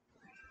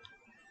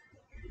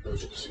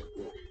Emergency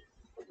warning.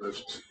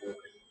 Emergency warning.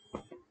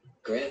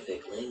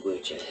 Graphic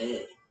language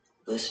ahead.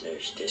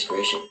 Listeners'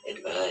 discretion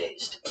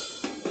advised.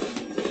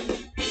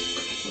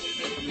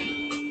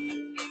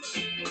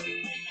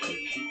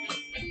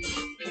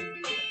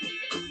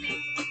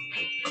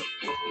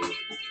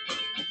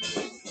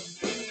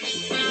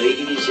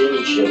 Ladies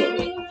and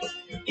gentlemen,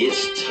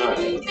 it's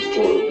time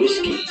for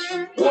Whiskey,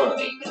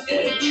 Wine,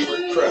 and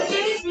True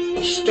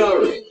Crime,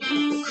 starring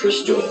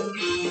Crystal,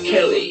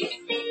 Kelly,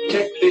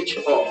 Tech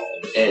Bitch Paul,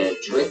 and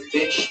Drink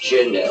Bitch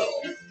Janelle.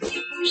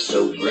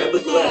 So grab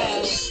a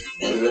glass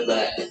and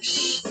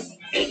relax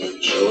and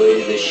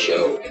enjoy the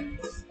show.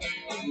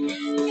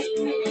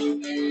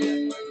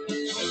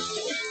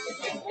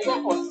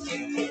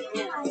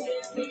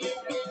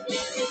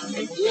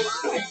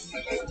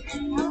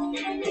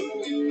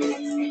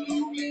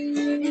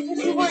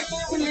 You weren't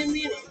there when they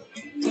made it.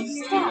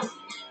 Stop.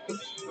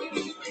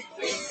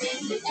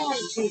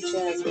 Attitude,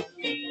 Jasmine.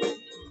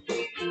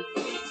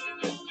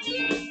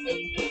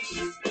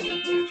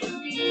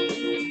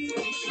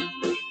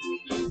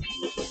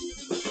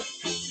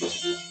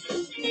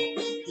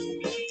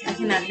 I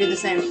cannot do the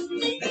same.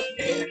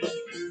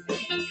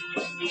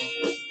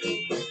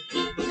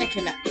 I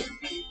cannot. I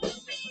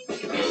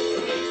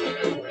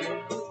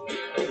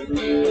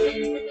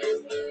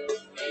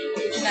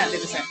cannot do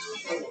the same.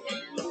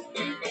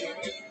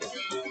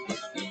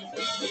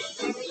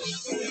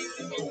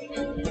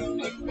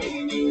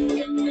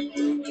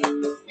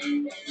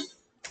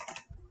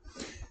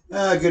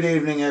 Good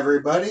evening,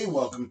 everybody.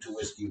 Welcome to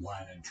Whiskey,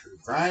 Wine, and True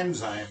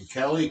Crimes. I am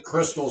Kelly.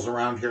 Crystal's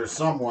around here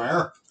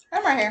somewhere.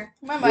 I'm right here.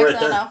 My You're mic's right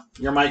on there. now.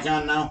 Your mic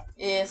on now?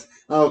 Yes.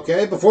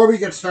 Okay, before we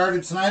get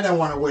started tonight, I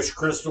want to wish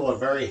Crystal a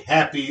very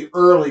happy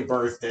early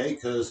birthday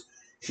because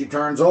she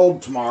turns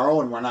old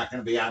tomorrow and we're not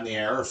going to be on the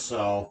air,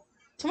 so...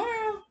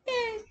 Tomorrow.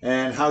 Yay.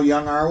 And how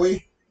young are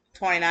we?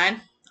 29.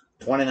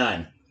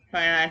 29.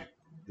 29.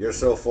 You're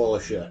so full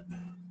of shit.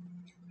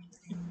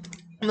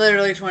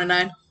 Literally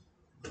 29.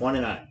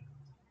 29.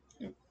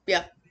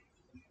 Yeah.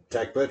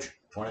 Tech bitch?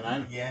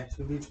 29? Yeah,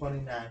 she'll be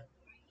 29.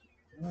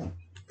 Oh,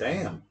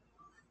 damn.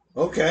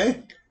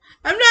 Okay.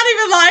 I'm not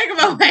even lying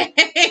about my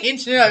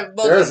age.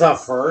 There's a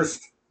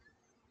first.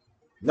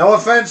 No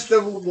offense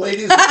to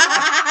ladies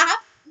that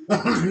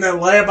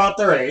lie about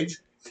their age.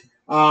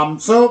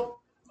 So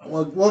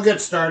we'll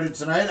get started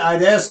tonight.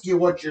 I'd ask you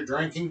what you're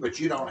drinking, but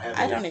you don't have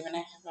I any. don't even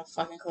have a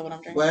fucking clue what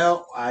I'm drinking.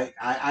 Well,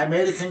 I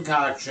made a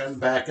concoction.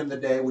 Back in the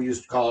day, we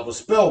used to call it a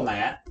spill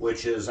mat,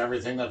 which is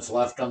everything that's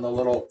left on the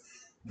little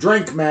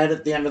drink mat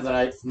at the end of the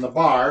night from the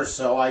bar.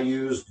 So I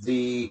used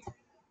the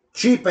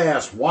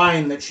cheap-ass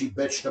wine that she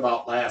bitched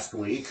about last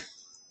week.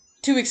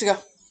 2 weeks ago.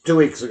 2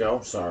 weeks ago,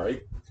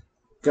 sorry.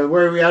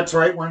 Because that's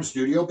right, we're in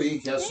Studio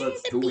B. Yes, so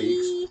it's 2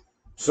 weeks.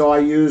 So I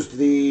used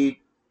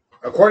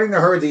according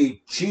to her,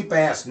 the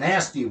cheap-ass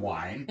nasty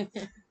wine.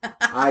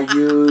 I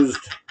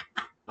used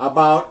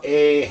about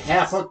a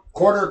half a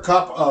quarter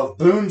cup of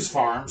Boone's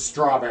Farm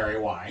strawberry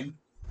wine.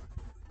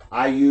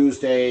 I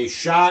used a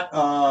shot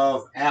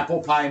of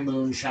apple pie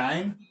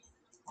moonshine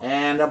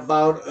and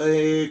about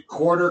a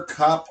quarter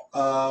cup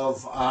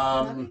of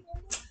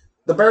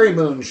the berry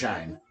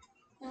moonshine.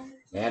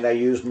 And I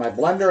used my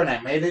blender and I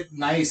made it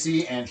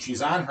nicey, and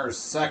she's on her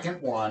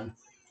second one.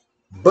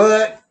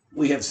 But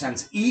we have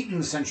since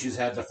eaten since she's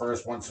had the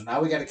first one, so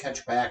now we got to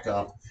catch back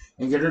up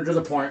and get her to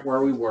the point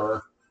where we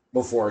were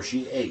before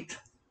she ate.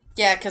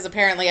 Yeah, because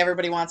apparently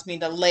everybody wants me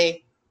to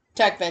lay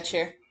Tech Bitch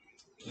here.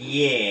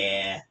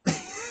 Yeah.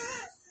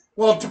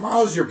 Well,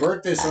 tomorrow's your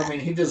birthday, so I mean,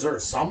 he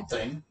deserves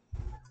something.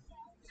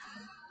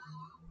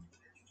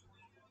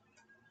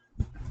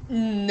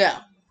 No.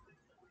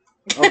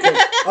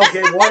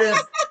 Okay.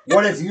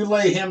 What if you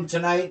lay him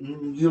tonight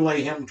and you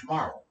lay him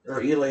tomorrow,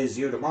 or he lays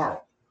you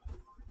tomorrow?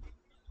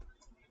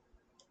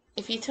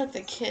 If you took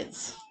the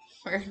kids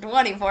for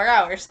 24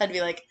 hours, I'd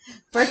be like,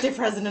 birthday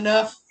present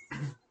enough.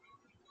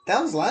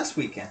 That was last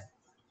weekend.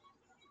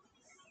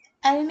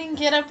 I didn't even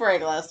get up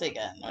right last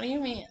weekend. What do you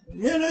mean?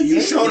 Yeah, no,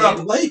 you showed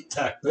up late,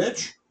 Tech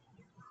bitch.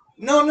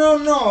 No.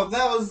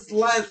 That was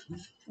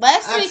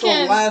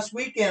Last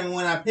weekend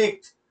when I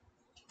picked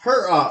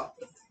her up.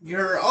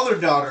 Your other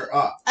daughter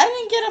up. I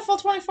didn't get a full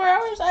 24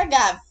 hours. I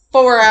got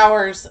 4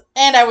 hours,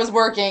 and I was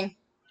working.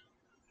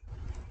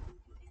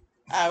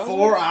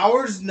 4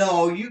 hours?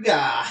 No, you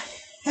got a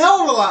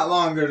hell of a lot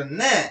longer than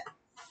that.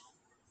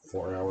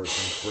 4 hours and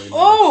 3 minutes.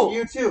 Oh!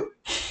 You too.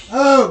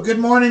 Oh, good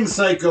morning,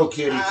 Psycho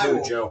Kitty, too,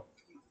 Ow. Joe.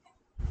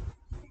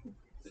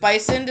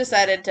 Bison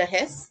decided to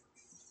hiss.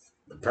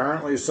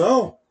 Apparently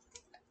so.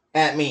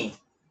 At me.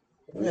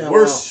 Yeah,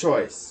 Worst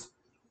choice.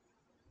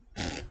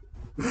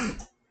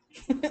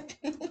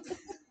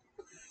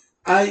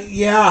 Yeah. I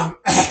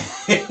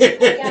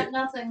got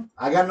nothing.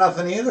 I got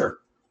nothing either.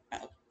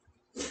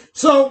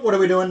 So, what are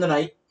we doing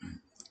tonight?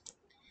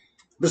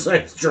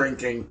 Besides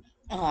drinking.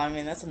 Oh, I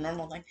mean, that's a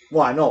normal thing.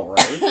 Well, I know,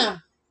 right?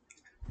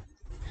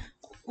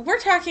 We're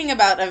talking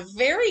about a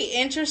very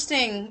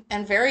interesting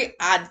and very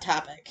odd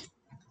topic.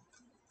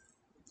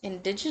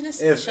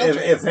 Indigenous If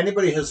children.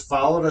 anybody has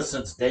followed us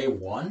since day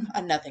one,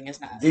 Nothing is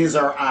not. these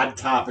are odd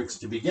topics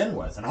to begin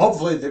with, and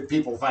hopefully the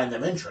people find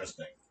them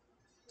interesting.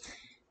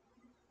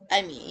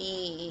 I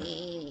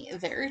mean,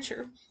 very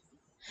true.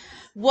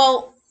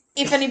 Well,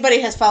 if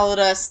anybody has followed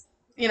us,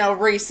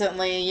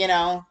 recently,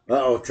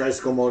 Uh-oh,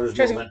 tricycle motor's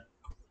Tricycle- moving.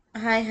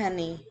 Hi,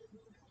 honey.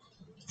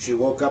 She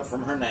woke up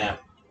from her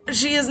nap.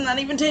 She is not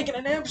even taking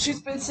a nap.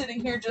 She's been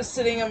sitting here, just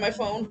sitting on my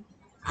phone.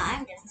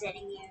 I'm just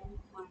sitting here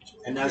watching.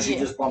 And now she Yeah.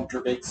 just bumped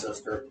her big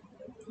sister.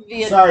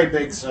 Via Sorry,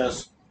 big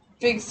sis.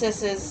 Big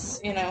Sis is,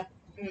 In her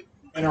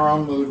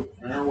own mood,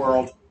 in her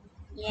world.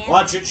 Yeah.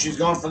 Watch it, she's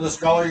going for the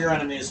skull of your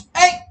enemies.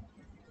 Hey!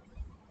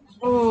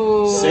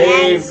 Ooh.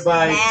 Saved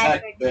by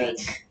Bad tech for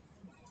bitch.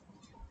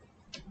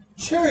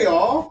 Sure,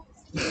 y'all.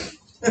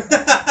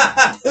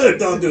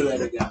 Don't do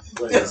that again,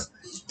 please.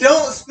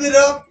 Don't spit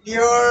up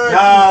your.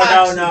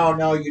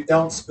 No, you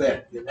don't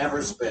spit. You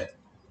never spit.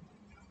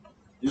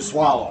 You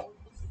swallow.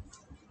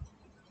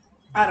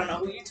 I don't know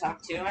who you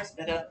talk to. I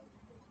spit up.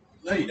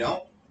 No, you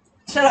don't.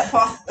 Shut up,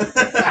 Paul.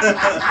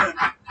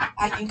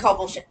 I can call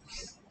bullshit.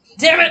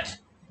 Damn it!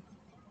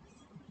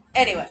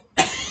 Anyway.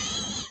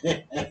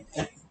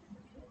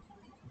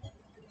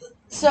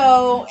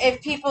 So,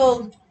 if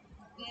people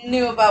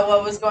knew about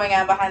what was going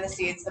on behind the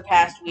scenes the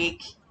past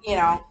week,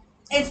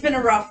 it's been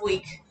a rough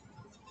week.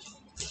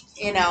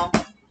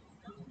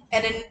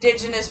 An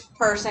Indigenous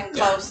person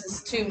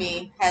closest to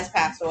me has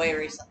passed away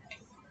recently.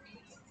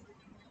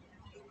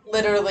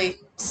 Literally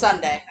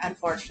Sunday,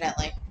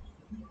 unfortunately.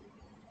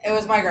 It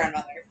was my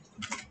grandmother.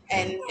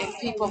 And if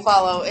people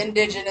follow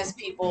Indigenous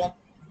people,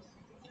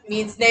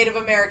 means Native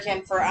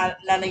American for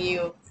none of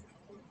you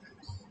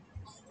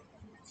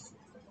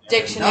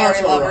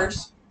dictionary No,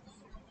 lovers.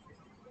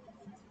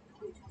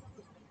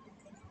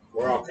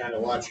 We're all kind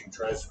of watching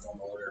tricycle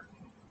motor.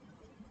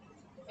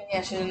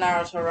 Yeah, she's a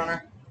Naruto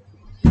runner.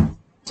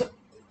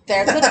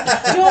 There's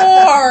a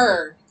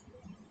door!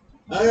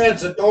 Oh,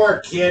 that's a door,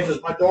 kid.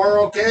 Is my door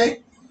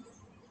okay?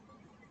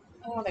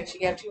 I don't think she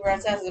gave two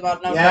rat's asses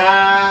about no.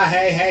 Yeah,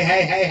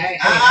 hey.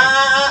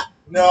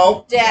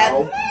 No. Dad.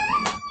 No.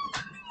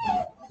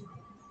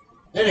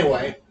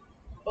 Anyway,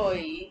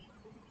 Oy.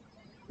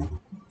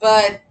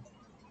 But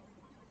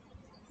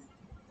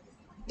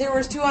there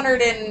was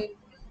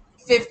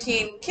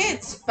 215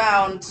 kids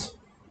found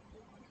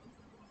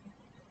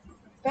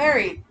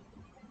buried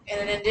in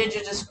an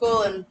Indigenous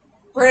school in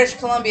British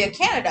Columbia,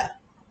 Canada.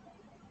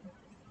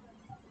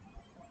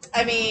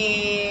 I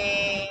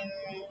mean,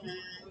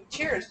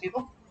 cheers,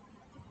 people.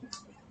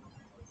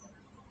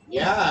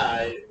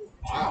 yeah,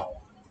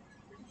 wow.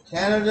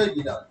 Canada,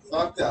 you done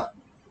fucked up.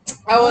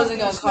 I wasn't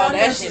gonna It's call not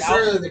that shit out.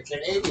 necessarily the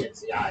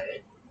Canadians, yeah.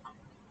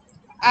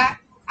 I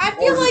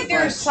feel Or like the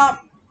there's French.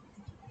 some.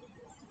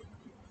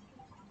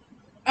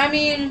 I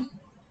mean,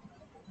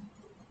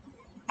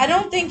 I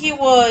don't think it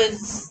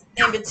was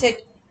in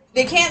particular.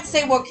 They can't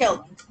say what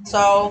killed him,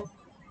 so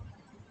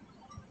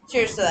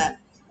cheers to that.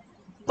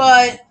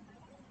 But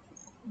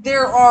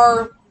there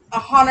are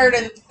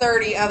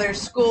 130 other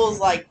schools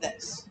like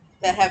this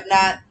that have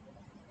not.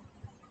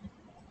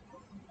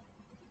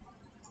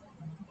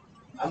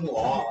 I'm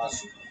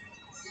lost.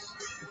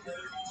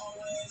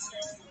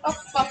 Oh,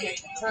 fuck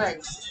it.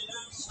 Alright.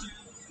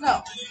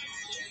 No.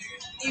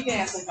 You can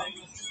answer the phone.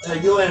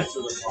 You answer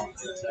the phone.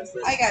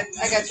 I got too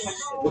much to do.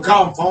 We'll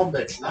call him phone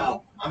bitch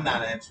now. I'm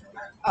not answering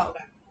that. Oh,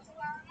 okay.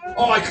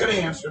 Oh, I could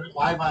have answered it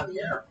live on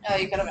the air. Oh,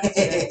 you could have answered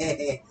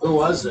it. Who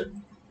was it?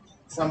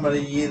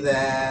 Somebody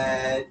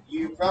that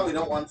you probably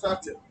don't want to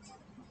talk to.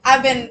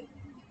 I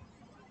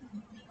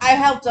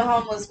helped a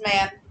homeless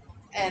man,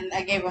 and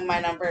I gave him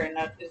my number, and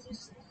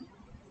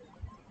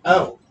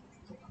Oh.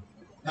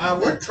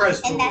 Where'd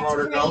tricycle And that's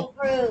motor pretty go?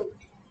 rude.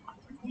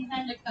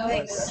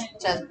 thanks,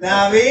 Jasmine.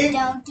 Navi,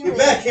 Don't do get it.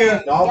 back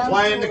here. Don't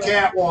play in the do it.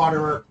 cat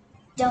waterer.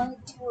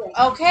 Don't do it.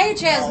 Okay,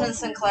 Jasmine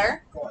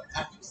Sinclair. Going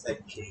after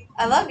said kid.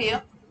 I love you.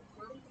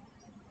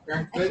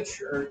 Drink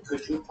bitch, or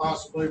could you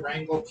possibly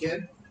wrangle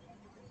kid?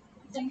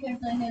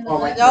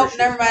 Oh, wait. Nope,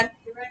 never mind.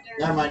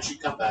 Never mind, she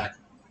come back.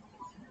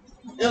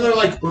 They're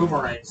like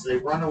boomerangs. They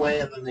run away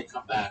and then they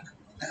come back.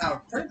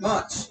 Now, pretty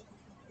much.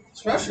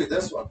 Especially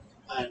this one.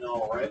 I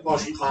know, right? Well,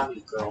 she's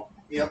mommy's girl.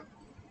 Yep.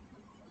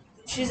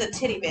 She's a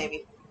titty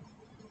baby.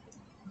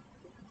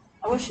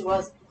 I wish she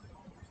was.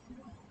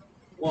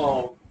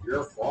 Well,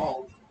 your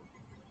fault.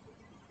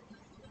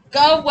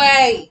 Go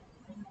away!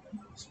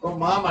 So,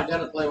 Mom, I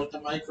gotta play with the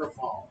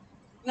microphone.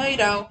 No, you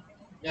don't.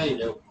 Yeah, you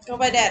do. Go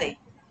by Daddy.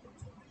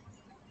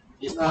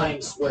 He's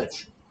playing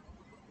Switch.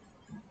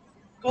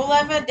 Go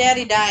live a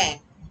Daddy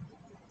dying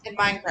in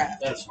Minecraft.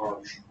 That's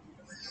harsh.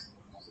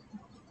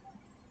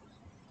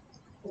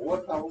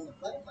 What if I wasn't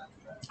playing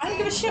Minecraft? I don't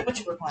give a shit what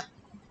you were playing.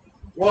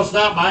 Well, it's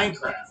not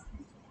Minecraft.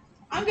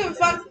 I don't give a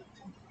fuck.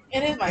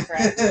 It is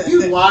Minecraft.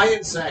 You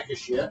lying sack of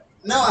shit.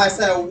 No, I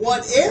said,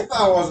 what if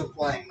I wasn't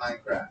playing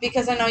Minecraft?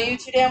 Because I know you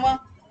too damn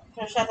well.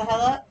 Can I shut the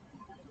hell up?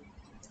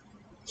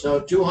 So,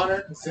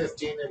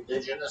 215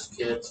 indigenous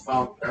kids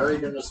found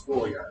buried in a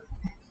schoolyard.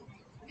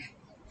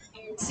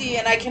 See,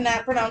 and I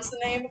cannot pronounce the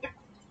name of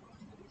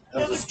the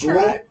Of the I've school?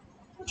 tried.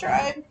 I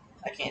tried.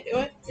 I can't do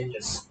it. Can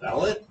you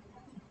spell it?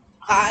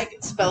 I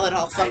can spell it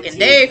all fucking IT.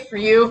 day for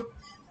you.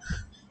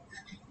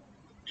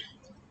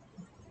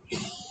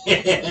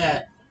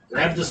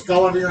 Grab the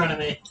skull of your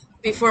enemy.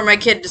 Before my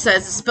kid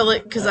decides to spill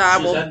it, because I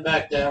She's will. heading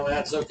back that way.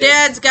 That's okay.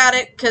 Dad's got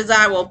it, because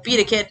I will beat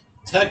a kid.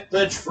 Tech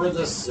bitch for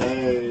the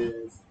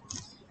save.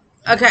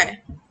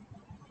 Okay.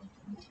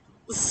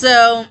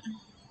 So,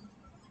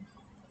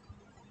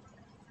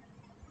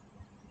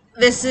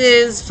 this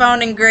is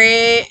found in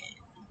gray.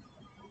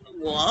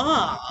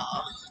 Whoa.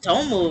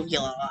 Don't move, you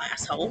little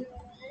asshole.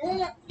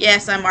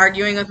 Yes, I'm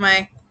arguing with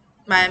my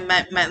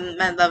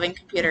loving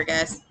computer,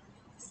 guys.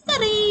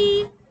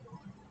 Study.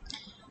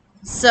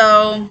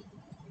 So,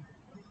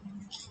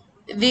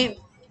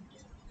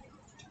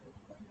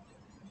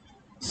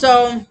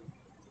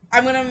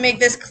 I'm going to make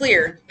this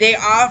clear. They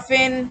are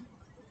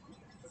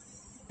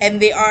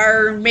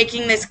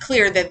making this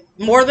clear that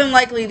more than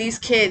likely these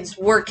kids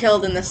were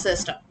killed in the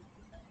system.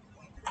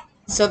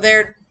 So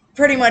they're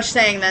pretty much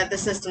saying that the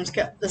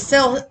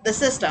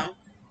system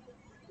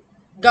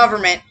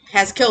government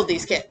has killed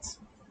these kids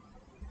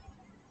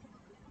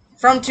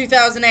from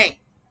 2008.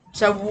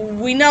 So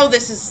we know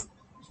this is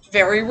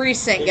very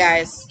recent,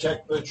 guys.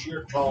 Tech bitch,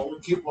 you're tall. We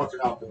keep looking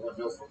out the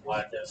window for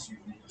black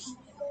SUVs.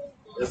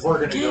 If we're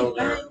gonna go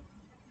there.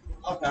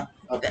 Okay.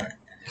 Okay.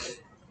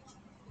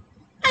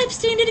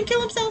 Epstein didn't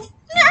kill himself.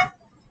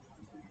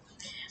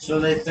 So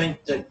they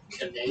think that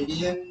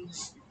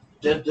Canadians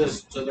did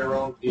this to their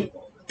own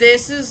people.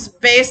 This is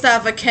based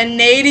off a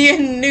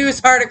Canadian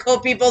news article.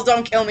 People,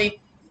 don't kill me.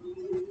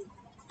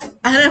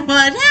 I don't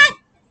want that.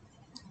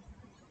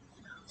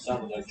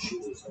 Sounded like she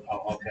was.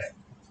 Oh, okay.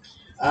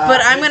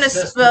 But I'm going to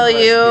System spell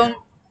you.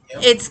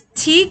 rescue. It's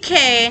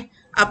TK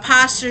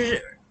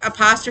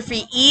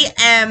apostrophe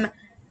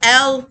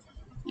EMLUPS.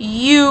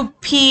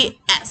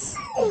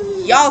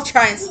 Y'all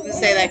try and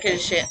say that kind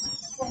of shit.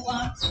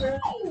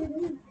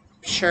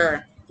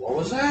 Sure. What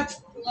was that?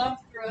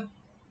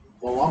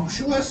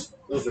 Voluptuous?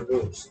 Those are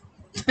boobs.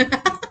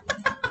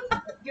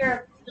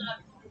 You're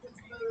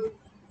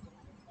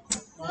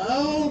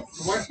Well,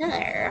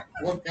 Sure.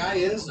 what guy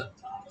isn't,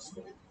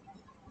 honestly?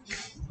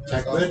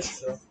 Tech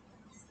bitch?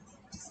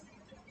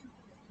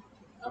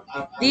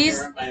 I'm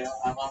These- I'm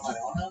on my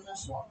own on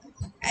this one.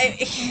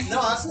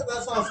 No,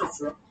 that's also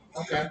true.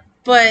 Okay.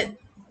 But,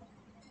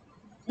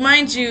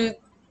 mind you,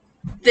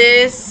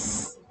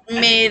 this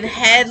made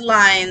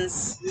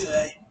headlines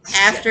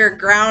after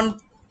ground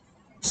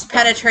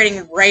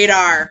penetrating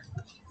radar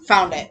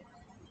found it.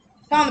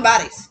 Found the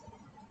bodies.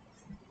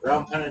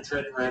 Ground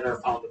penetrating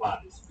radar found the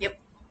bodies.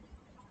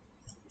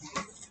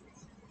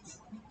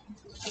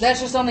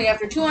 That's just only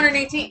after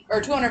 218 or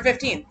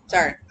 215.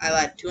 Sorry, I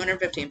lied.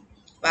 215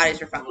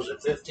 bodies were found. Was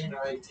it 15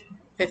 or 18?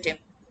 15.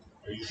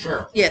 Are you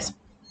sure? Yes,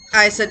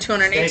 I said Stay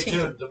 218.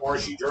 tuned. The more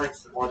she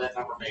drinks, the more that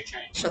number may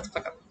change. Shut the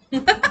fuck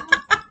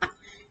up.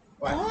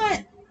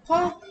 What?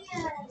 Paul?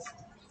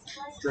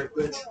 Drink,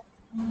 bitch.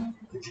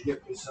 Could you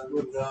get me some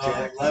with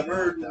The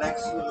lever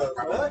next to the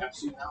Probably what?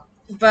 Pepsi now.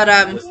 But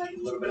With a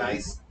little bit of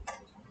ice.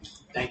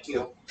 Thank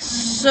you.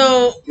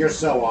 so You're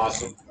so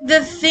awesome.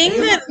 the thing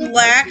that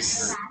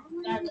lacks,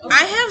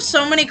 I have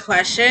so many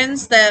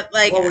questions that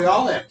like Well, we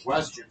all have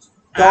questions.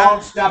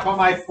 Don't step on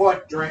my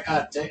foot. Drink.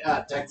 Tech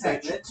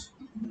bitch.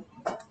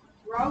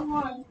 wrong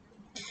one.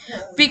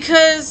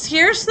 because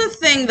here's the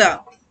thing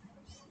though.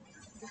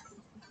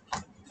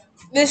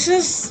 This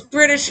is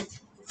British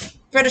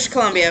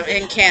Columbia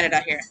in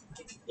Canada here.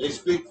 They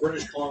speak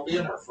British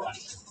Columbian or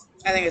French?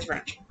 I think it's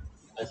French.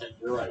 I think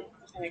you're right.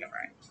 I think I'm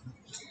right.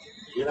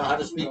 You know how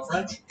to speak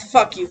French?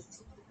 Fuck you.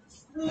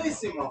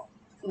 Bellissimo.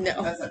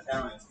 No, That's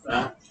Italian.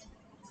 No.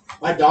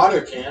 My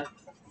daughter can.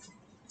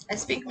 I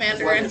speak That's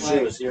why Mandarin. when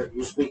she was here.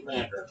 You speak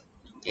Mandarin.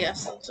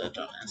 Yes, so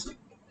don't ask.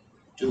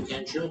 Too,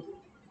 can't you?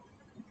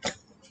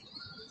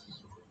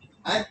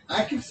 I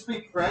can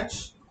speak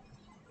French.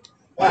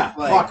 Ah,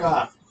 Like- fuck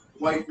off.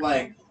 White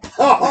flag.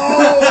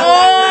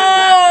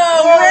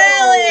 Oh,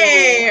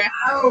 really?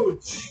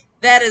 Ouch!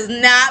 That is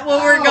not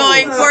what we're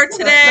going for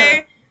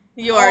today.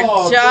 You are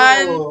Oh,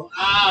 done. no.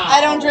 Ow. I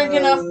don't drink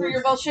enough for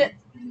your bullshit.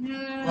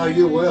 Oh,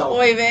 you will.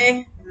 Oy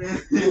vey.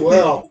 You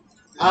will.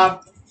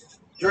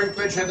 Drink,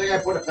 bitch. I think I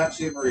put a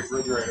Pepsi in the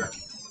refrigerator.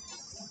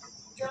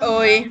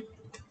 Oi.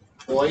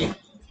 Boy,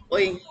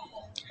 Oi.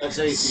 that's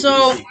AC.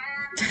 So-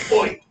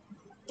 Boy.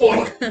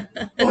 Boy.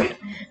 Boy.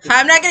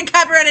 I'm not getting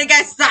copyrighted,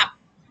 guys. Stop.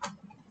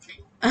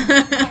 Can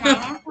I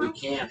have We one?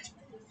 can't.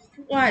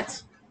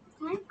 What?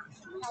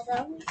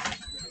 Hello?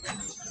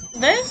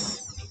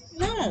 This?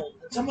 No.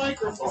 It's a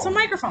microphone. It's a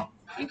microphone.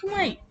 You can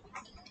wait.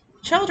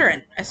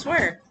 Children, I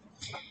swear.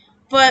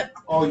 But,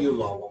 Oh, you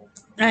love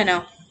I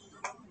know.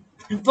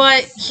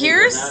 But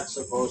here's... You're not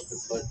supposed to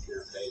put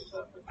your face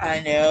up. I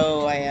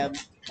know I am.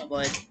 Oh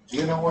boy. Do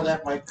you know where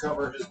that mic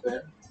cover has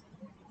been?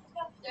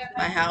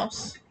 My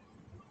house.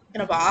 In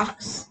a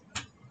box.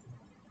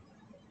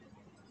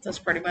 That's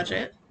pretty much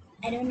it.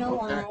 I don't know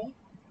Okay. why.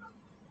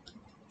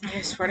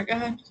 I swear to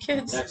God,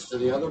 kids. Next to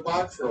the other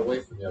box or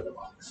away from the other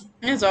box?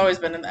 It's always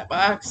been in that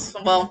box.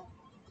 Well,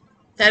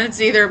 Then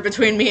it's either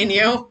between me and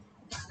you.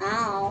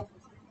 Ow.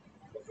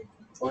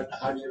 But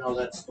how do you know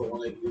that's the one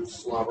that you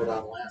slobbered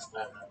on last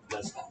time?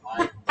 That's not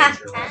my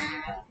picture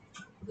last time.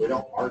 We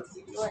don't mark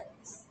these.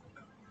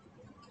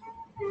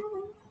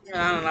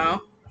 I don't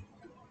know.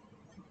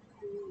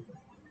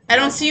 I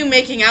don't see you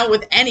making out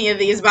with any of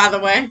these, by the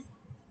way.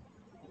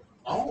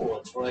 Oh,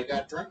 that's what I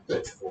got drink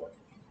bitch for.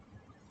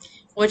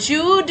 What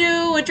you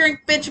do with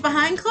drink bitch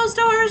behind closed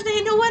doors,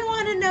 ain't no one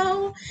want to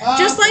know.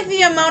 Just like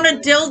the amount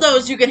of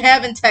dildos you can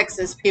have in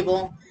Texas,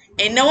 people.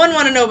 Ain't no one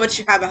want to know what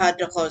you have behind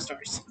closed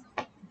doors.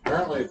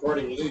 Apparently,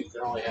 according to you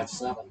can only have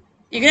 7.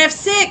 You can have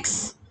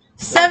 6.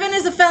 7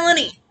 is a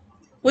felony.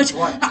 Which,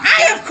 What?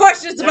 I have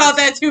questions about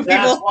that too,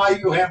 That's people. why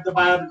you have the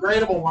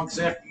biodegradable one, because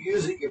after you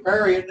use it, you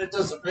bury it and it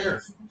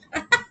disappears.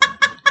 I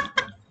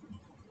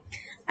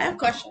have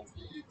questions.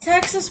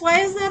 Texas, why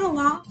is that a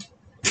law?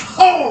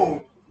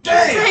 Oh,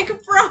 damn! Like,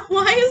 bro,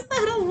 why is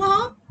that a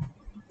law?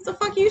 What the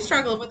fuck are you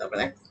struggling with over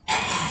there?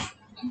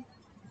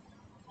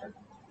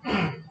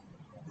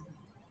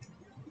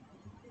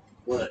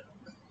 What?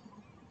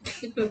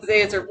 The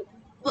answer,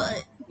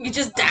 what? You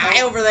just die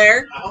over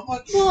there. How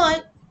much?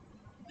 What?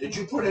 Did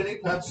you put any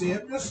Pepsi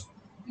in this?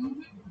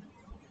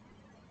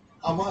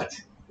 How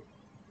much?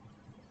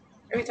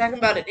 Are we talking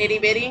about an itty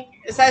bitty?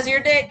 The size of your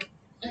dick?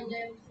 And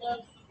then plus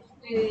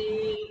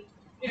the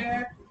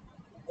air,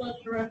 plus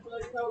the rest of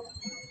the Coke.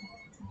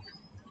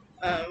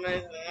 I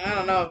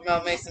don't know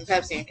about Mason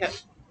Pepsi and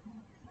Coke.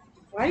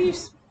 Why do you...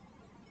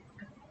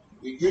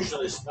 You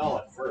usually smell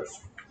it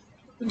first.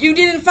 You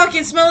didn't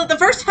fucking smell it the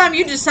first time.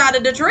 You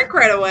decided to drink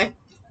right away.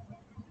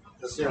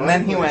 And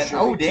then he went,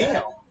 oh,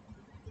 damn.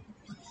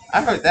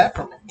 I heard that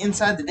from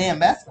inside the damn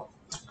bathroom.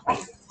 I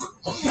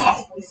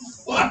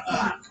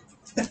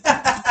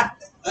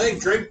think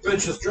drink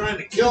bitch is trying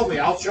to kill me.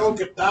 I'll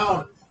choke it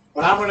down,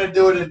 but I'm going to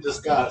do it in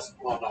disgust.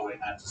 Well, no, wait,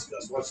 not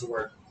disgust. What's the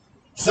word?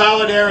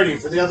 Solidarity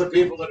for the other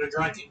people that are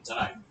drinking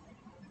tonight.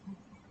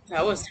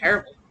 That was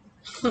terrible.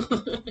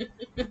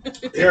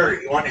 Here,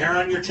 you want hair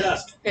on your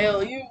chest?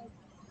 Hell you.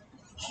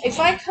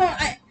 If I come,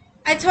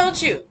 I told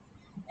you.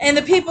 And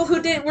the people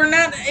who were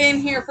not in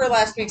here for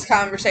last week's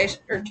conversation,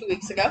 or 2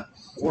 weeks ago.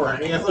 Were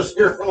any of us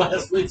here for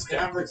last week's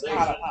conversation?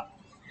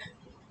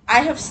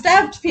 I have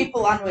stabbed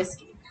people on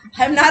whiskey.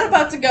 I'm not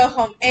about to go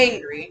home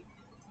angry.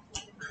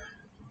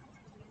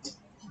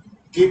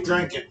 Keep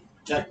drinking.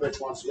 Tech Bitch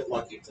wants to get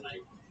lucky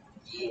tonight.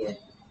 Yeah.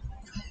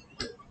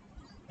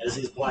 As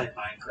he's playing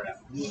Minecraft.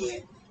 Yeah.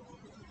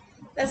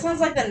 That sounds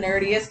like the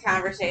nerdiest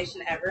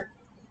conversation ever.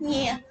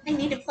 Yeah, I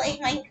need to play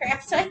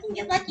Minecraft so I can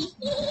get lucky.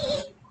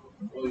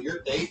 Well,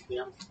 you're dating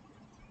him.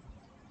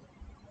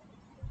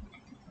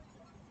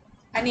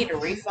 I need a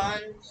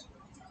refund.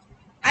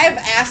 I have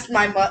asked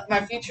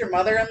my future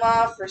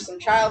mother-in-law for some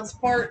child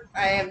support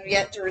I have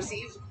yet to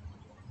receive.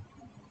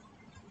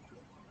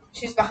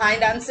 She's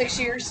behind on 6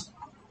 years.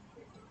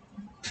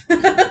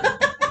 In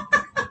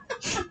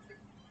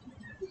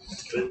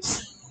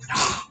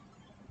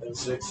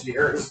 6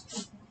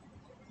 years.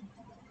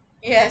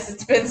 Yes,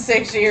 it's been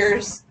 6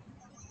 years.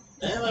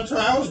 Yeah, that's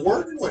why I was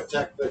working with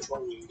Tech Bitch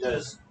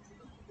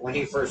when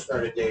he first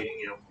started dating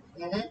you.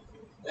 Mm-hmm.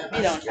 Yeah,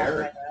 We don't talk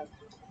about that.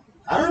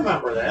 I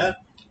remember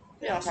that.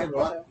 We don't talk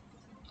about that.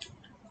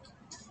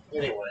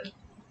 Anyway,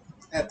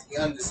 At the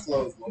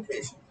undisclosed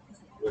location.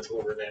 which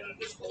will remain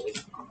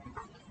undisclosed.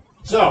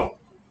 So,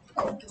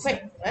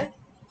 Wait, what?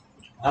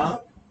 huh?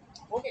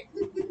 Okay.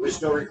 We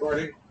still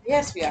recording?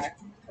 Yes, we are.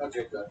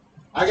 Okay, good.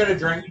 I gotta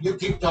drink. You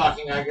keep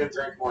talking. I gotta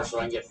drink more so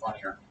I can get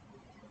funnier.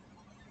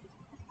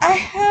 I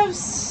have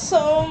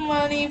so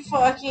many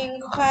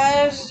fucking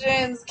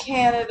questions,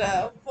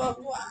 Canada.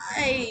 But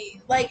why?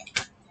 Like,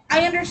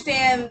 I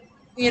understand,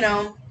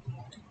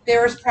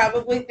 there was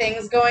probably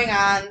things going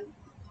on,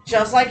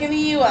 just like in the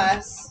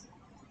U.S.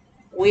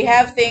 We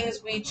have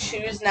things we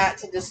choose not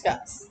to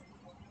discuss.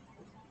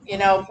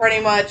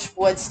 Pretty much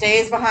what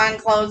stays behind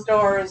closed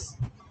doors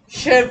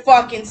should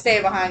fucking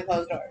stay behind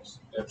closed doors.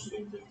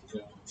 Epstein didn't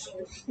kill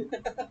himself.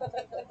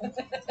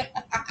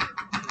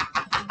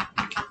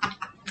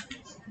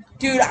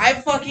 Dude, I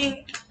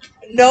fucking,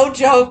 no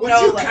joke, Would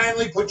no you like.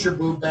 kindly put your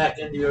boob back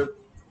into your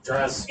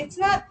dress? It's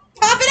not,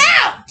 pop it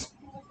out!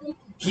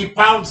 Keep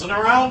bouncing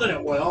around and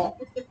it will.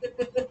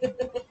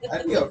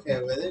 I'd be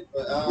okay with it,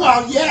 but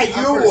Well, yeah, I'm you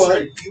pretty would.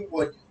 sure you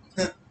would.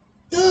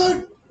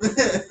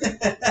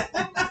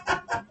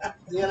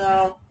 Dude,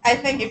 I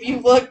think if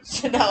you look,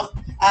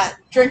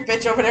 drink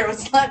bitch over there would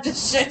slap the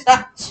shit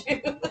out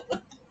you.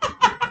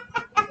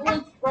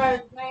 Looks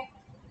surprised me.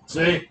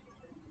 see?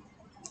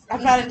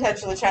 I'm not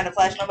intentionally trying to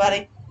flash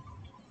nobody.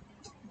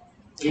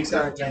 Keep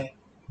drinking.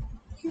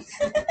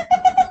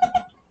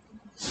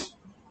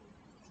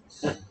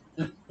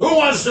 Who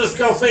wants to just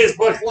go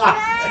Facebook Live?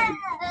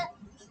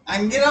 I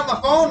can get on my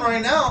phone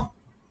right now.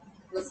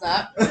 What's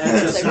that?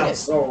 That just sounds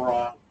so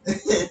wrong.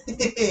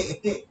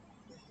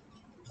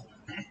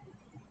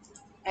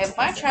 If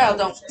my child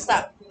don't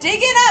stop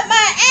digging up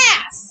my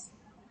ass,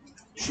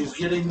 She's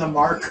getting the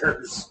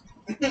markers.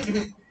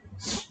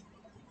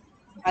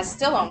 I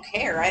still don't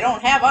care. I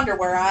don't have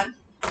underwear on.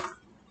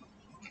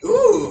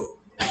 Ooh.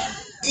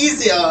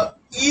 Ease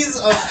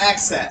of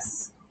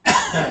access.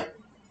 I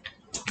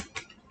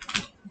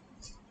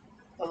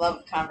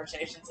love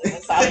conversations in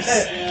this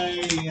house.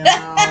 You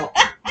know,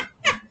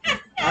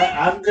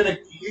 I'm gonna.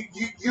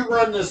 You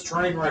run this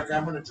train wreck.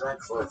 I'm gonna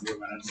drink for a few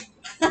minutes.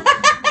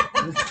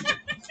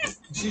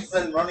 She's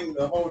been running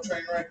the whole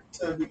train wreck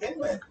to begin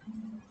with.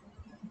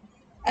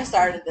 I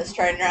started this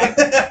train wreck.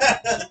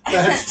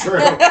 That's true.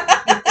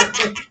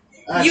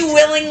 You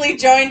willingly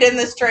joined in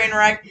this train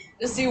wreck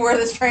to see where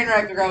this train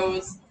wreck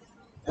goes.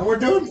 And we're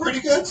doing pretty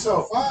good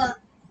so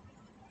far.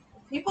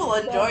 People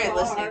enjoy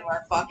listening to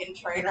our fucking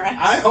train wrecks.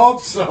 I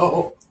hope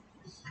so.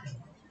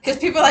 Because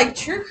people like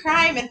true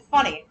crime and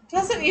funny.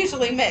 Doesn't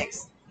usually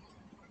mix.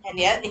 And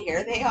yet,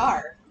 here they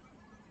are.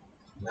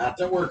 Not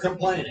that we're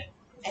complaining.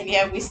 And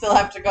yet, we still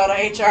have to go to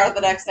HR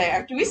the next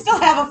day. Do we still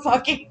have a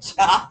fucking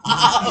job?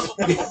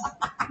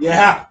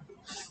 Yeah.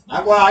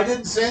 I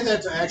didn't say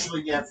that to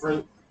actually yet.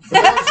 For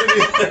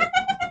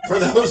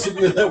those of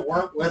you that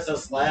weren't with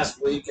us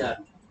last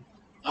weekend,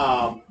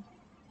 I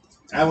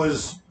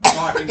was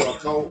talking to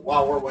a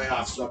while we're way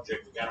off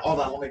subject again. Hold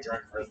on, let me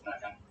drink for a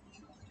second.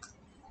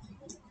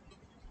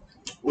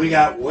 We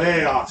got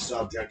way off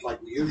subject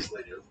like we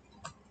usually do.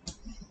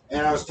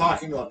 And I was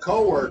talking to a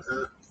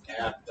coworker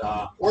at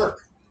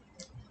work,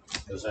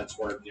 because that's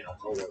where,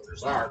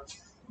 coworkers are.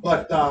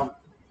 But I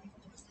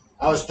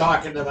was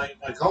talking to my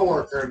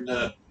coworker,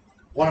 and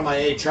one of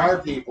my HR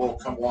people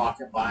come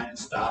walking by and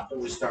stopped,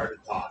 and we started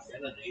talking.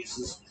 And he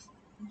says,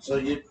 "So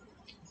did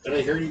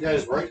I hear you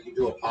guys right? You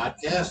do a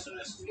podcast?" And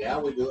I said, "Yeah,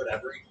 we do it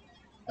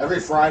every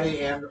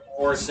Friday and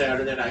or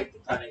Saturday night,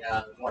 depending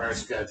on what our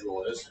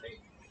schedule is." And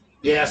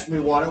he asked me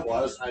what it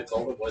was, and I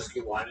told him Whiskey,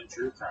 Wine, and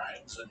True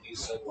Crimes. And he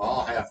said, "Well,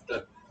 I'll have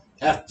to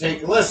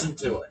take a listen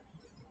to it."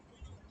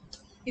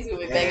 He's going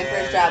to be begging for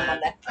his job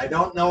Monday. I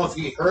don't know if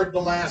he heard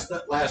the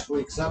last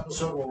week's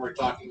episode when we were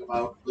talking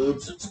about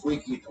lubes and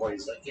squeaky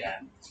toys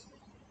again.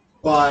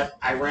 But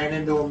I ran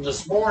into him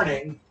this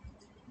morning,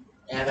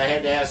 and I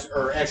had to ask,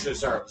 or actually,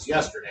 sorry, it was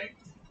yesterday,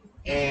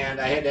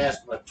 and I had to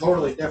ask him a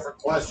totally different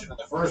question. And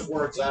the first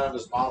words out of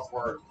his mouth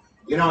were,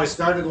 I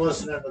started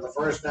listening to the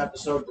first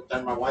episode, but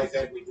then my wife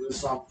had me do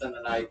something,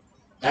 and I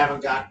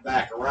haven't gotten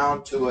back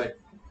around to it.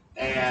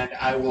 And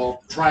I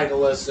will try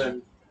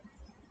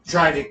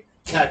to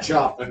catch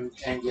up and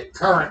get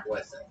current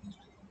with it.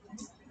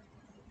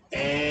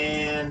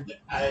 And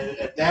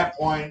at that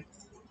point,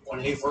 when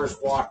he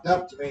first walked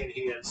up to me and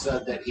he had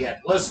said that he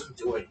hadn't listened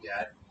to it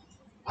yet,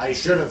 I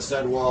should have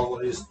said, well,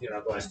 do I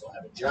still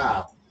have a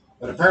job?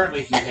 But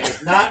apparently he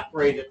has not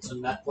rated to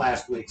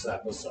last week's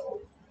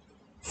episode.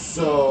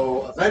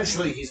 So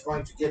eventually he's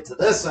going to get to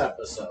this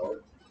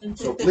episode.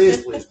 So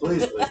please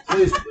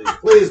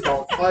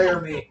don't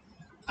fire me.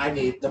 I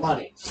need the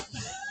money.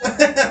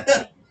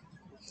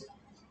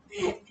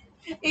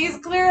 He's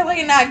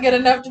clearly not good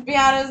enough to be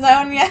on his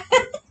own yet.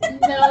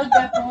 No,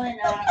 definitely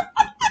not.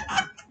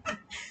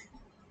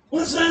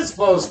 What's that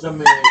supposed to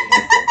mean?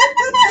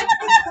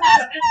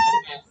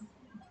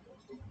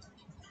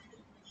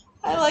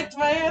 I liked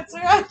my answer.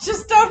 I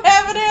just don't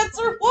have an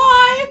answer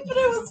why, but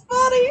it was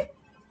funny.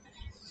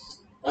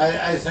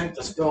 I think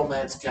the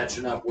Spillman's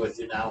catching up with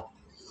you now.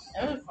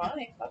 It was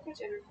funny. Fuck with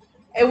you.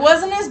 It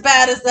wasn't as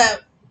bad as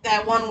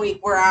that 1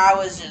 week where I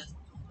was just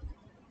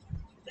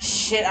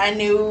shit I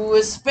knew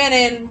was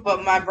spinning,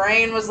 but my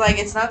brain was like,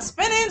 it's not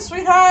spinning,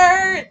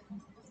 sweetheart.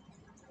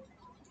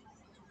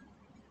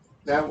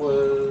 That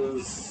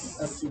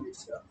was 2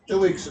 weeks ago. 2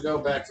 weeks ago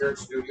back here at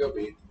Studio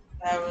B.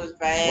 That was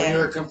When you bad.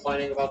 were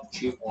complaining about the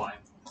cheap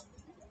wine.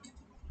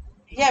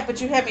 Yeah,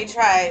 but you had me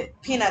try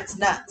peanuts,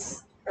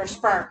 nuts, or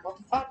sperm. What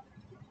the fuck?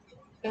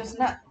 It was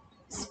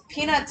nuts.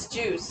 Peanuts,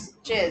 juice,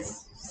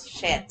 jizz,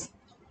 shit.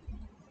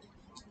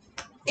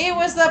 It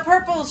was the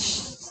purple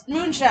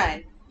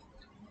moonshine.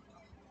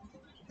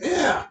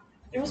 Yeah.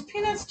 It was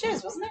peanuts,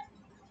 jizz, wasn't it?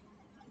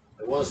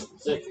 It wasn't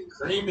thick and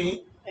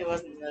creamy. It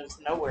wasn't. It was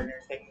nowhere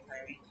near thick and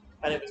creamy,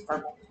 but it was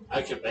purple.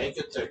 I can make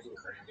it thick and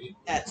creamy.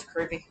 That's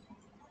creepy.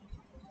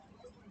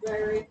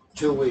 Very.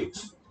 2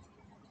 weeks.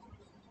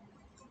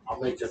 I'll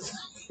make it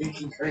thick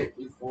and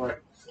creamy for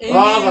it.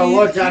 Oh, the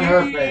look on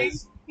her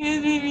face.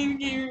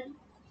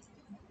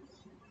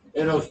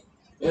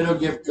 It'll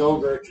give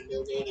Go-Gurt a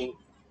new meaning.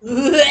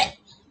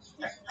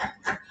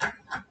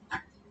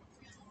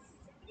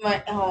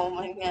 Oh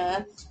my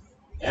god.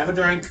 Have a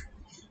drink.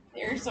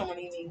 There are so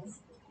many meanings.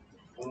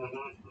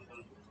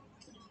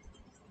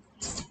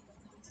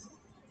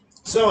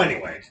 So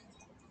anyway,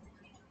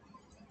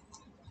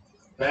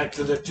 back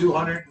to the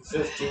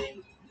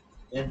 215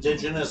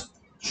 indigenous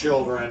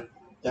children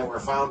that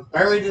were found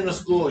buried in a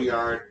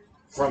schoolyard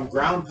from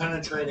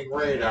ground-penetrating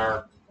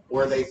radar,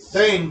 where they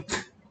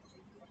think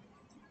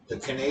the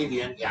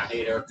Canadian,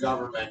 our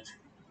government,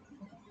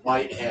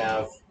 might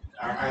have.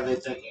 Are they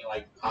thinking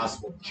like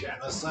possible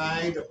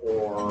genocide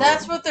or?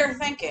 That's what they're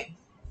thinking.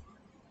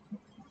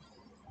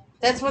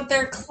 That's what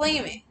they're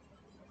claiming.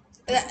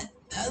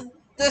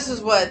 This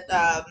is what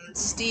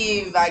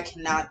Steve. I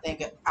cannot think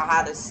of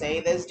how to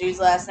say this dude's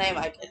last name.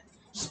 I could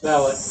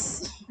Spell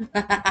it.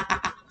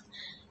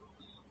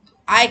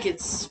 I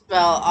could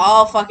spell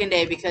all fucking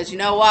day because you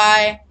know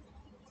why?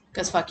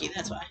 Because fuck you,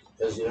 that's why.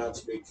 Because you don't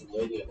speak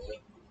Canadian.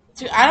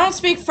 Dude, I don't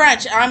speak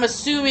French. I'm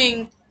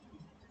assuming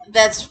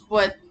that's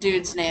what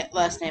dude's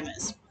last name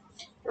is.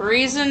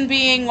 Reason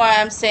being why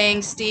I'm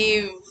saying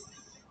Steve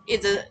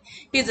is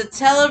he's a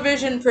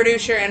television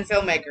producer and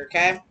filmmaker,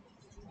 okay?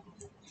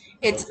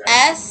 It's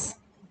Okay.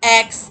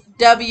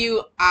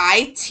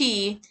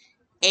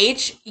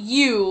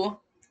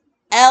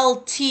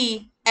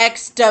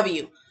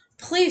 SXWITHULTXW.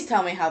 Please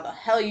tell me how the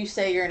hell you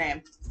say your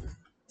name.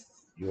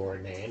 Your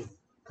name?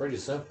 Pretty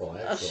simple, Oh,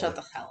 actually. shut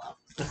the hell up.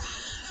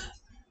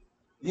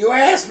 You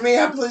asked me,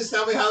 please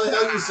tell me how the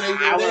hell you say I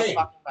your will name.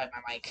 fucking bite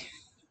my mic.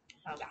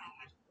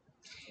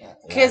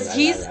 Because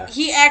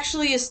he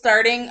actually is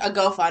starting a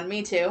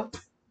GoFundMe too.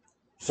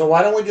 So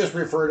why don't we just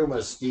refer to him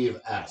as Steve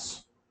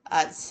S?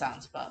 That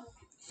sounds about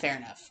fair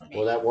enough for me.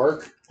 Will that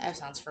work? That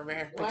sounds fair.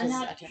 Why Because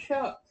not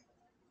Chuck?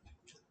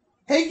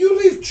 Hey, you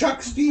leave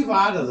Chuck Steve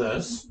out of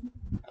this.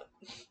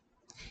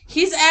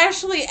 he's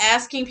actually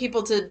asking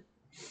people to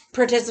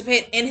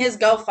participate in his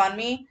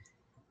GoFundMe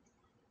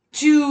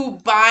to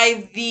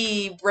buy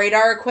the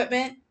radar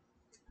equipment.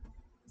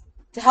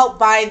 To help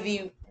buy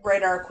the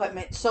radar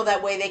equipment so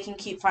that way they can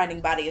keep finding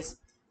bodies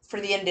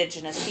for the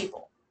indigenous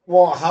people.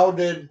 Well, how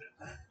did...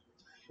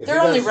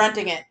 They're only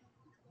renting it.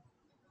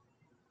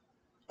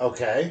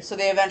 Okay. So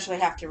they eventually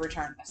have to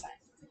return this thing.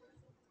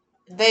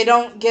 They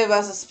don't give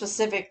us a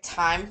specific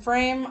time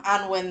frame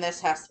on when this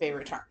has to be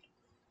returned.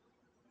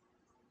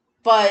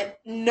 But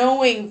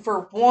knowing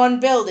for one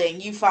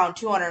building you found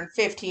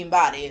 215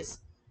 bodies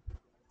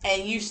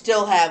and you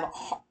still have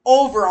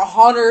over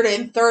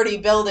 130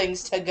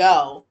 buildings to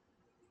go.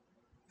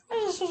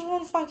 This was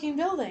one fucking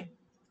building.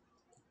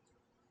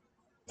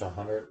 It's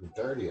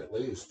 130 at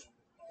least.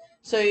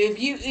 So if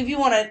you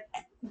want to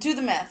do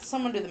the math,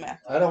 someone do the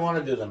math. I don't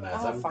want to do the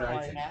math. I I'm don't fucking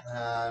drinking. math.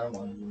 I don't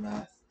want to do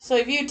math. So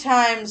if you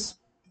times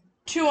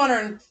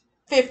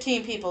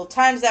 215 people,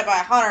 times that by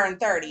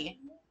 130.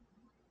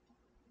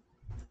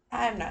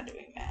 I'm not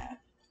doing math.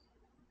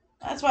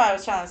 That's why I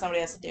was telling somebody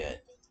else to do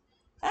it.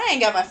 I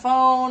ain't got my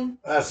phone.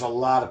 That's a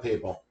lot of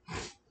people.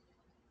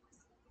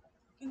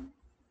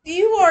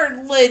 You are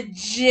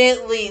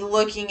legitly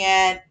looking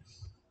at,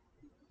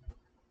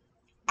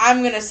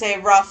 I'm going to say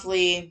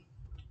roughly,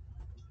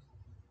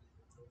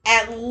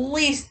 at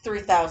least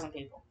 3,000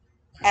 people.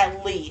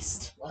 At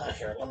least.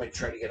 Here, let me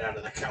try to get out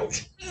of the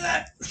couch.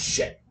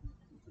 Shit.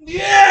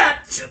 Yeah!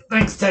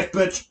 Thanks, tech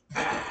bitch.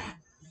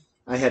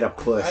 I had a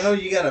push. I know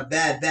you got a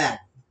bad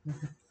back.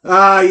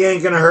 You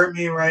ain't gonna hurt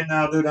me right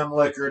now, dude. I'm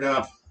liquored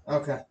up.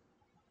 Okay.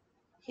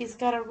 He's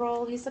got a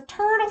roll. He's a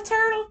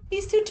turtle.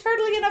 He's too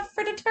turtly enough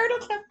for the turtle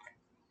club.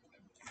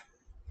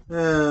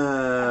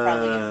 I'm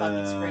probably gonna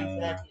fucking scream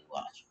for that to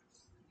watch.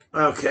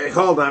 Okay,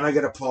 hold on. I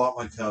gotta pull out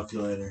my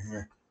calculator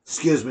here.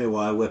 Excuse me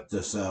while I whip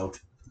this out.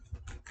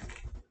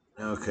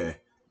 Okay.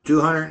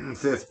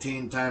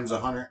 215 times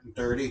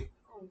 130?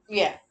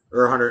 Yeah.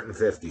 Or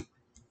 150?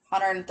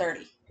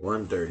 130.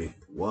 130.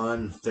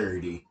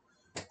 130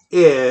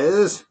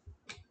 is...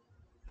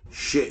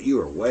 Shit, you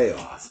were way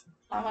off.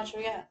 How much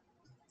we got?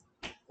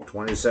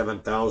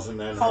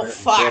 27,950. Oh,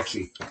 fuck.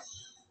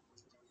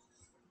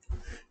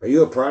 Are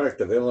you a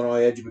product of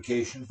Illinois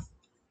education?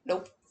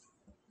 Nope.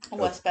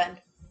 West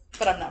Bend.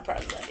 But I'm not proud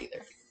of that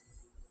either.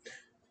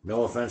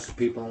 No offense to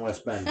people in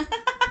West Bend.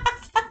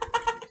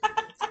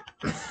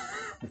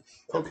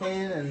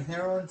 Cocaine and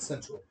heroin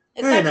central.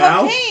 It's Hey, not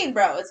now. cocaine,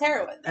 bro. It's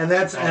heroin. And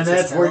that's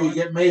just where you heroin?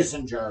 get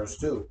mason jars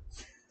too.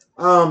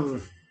 So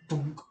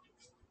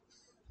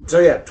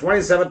yeah,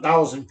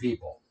 27,000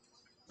 people.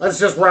 Let's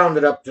just round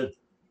it up to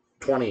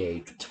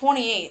 28.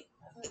 28.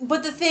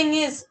 But the thing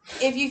is,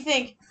 if you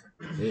think...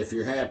 If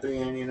you're happy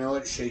and you know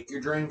it, shake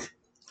your drink.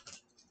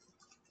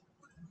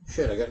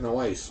 Shit, I got no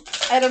ice.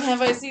 I don't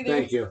have ice either.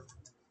 Thank you.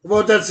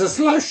 Well, that's a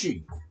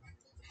slushy.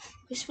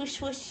 Swish, swish,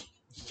 swish.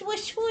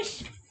 Swish,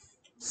 swish.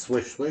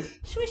 Swish, swish.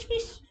 Swish,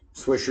 swish.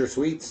 Swisher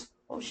sweets.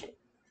 Oh, shit.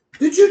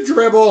 Did you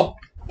dribble?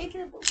 Hey,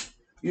 dribble.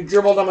 You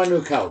dribbled on my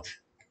new couch.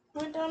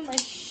 Went down my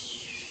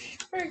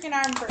freaking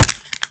arm first.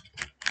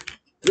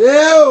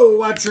 Ew,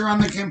 watch her on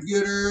the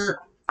computer.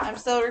 I'm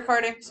still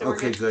recording, so we're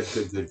Okay, good.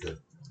 good.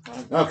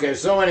 Okay,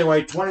 so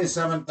anyway,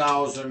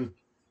 27,000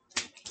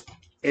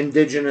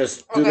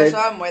 indigenous. Okay, so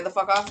I'm way the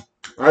fuck off.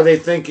 Are they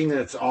thinking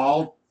it's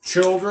all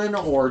children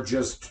or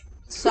just...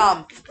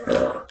 Some.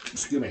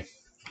 Excuse me.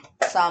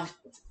 Some.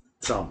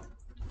 Some.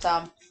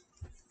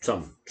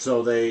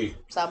 So they...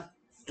 Some.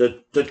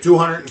 The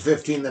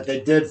 215 that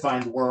they did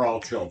find were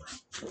all children.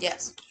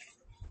 Yes.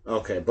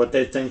 Okay, but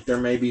they think there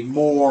may be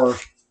more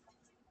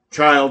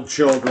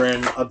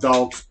children,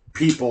 adults,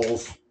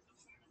 peoples.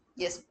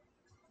 Yes.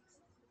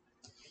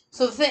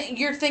 So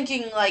you're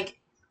thinking, like,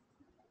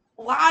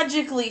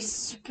 logically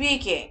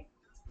speaking,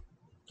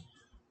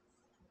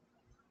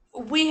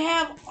 we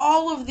have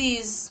all of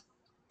these,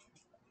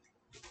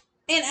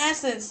 in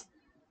essence,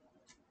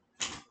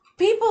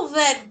 people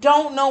that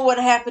don't know what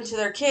happened to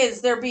their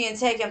kids. They're being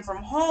taken from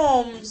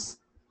homes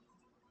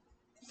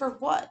for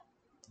what?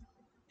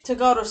 To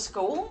go to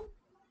school?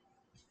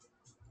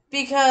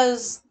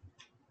 because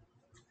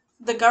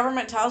the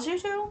government tells you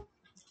to.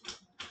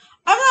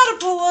 I'm not a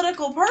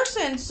political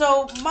person,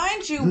 so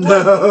mind you,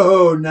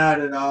 No, not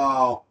at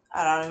all.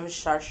 I don't even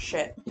start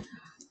shit.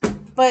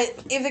 But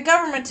if the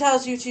government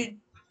tells you to,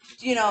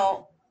 you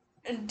know,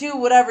 do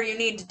whatever you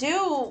need to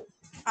do,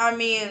 I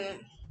mean,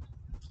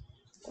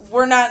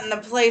 we're not in a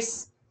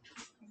place.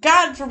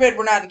 God forbid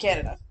we're not in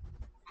Canada.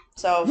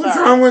 So What's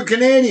sorry. wrong with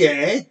Canada,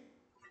 eh?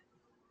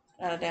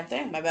 Not a damn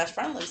thing. My best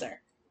friend lives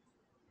there.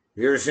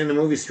 You ever seen the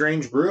movie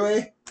Strange Brew,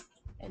 eh?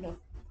 I know.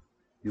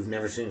 You've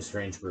never seen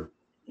Strange Brew?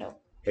 No.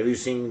 Have you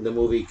seen the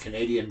movie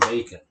Canadian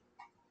Bacon?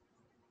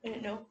 I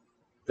didn't know.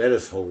 That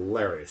is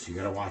hilarious. You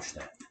gotta watch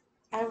that.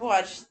 I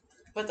watched.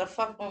 What the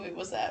fuck movie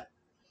was that?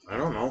 I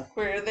don't know.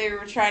 Where they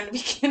were trying to be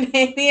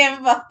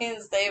Canadian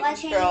fucking State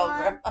Patrol,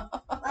 bro.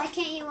 Why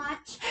can't you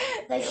watch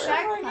They the were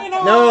shark fucking puppet?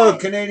 awesome. No,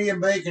 Canadian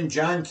Bacon,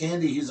 John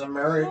Candy, he's a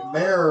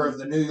mayor of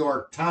the New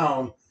York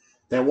town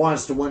that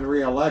wants to win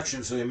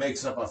re-election, so he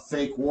makes up a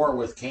fake war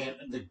with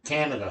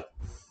Canada.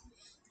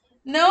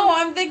 No,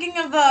 I'm thinking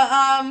of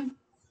the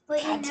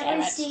But God you've damn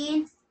never it.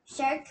 seen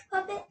Shark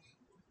Puppet?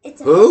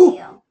 It's a Who?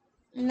 video.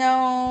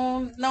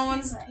 No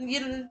one's.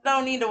 You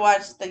don't need to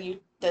watch the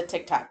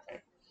TikTok.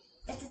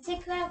 It's a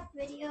TikTok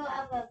video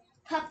of a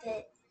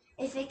puppet.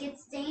 If it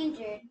gets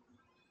endangered,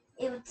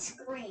 it would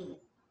scream.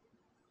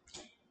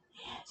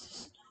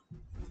 Yes.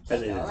 I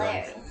need a drink.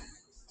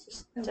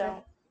 Hilarious.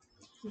 Don't.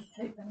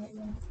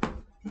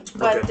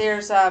 But Okay.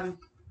 there's I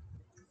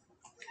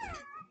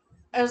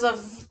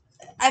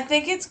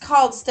think it's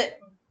called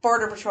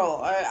Border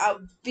Patrol. I'll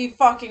be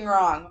fucking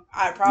wrong.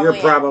 I probably You're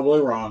am.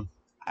 probably wrong.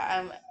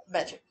 I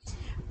bet you.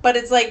 But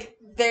it's like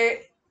they're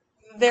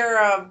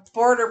a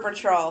border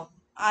patrol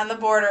on the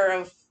border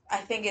of, I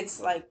think it's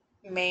like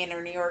Maine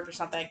or New York or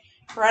something.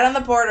 Right on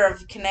the border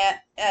of Canada.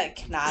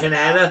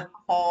 Canada?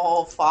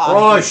 Oh fuck.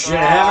 Oh shit,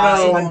 have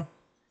another one.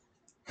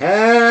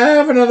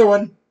 Have another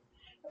one.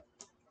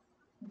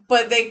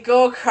 But they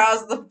go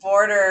across the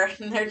border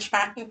and they're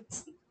trying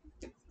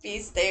to be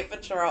State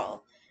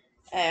Patrol.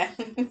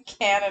 And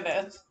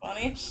Canada is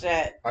funny as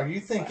shit. Are you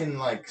thinking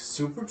like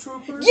Super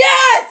Troopers?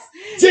 Yes!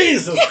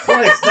 Jesus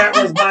Christ, that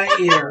was my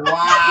ear.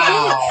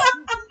 Wow.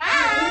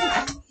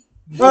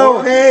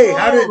 Oh, hey,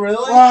 how did... Really?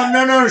 Oh,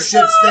 no,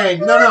 shit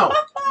stain. No.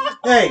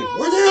 Hey,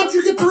 where the hell did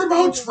you get the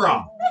remotes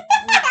from?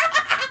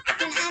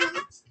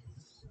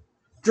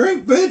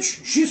 Drink,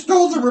 bitch. She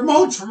stole the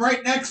remotes from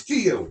right next to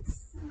you.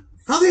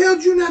 How the hell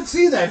did you not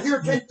see that?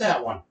 Here, take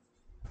that one.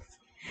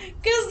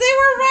 Because they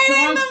were right She in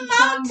wants the the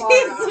sound bar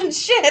mountains out. and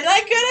shit.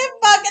 I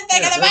couldn't fucking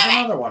think of the There's movie.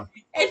 another one.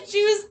 And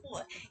he was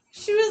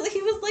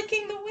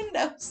licking the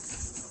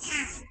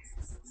windows.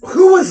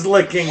 Who was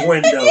licking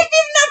windows? If you've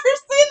never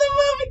seen the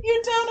movie,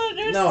 you don't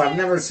understand. No, I've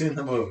never seen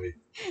the movie.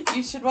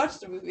 You should watch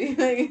the movie.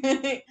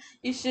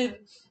 You should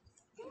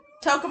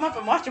toke them up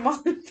and watch them all.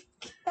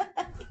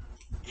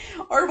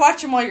 Or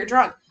watch them while you're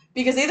drunk.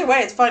 Because either way,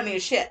 it's funny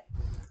as shit.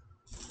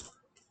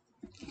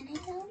 Can I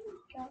go?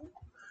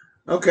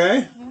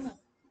 Okay.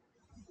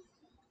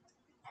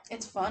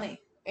 It's funny.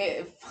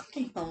 It's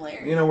fucking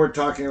hilarious. You know, we're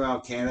talking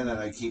about Canada, and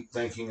I keep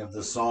thinking of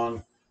the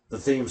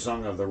theme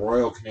song of the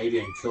Royal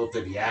Canadian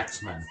Kilted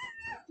Yaxmen.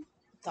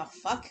 The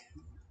fuck?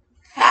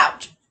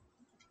 Ouch!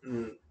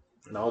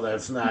 No,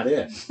 that's not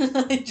it.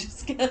 I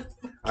just got...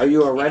 Are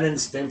you a Ren and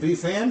Stimpy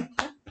fan?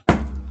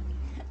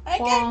 I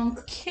Bonk.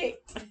 got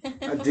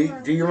kicked.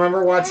 Do you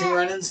remember watching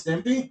Ren and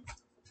Stimpy?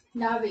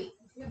 Navi.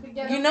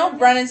 You know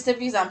Brennan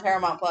Stimpy's on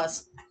Paramount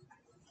Plus.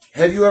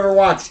 Have you ever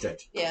watched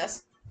it?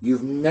 Yes.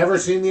 You've never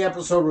seen the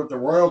episode with the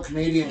Royal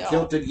Canadian No.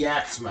 Kilted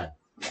Yaxmen.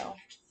 No.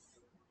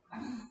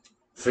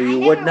 So I you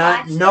never would not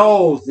watched it.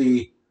 know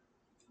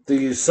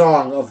the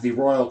song of the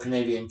Royal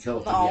Canadian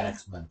Kilted No.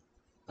 Yaxmen.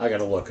 I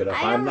gotta look it up.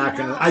 I I'm don't not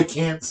gonna. know. I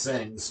can't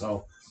sing,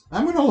 so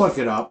I'm gonna look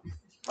it up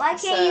Why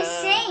can't you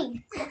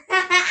sing?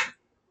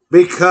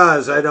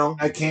 because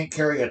I can't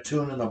carry a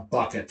tune in a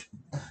bucket.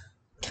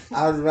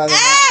 I would rather.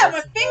 Ah, not my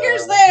listen to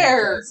finger's it.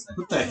 there.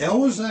 What the hell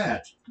was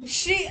that?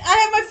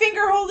 I have my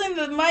finger holding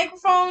the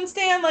microphone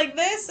stand like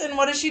this, and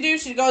what does she do?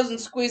 She goes and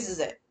squeezes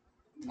it.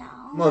 No.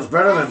 Well, it's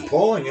better than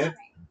pulling it.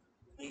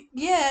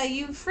 Yeah,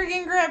 you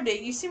freaking grabbed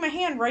it. You see my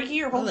hand right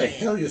here How holding the it.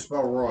 hell you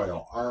spell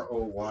royal?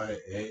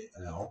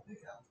 Royal.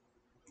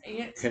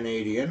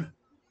 Canadian.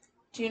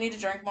 Do you need to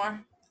drink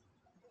more?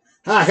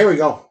 Ah, here we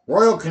go.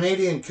 Royal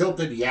Canadian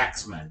Kilted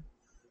Yaxmen.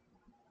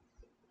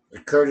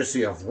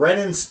 Courtesy of Ren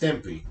and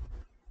Stimpy.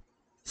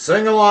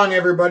 Sing along,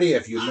 everybody,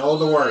 if you know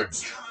the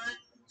words.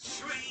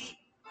 Country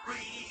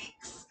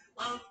reeks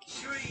of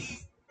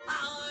trees.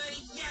 Our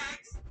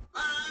yaks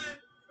are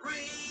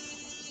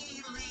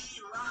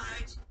really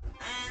large,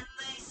 and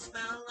they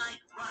smell like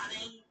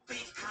rotting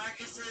beef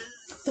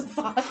carcasses. The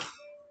fuck?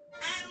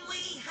 And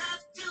we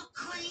have to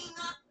clean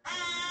up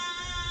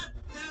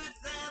after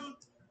them,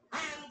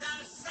 and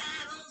our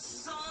saddle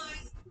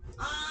sores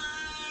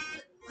are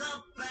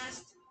the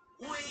best.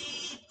 We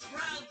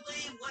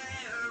proudly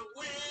wear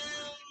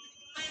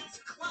women's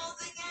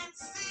clothing and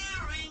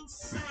searing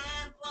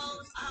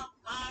samples of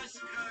our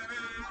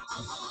skirts.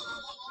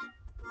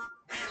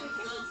 And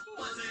the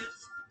wizard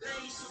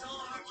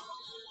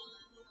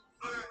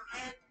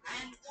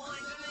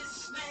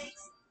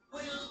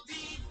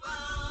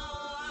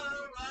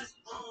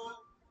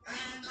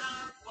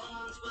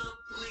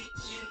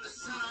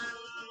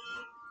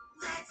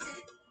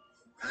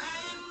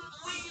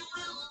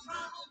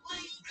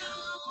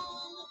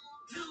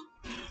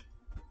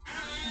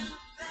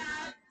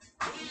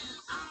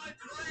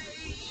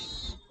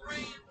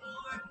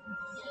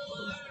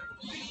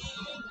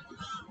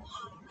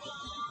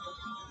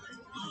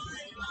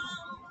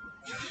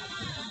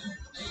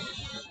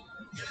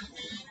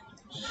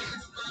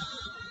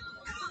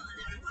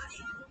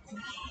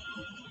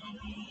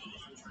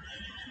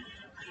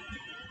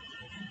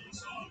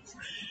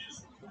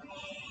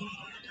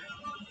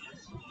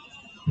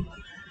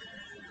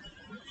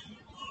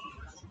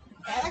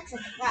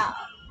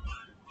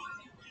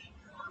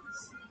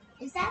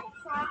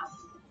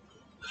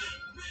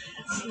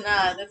It's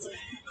not. It's an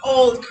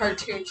old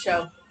cartoon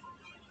show.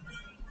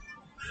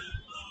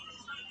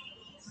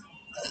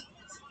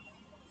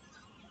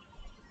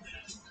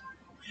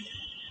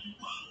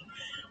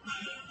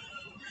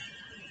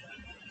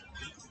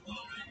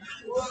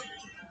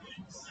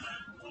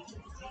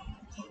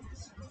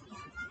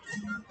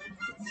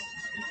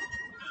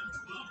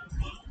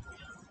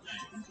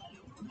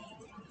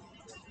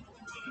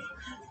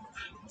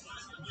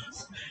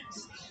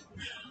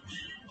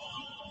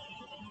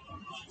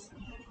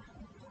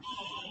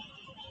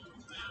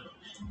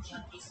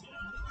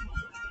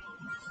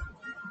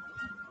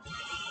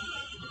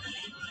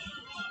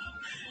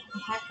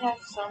 I have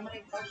so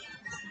many questions.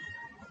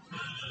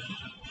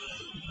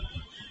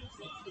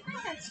 I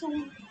have so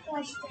many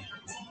questions.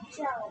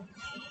 Joe.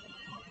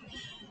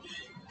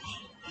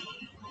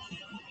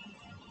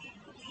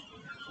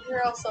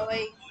 You're also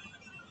 8.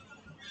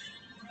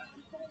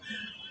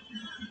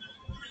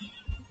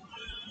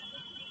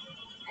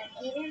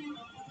 An 8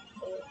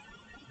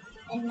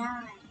 and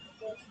 9.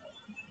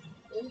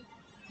 8,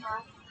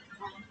 half,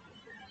 9.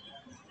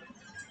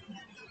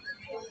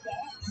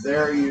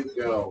 There you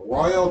go.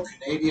 Royal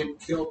Canadian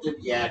Kilted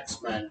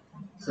Yaxman,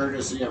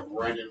 courtesy of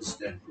Ren and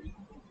Stimpy.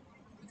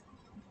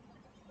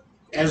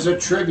 As a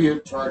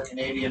tribute to our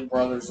Canadian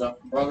brothers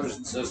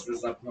and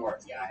sisters up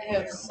north. Yeah, I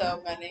have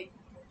so many.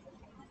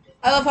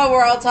 I love how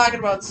we're all talking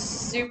about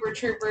Super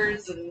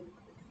Troopers and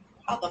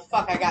how the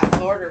fuck I got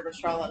Border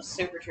Patrol of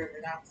Super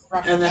Trooper now.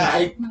 And then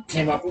I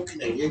came up with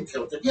Canadian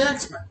Kilted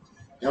Yaxman.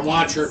 And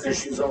watch her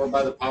because she's over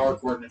by the power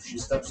cord, and if she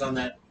steps on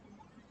the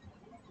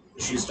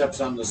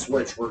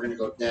switch, we're gonna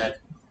go dead.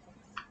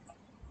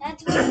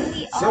 That's what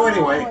we So are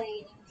anyway.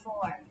 waiting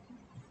for.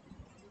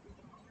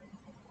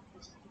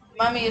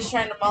 Mommy is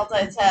trying to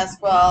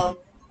multitask while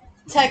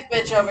Tech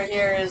Bitch over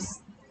here is...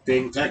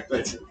 Being tech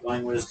bitch and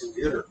playing with his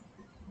computer.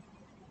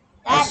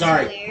 That's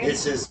sorry, weird.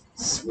 this is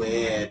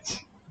Switch.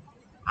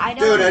 I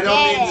don't Dude, I don't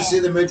get need to it. see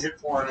the midget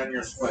porn on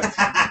your Switch.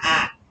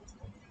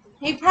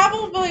 He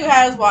probably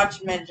has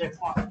watched midget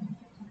porn.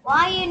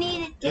 Why you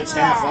need to do It's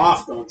that? half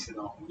off, don't you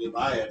know? You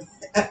buy it.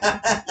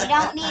 You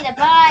don't need to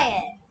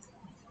buy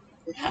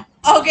it.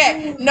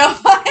 Okay, no,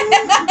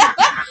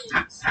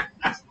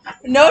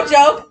 no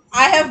joke.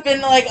 I have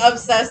been like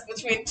obsessed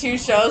between 2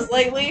 shows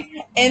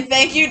lately, and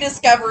thank you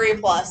Discovery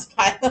Plus.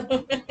 By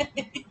the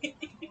way,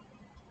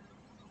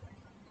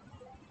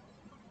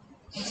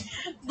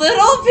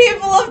 Little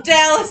People of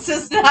Dallas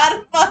is not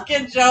a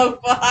fucking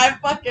joke, but I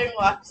fucking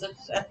watch the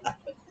shit.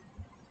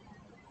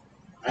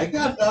 I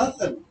got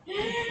nothing.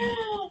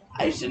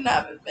 I should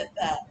not admit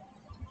that.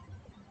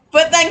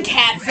 But then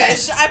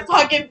Catfish. I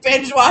fucking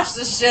binge watched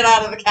the shit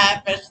out of the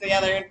Catfish the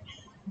other.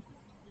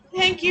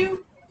 Thank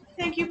you.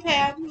 Thank you,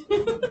 Pam.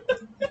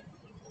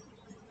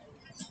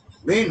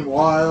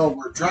 Meanwhile,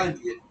 we're trying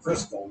to get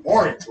Crystal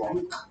more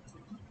drunk.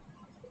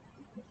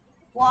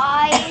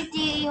 Why do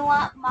you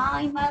want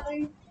my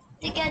mother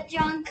to get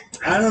drunk?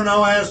 I don't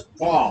know, ask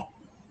Paul.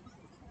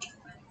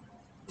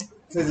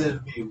 Because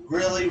it'd be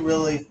really,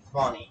 really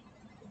funny.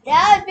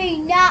 That would be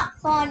not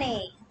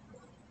funny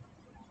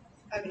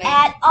Okay.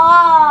 at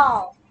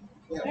all.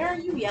 Where are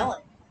you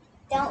yelling?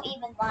 Don't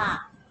even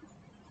laugh.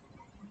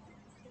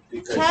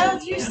 Because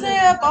Child, you stay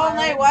up all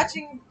night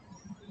watching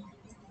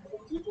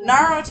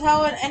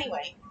Naruto and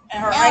anyway.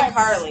 Or No,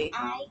 iCarly. it's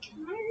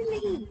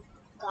iCarly.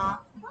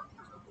 Got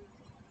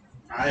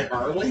Hi,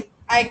 Harley.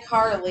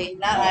 iCarly,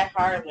 not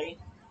iHarley.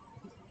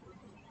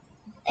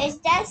 It's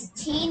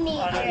just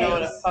I don't know what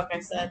the teenagers. fuck I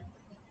said.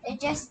 They're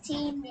just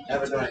teenagers.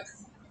 Have a drink.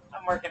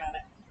 I'm working on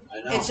it.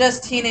 I know. It's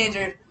just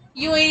teenagers.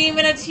 You ain't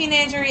even a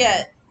teenager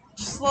yet.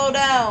 Just slow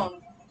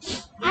down.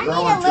 I You're need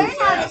growing to learn too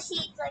how to fast.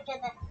 teach like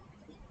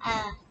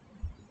an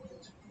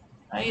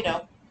No, you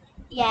don't.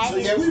 yeah. So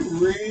yeah, we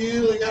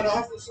really got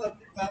off the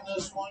subject on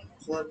this one,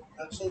 but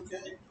that's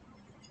okay.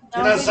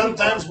 No, You know, we-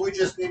 sometimes we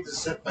just need to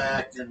sit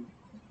back and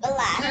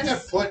kind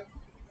of Relax. put.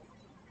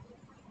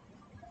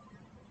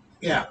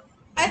 Yeah,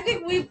 I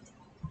think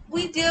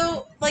we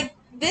deal like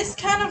this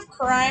kind of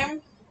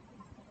crime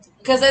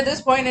because at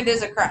this point it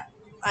is a crime.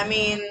 I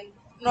mean,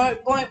 no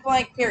point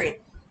blank.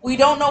 Period. We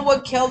don't know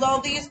what killed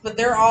all these, but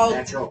they're all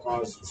natural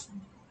causes.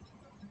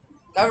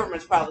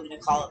 government's probably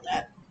gonna call it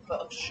that.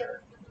 But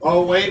sure.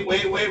 Oh, wait.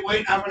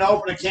 I'm going to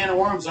open a can of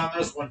worms on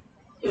this one.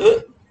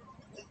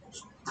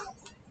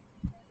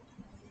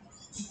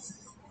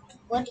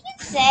 What did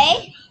you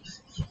say?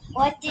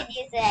 What did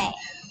you say?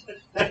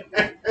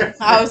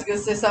 I was gonna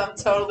say something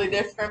totally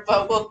different,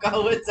 but we'll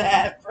go with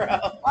that, bro.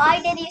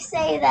 Why did you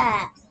say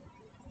that?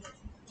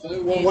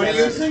 Well, what do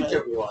you think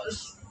it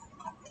was?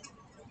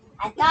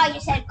 I thought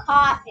you said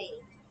coffee.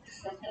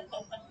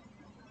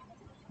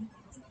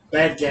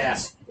 Bad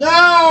gas.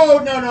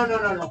 No.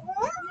 No.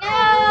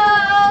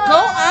 Go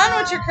on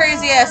with your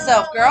crazy ass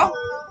self, girl.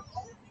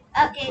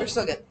 Okay, We're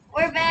still good.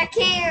 we're back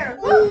here.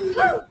 Woo,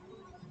 woo.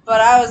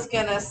 But I was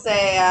gonna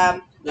say,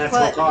 Natural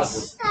Clintons.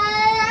 causes.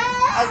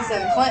 I was gonna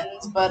say the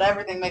Clintons, but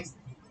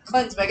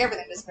Clintons make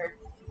everything disappear.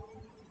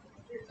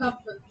 Your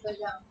comfort, but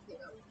yeah.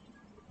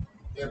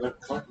 Yeah,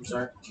 but Clintons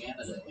aren't in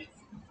Canada.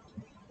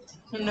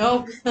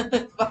 Nope.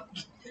 Fuck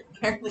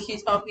Apparently you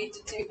don't need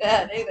to do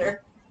that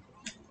either.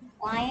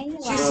 Why are you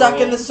She's lying?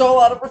 sucking the soul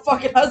out of her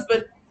fucking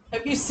husband.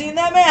 Have you seen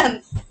that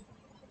man?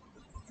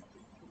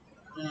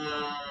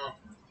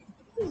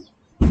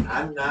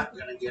 I'm not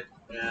gonna get.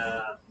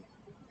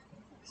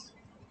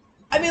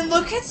 I mean,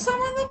 look at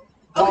some of them.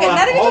 Hold Okay, on,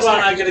 not even hold just on.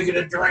 her. I gotta get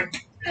a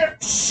drink.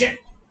 Shit.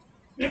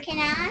 Can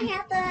I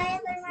have the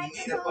other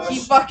microphone? He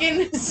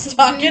fucking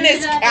stuck in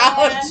his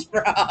couch,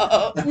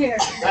 bro. Here.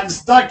 I'm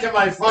stuck in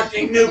my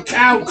fucking new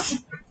couch.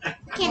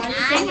 Can I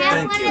Thank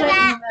have you. one Put of it in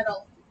that? the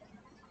middle.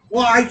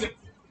 Well,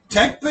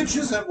 Tech Bitch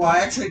isn't. Well,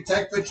 actually,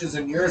 Tech Bitch is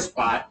in your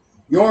spot.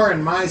 You're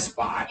in my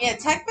spot. Yeah,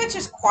 Tech Bitch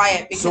is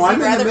quiet because So I'm he'd in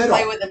the rather middle.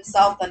 play with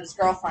himself than his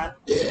girlfriend.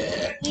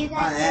 Yeah. You My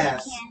got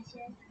ass.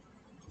 cancer.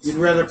 You'd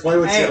rather play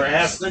with Hey. your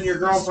ass than your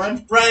girlfriend?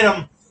 Spread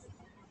them.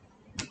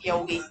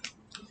 Yogi.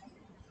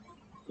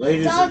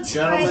 Ladies Don't and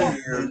gentlemen, spread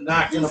 'em. you're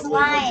not gonna He's believe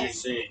what lying. you're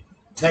seeing.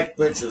 Tech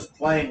Bitch is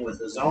playing with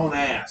his own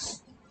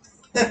ass.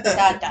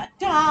 Da da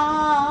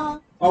da.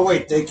 Oh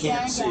wait, they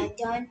can't Dun, see. dun,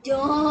 dun,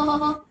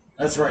 dun.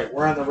 That's right.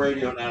 We're on the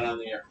radio, not on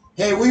the air.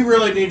 Hey, we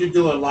really need to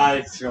do a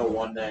live show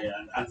one day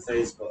on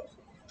Facebook.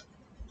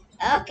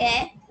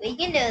 Okay, we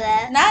can do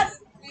that. Not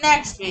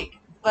next week,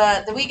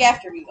 but the week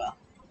after we will.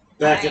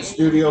 Back in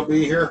Studio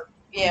B here.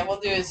 Yeah, we'll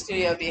do a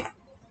Studio B.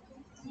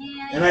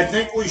 And I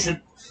think we should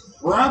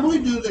probably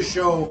do the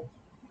show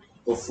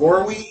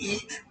before we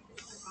eat.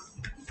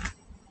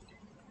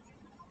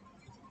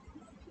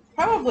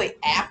 Probably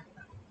after.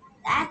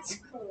 That's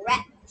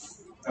correct.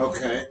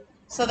 Okay.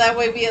 So that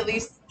way we at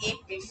least eat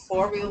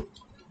before we.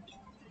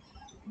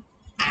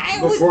 I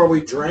would. Before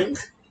we drink.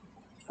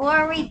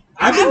 Before we.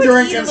 I've I been would eat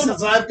drinking a little-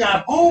 since I've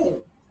got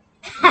home.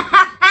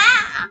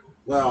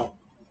 Well,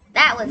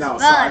 That was no,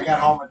 so I funny. got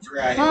home at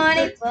 3.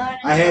 Funny.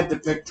 I had to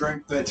pick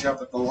Drink Bitch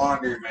up at the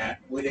laundromat.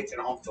 We didn't get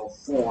home till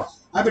 4.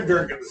 I've been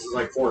drinking since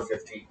like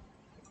 4:15.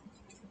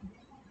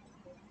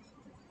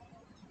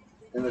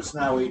 And it's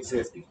now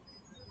 8:50.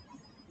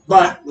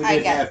 But we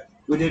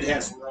did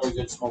have some really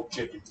good smoked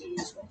chicken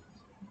titties.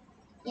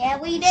 Yeah,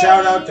 we did.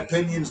 Shout out to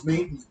Pinion's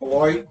Meat in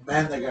Beloit.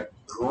 Man, they got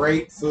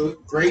great food,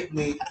 great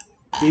meat,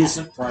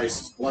 decent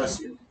prices.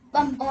 Bless you.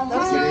 Bum, bum,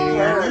 Those Get any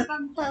are- in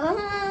bum,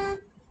 bum.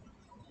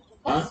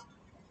 Huh?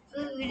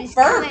 Food is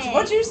Burped. coming.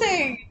 What'd you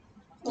say?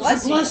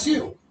 Bless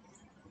you.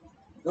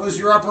 Those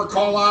your upper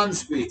colon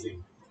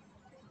speaking.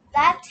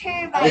 That's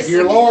her by If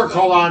your lower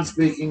colon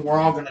speaking, we're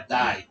all gonna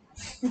die.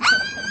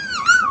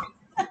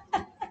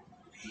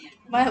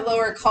 My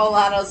lower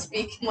colon will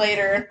speak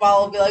later, and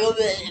Paul will be like, "Oh,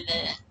 bleh,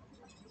 bleh."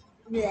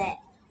 Bleh.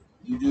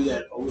 You do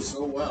that oh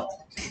so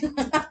well.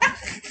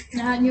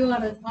 Now I knew how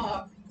to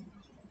talk.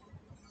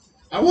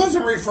 I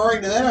wasn't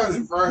referring to that. I was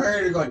referring to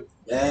her going,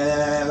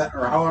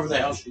 or however the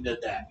hell she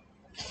did that.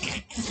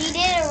 She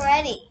did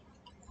already.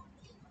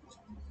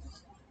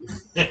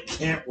 I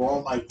can't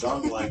roll my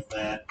tongue like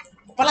that.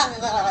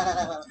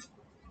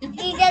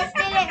 He just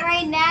did it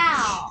right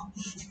now.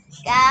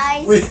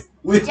 Guys,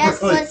 We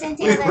Just really, listen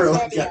to we this really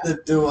video. got to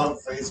do on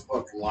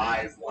Facebook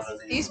Live one of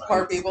these. These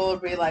poor nights. people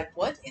would be like,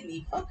 "What in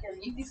the fuck are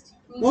you?"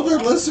 Well, they're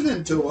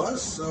listening to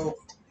us, so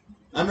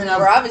I mean,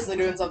 We're obviously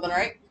doing something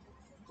right.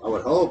 I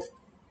would hope.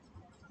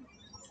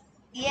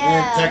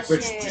 yeah. Tech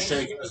Bitch sure. just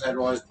shaking his head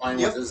while he's playing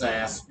Yep. with his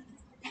ass.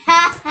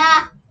 Ha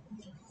ha.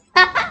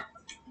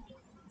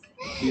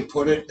 He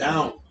put it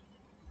down.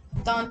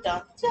 Dun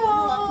dun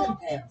dun.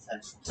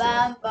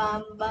 Bum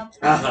bum bum.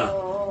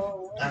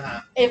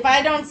 Uh-huh. If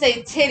I don't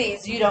say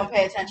titties, you don't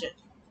pay attention.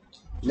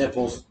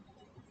 Nipples.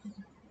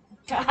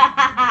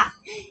 Funny.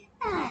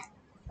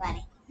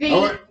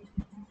 Oh,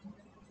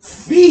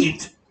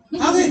 feet.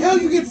 How the hell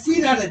you get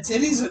feet out of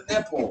titties and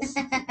nipples?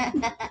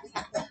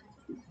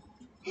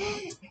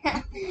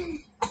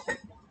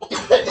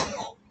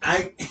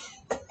 I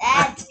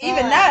That's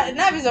Even funny.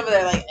 Navi's over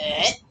there like,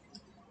 eh.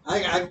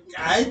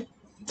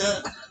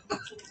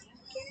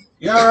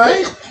 You all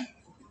right?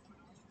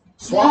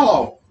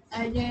 Swallow.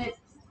 I did.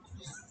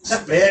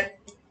 Spit.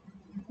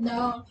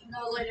 No,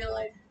 later.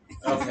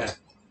 Okay.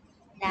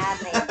 Nah,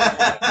 baby.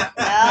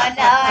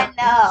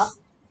 No.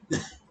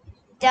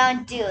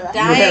 Don't do that.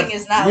 Dying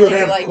is not You what you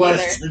have like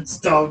questions,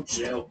 don't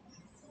you?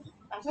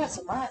 I've got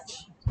so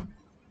much.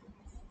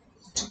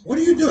 What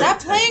are you doing? Stop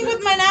playing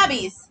with my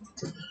knobbies.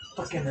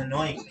 Fucking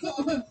annoying.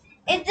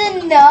 It's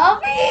a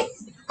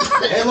novice.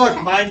 Hey,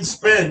 look, mine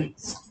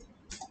spins.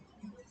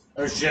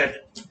 Oh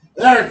shit!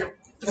 There.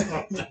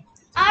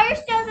 Ours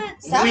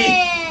doesn't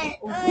spin.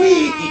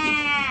 We.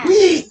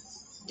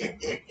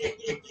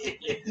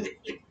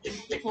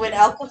 When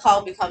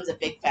alcohol becomes a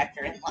big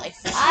factor in life.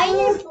 Are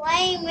you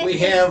playing with We the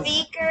have-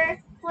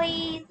 speaker?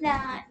 Please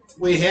not.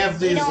 We have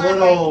these don't wanna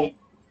little, break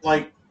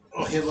like,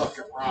 oh, hey, look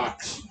at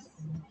rocks.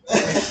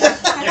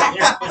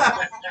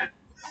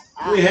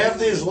 We have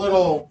these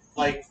little,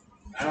 like,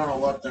 I don't know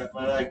what they're,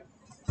 like,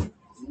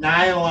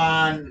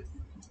 nylon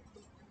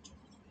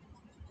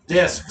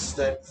discs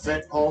that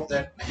fit,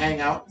 that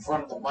hang out in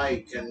front of the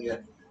mic, and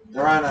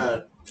they're on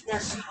a. They're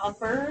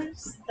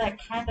covers that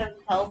kind of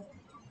help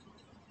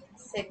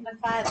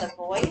signify the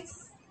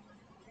voice.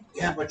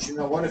 Yeah, but you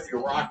know what? If you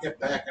rock it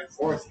back and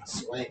forth, it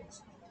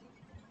swings.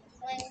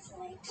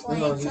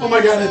 Oh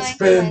my God, it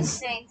spins.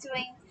 Swing,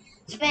 swing,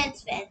 spin,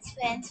 spin,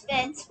 spin,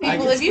 spin, spin.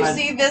 People, if you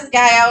see this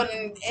guy out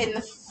in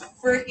the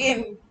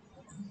freaking,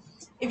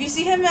 if you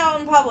see him out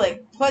in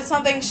public, put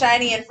something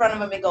shiny in front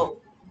of him and go,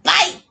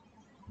 bite!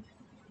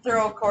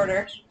 Throw a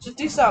quarter. Just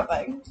do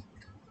something.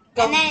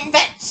 Go And then-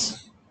 fetch!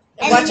 And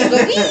and watch him go,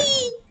 then-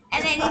 wee!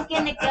 And then he's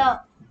gonna go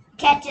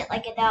catch it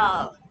like a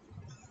dog.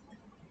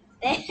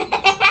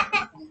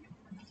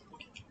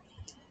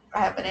 I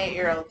have an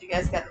 8-year-old. You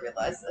guys gotta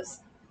realize this.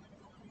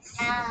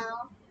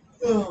 Ow.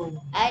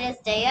 Oh. I just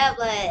stay up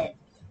late.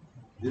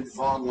 You'd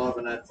fall in love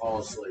and I'd fall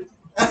asleep.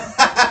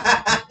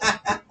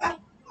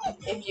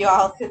 If you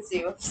all could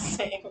see what I'm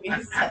saying, we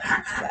said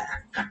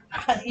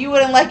that. You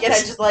wouldn't like it.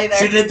 I'd just lay She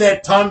there. did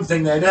that tongue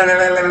thing there.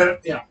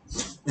 Yeah.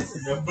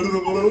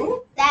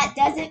 That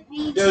doesn't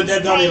mean Dude, that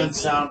she's don't even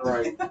crazy. sound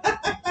right.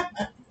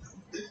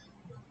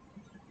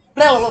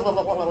 Blah, blah, blah,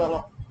 blah, blah, blah,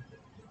 blah.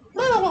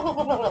 Blah, blah, blah,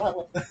 blah,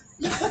 blah, blah.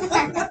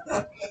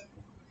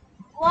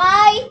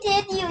 Why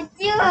did you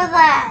do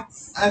that?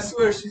 I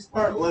swear she's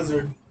part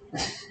lizard.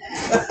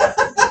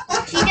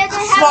 She doesn't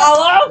have.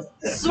 Swallow!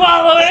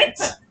 Swallow it!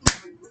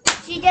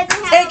 She doesn't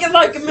have. Take it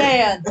like a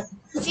man!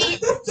 She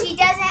doesn't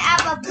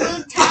have a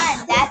blue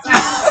tongue. That's why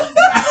she's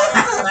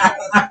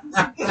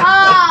not.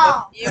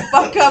 Oh. You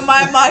fuck up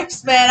my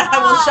mics, man. I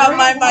will shove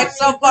my mic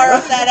so far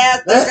up that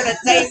ass they're gonna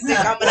taste it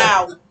coming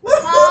out.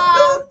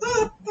 Oh.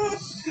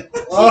 She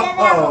doesn't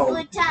have a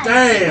blue tongue.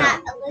 damn. She's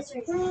not a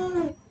lizard.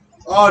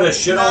 Oh, the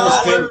shit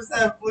almost came. doesn't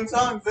have blue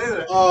tongues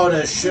either. Oh,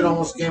 that shit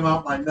almost came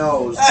out my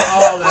nose.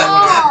 Oh,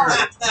 that would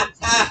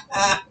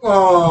hurt.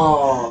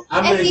 Oh,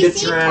 I'm If gonna you get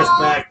see your ass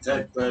Paul- back,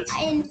 Ted bitch.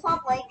 In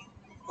public,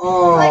 put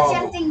Oh,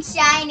 something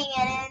shiny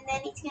in it, and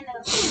then he's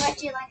gonna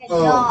touch you like a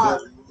oh, dog.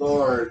 good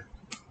lord.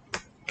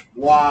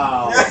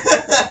 Wow.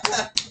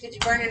 Did you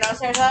burn your nose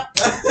hairs up?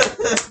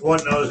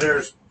 What nose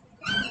hairs?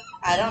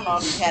 I don't know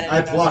if you had any.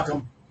 I pluck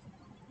them.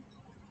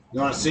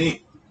 You want to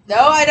see? No,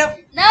 I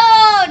don't.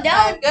 No,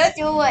 don't Good.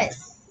 do it.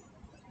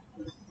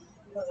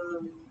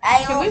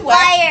 I Can will we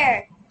wax?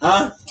 fire.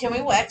 Huh? Can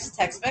we wax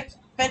text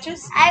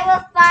bitches? I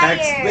will fire.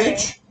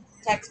 Text bitch?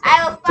 Text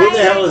I will Who the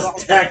hell fire.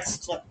 is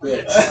text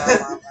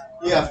bitch?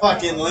 Yeah,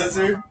 fucking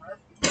lizard.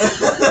 He's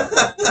Bro.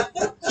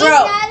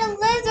 not a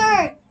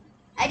lizard.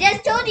 I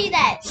just told you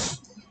that.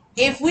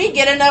 If we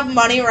get enough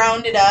money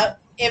rounded up,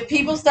 if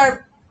people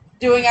start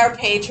doing our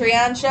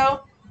Patreon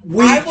show,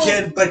 We I will-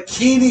 can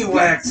bikini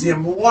wax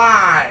him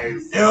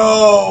live.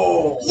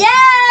 No.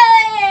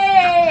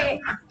 Yay!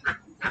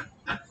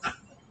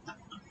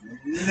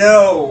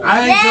 No. I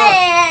ain't,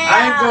 Yeah!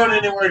 I ain't going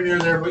anywhere near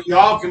there, but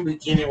y'all can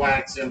bikini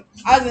wax him.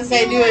 I was gonna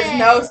say do his Yeah.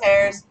 nose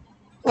hairs,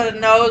 put a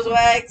nose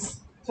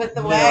wax, put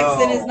the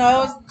wax in his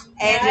nose, and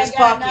Yeah, I just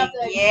got fucking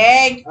nothing.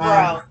 yank,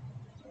 bro.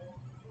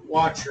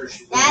 Watch her.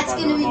 She's That's by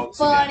the gonna be remotes again.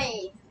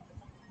 funny.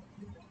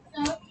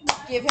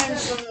 Give him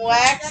some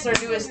wax or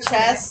do his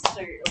chest.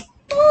 Or,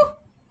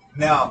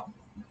 No.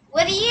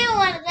 What do you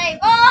want to say,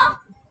 Paul?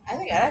 I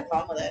think I'd have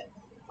fun with it.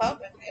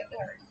 Fuck if it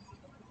hurt.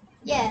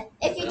 Yeah,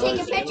 if you Well, take a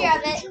there's picture no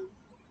of it, bleach.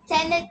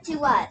 send it to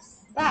us.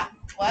 Stop.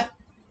 What?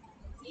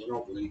 There's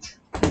no bleach.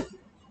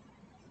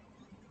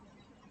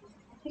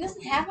 He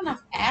doesn't have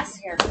enough ass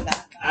hair for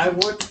that. I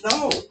wouldn't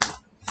know.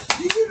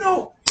 Do you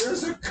know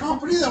there's a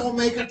company that will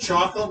make a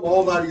chocolate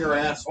mold out of your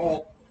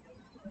asshole?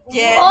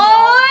 Yeah.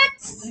 What?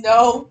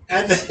 No.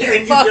 And you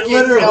can Fucking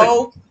literally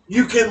no.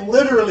 you can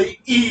literally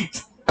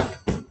eat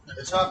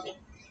The chocolate.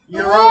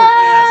 your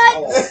What?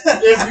 own asshole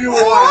if you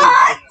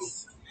want.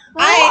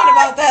 I ain't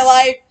about that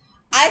life.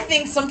 I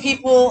think some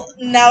people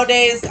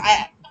nowadays,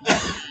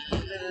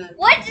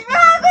 What's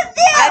wrong with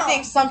you? I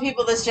think some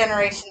people this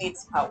generation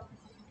needs help.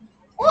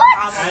 What?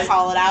 I'm gonna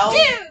call it out.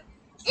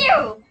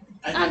 You.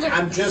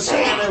 I'm just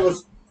saying it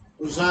was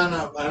on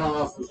a, I don't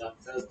know if it was on,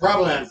 it was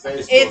probably on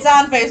Facebook. It's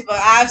on Facebook.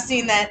 I've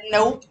seen that.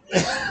 Nope.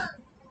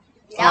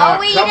 No,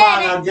 we come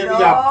on, didn't. I'll give you a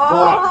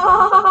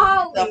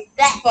buck. No.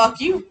 The fuck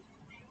you.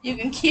 You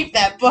can keep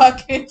that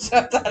bucket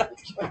shoved out of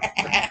your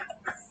ass.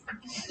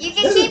 You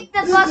can keep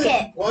the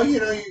bucket. Well, you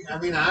know, I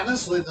mean,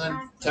 honestly,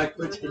 then Tech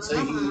Bitch could say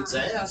he eats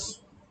ass.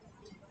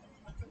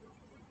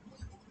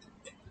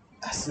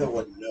 I still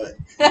wouldn't do it.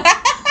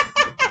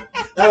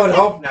 I would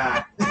hope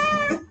not.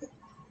 I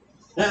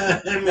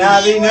mean,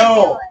 Now they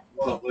know.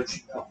 well, but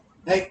you know.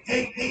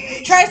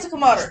 Hey. Try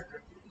Sakamoto.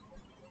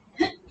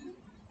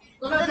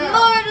 The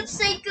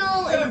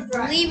motorcycle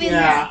is leaving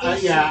Yeah, the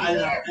station. yeah, I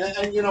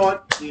know. And you know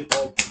what?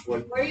 People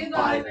would Where you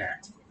buy going?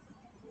 that.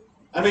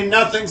 I mean,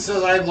 nothing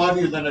says I love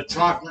you than a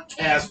chocolate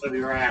cast of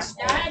your ass.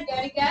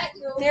 Daddy got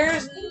you.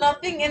 There's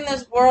nothing in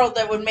this world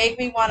that would make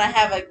me want to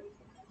have a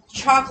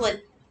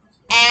chocolate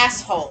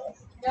asshole.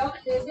 No,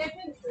 there's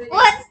difference between-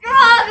 What's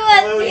wrong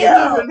Well, with you you?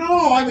 never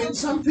know. I mean,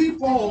 some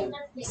people.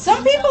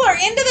 Some people are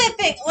into that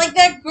thing. Like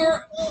that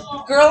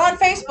girl on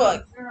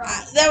Facebook.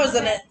 That was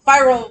a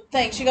viral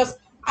thing. She goes,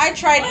 I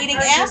tried eating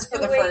ass for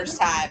the first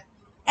time.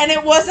 And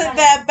it wasn't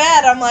that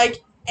bad. I'm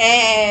like,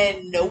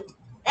 and nope.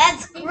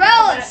 That's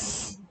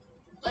gross.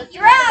 What's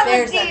wrong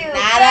There's with a you?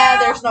 nada.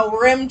 girl? There's no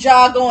rim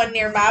jaw going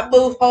near my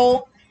booth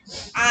hole.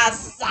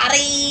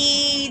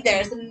 Sorry.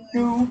 There's a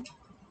noob.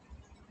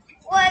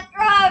 What's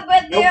wrong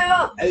with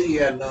Nope. you?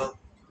 Yeah, no.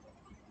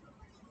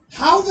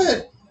 How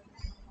the?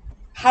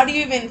 How do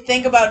you even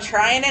think about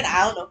trying it?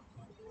 I don't know.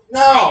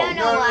 No, I don't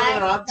know no, why.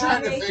 no. I'm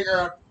trying to figure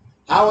out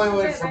how we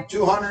went from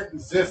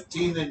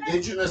 215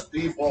 indigenous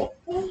people,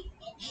 Who's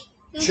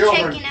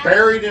children checking out?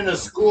 buried in a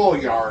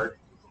schoolyard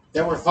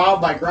that were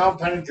found by ground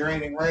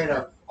penetrating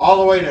radar, all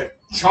the way to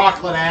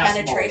chocolate ass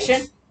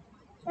Penetration.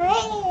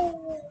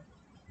 molds.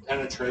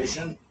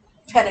 Penetration.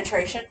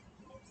 Penetration.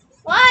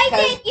 Why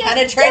Because did you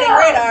penetrating do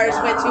radars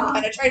it? went to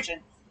penetration.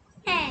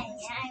 Hey,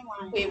 I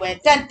want We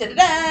went dun da da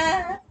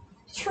da.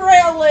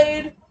 Trail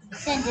laid.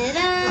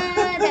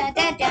 da da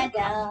da da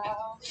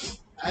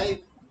da.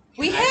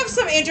 We have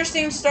some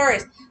interesting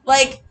stories.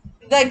 Like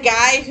the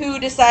guy who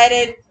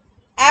decided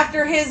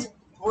after his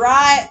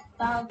bride,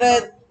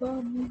 the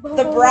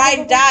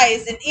bride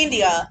dies in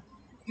India.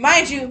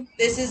 Mind you,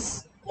 this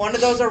is one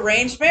of those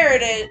arranged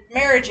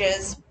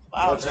marriages.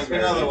 Wow. What's Check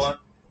another one.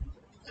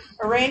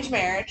 Arranged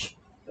marriage.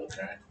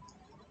 Okay.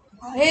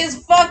 His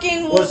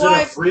fucking Was it a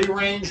wife free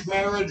range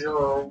marriage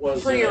or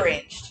was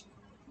prearranged.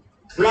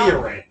 it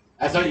prearranged?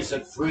 I thought you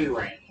said free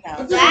range. No.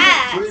 Free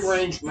That's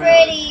range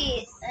marriage.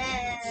 pretty.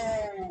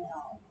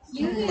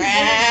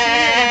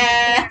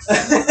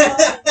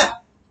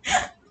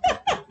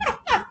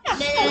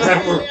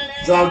 Whatever.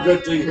 It's all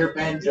good till you hear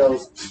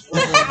banjos.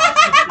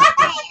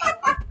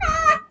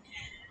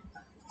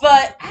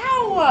 But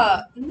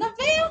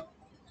Neville.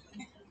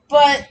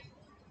 But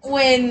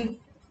when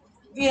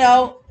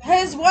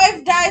his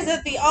wife dies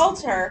at the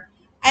altar,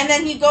 and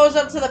then he goes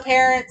up to the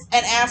parents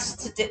and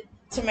asks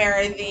to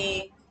marry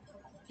the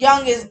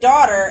youngest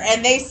daughter,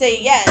 and they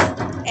say yes,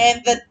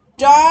 and the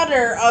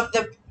daughter of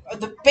the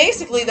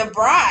basically the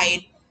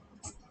bride,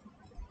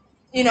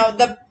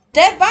 the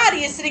dead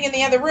body is sitting in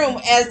the other room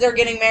as they're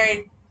getting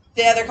married.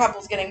 The other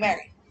couple's getting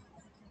married.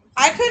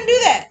 I couldn't do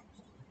that.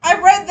 I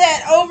read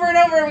that over and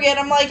over again.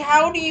 I'm like,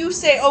 how do you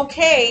say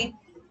okay?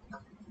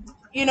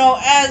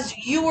 As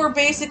you were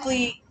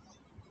basically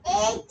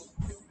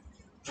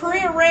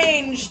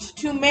prearranged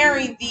to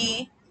marry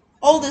the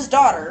oldest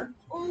daughter,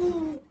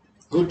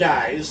 Who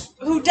dies?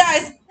 who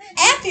dies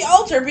at the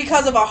altar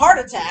because of a heart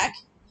attack.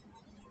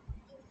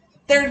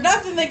 There's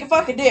nothing they can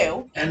fucking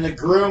do. And the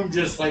groom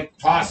just like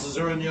tosses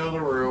her in the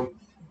other room,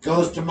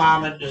 goes to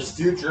mom and his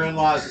future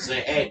in-laws and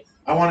say, "Hey,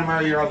 I want to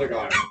marry your other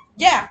daughter."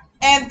 Yeah,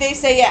 and they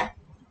say yeah.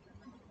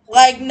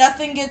 Like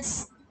nothing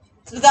gets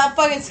without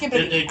fucking skipping.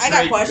 Did they I got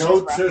trade questions,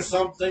 goats bro. or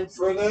something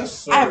for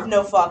this? I have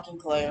no fucking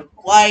clue.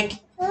 Like,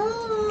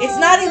 it's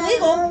not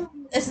illegal.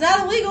 It's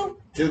not illegal.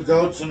 2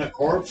 goats and a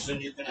corpse,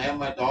 and you can have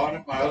my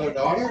other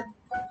daughter.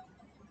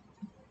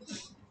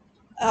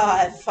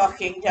 I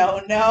fucking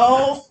don't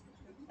know.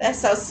 That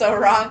sounds so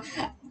wrong.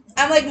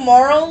 I'm like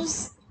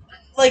morals.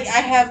 Like I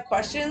have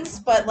questions,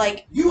 but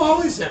like You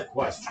always have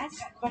questions, I've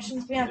got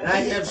questions beyond. and I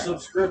have bro.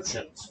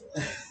 subscriptions.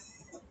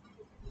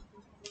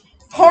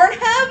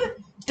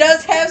 Pornhub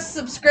does have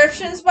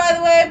subscriptions, by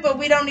the way, but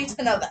we don't need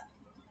to know that.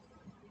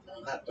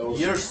 Not those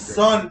Your subscriptions.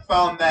 son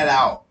found that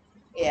out.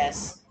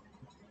 Yes.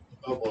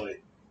 Oh boy.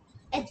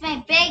 It's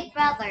my big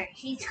brother.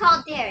 He's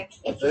called Derek.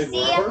 If you Big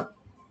see him, brother?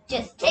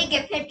 just take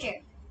a picture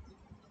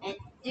and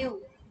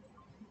do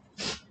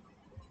it.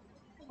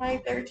 My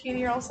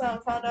 13-year-old son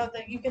found out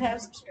that you can have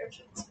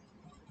subscriptions.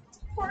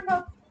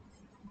 Pornhub.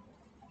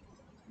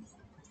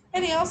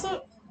 And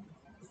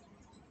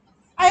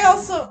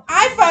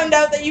I found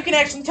out that you can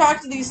actually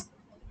talk to these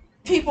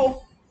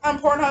people on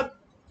Pornhub.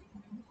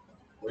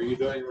 Were you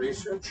doing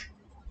research?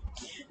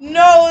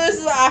 No,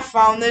 I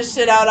found this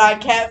shit out on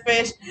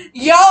Catfish.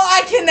 Yo,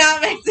 I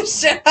cannot make this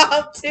shit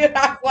up, dude.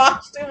 I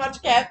watched too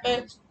much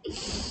Catfish.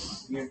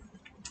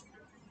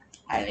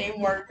 I need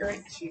more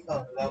drink. She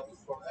found it out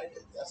before I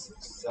did. That's the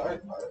sorry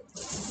part.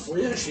 Well,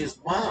 yeah, she's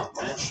mom,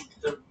 man.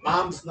 The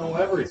moms know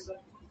everything.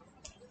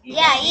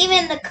 Yeah,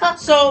 even the cook.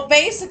 So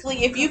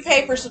basically, if you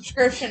pay for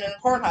subscription in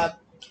Pornhub,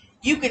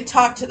 you can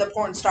talk to the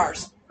porn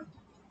stars.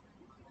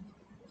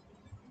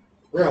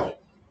 Really?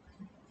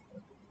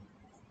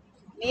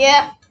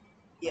 Yeah.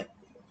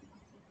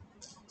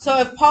 So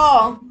if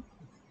Paul,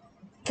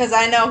 because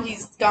I know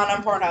he's gone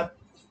on Pornhub.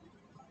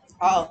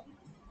 Oh,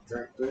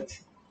 Drink,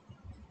 bitch.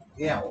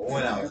 Yeah, well,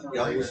 when I was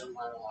younger. Raising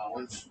my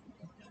allowance.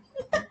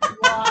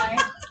 Why?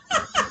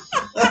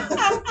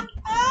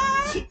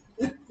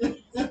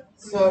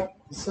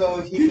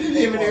 So he You didn't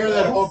even hear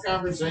that whole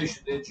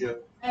conversation, did you?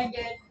 I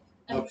did.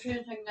 I'm Okay.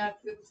 choosing not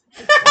to.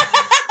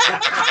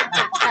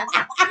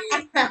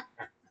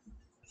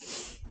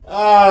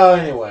 Oh,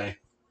 anyway.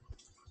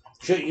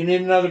 Shit, you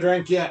need another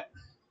drink yet?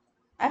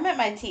 I'm at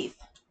my teeth.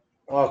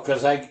 Well,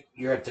 because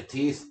you're at the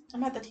teeth.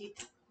 I'm at the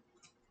teeth.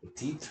 The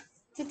teeth?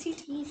 The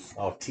teeth. Teeth.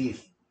 Oh,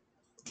 teeth.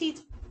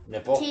 Teeth.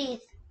 Nipple?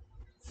 Teeth.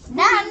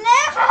 Not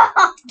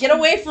nipple. Get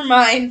away from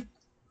mine.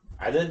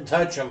 I didn't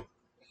touch them.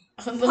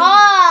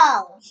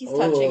 Paul. He's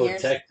touching Oh,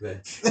 yours. tech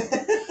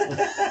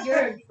bitch.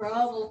 You're in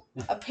trouble.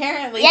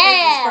 Apparently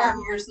Yeah. his is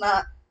firm, yours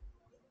not.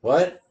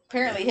 What?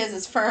 Apparently his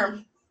is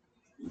firm.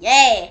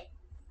 Yeah.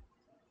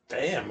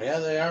 Damn, yeah,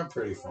 they are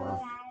pretty firm.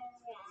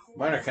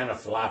 Mine are kind of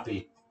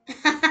floppy.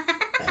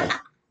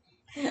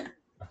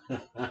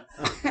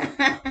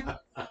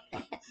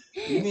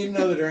 You need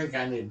another drink?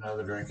 I need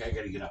another drink. I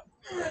gotta get up.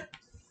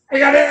 I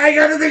got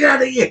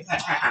it.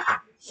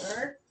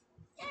 Sure.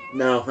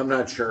 No, I'm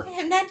not sure.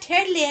 I'm not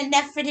turtly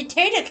enough for the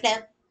turtle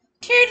club.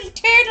 Turtle.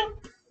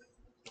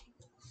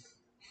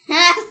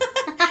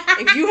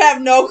 If you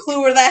have no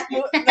clue where that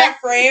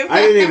frame,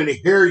 I didn't even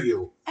hear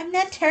you. I'm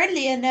not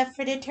turtly enough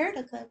for the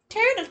turtle club.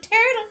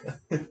 Turtle.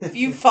 If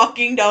you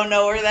fucking don't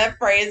know where that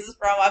phrase is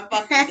from, I'm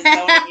fucking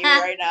disowning you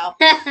right now.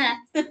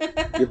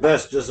 You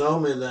best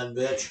disown me then,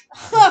 bitch.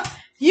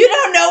 You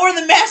don't know where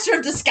the Master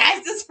of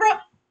Disguise is from?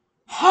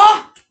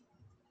 Huh?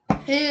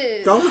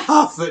 Who? Don't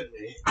huff at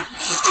me.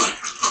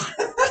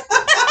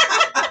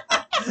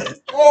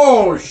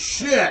 Oh,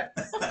 shit.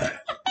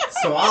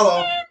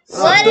 Swallow.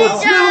 What don't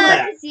is smell wrong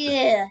that. with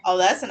you? Oh,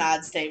 that's an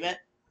odd statement.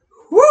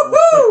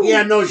 Woohoo!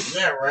 Yeah, no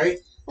shit, right?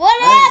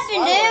 What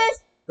happened, dude? I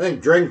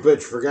think Drink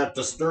Bitch forgot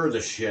to stir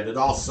the shit. It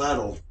all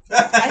settled.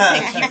 I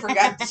think you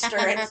forgot to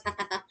stir it.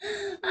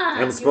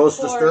 I'm supposed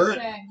to stir it?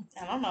 I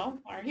don't know.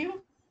 Are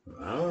you?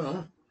 I don't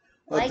know.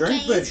 Why Well,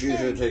 Drink can't you Bitch stir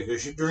usually it? take a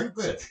Drink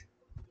Bitch.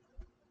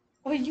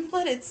 Well, you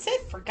let it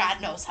sit for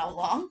God knows how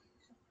long.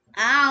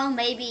 Oh,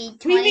 maybe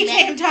We 20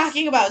 became minutes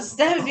talking about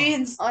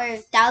Stevians. or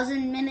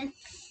 1,000 minutes.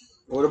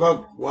 What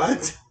about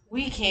what?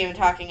 We came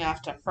talking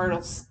off to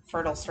fertile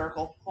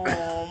circle.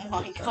 Oh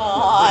my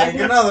God.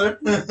 Take another.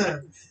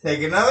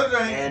 Take another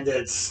drink. And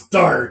it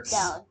starts.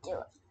 Don't do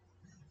it.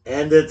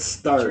 And it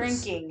starts.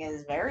 Drinking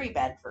is very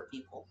bad for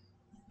people.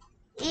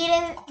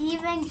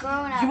 Even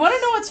grown up. You want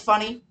to know what's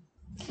funny?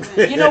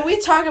 You know,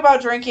 we talk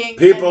about drinking.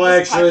 People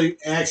and this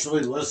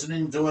actually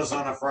listening to us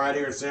on a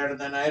Friday or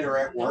Saturday night or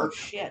at No work.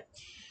 shit.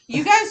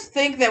 You guys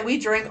think that we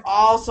drink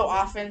all so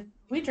often?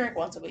 We drink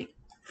once a week.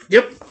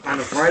 Yep, on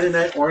a Friday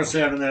night or a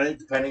Saturday night,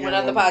 depending When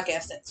on the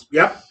podcast ends.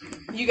 Yep.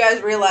 You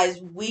guys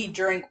realize we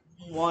drink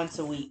once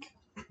a week.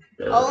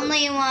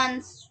 Only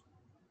once.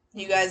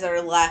 You guys are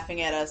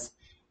laughing at us.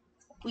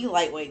 We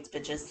lightweights,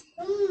 bitches.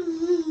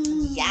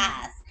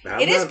 Yes.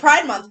 It is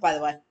Pride Month, by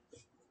the way.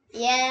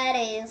 Yeah,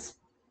 it is.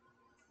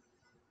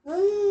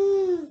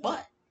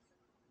 What?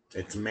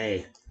 It's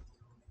May.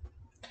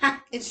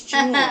 It's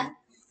June.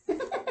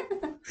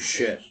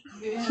 Shit.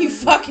 You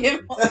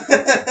fucking. My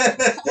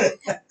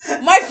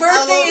I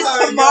birthday love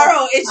how is it tomorrow.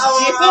 goes. It's I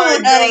love how it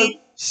June, honey.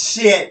 goes.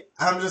 Shit.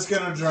 I'm just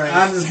gonna drink.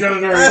 I'm just gonna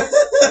drink.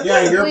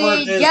 Yeah, your We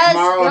birthday is just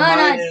tomorrow and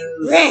gonna mine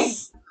is. drink.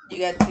 You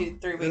got 3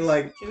 weeks. In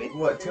like, 2 weeks?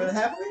 what,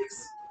 2.5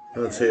 weeks?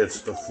 Let's see,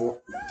 it's the 4.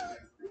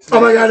 Oh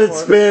my god, it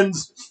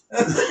spins.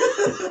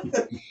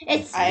 It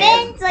I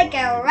spins like a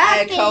I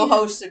rocket.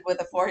 co-hosted with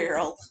a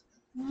 4-year-old.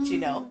 Did you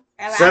know?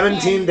 A rocket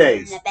 17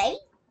 days. and a baby.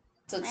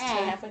 So it's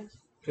 2.5 weeks.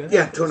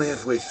 Yeah,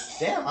 2.5 weeks.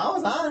 Damn, I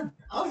was on.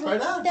 I was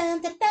right on.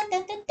 Dun, dun, dun,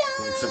 dun, dun,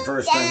 dun. It's the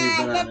first time you've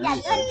been on Dun, dun,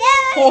 anything.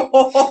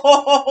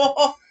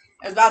 dun,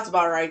 dun. That's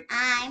about right.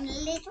 I'm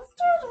little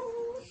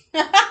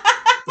turtle.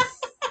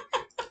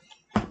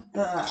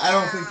 I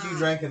don't think you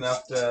drank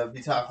enough to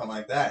be talking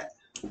like that.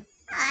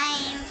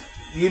 I'm.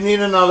 You need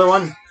another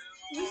one?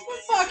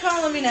 Stop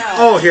calling me now.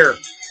 Oh, here.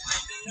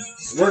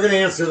 We're gonna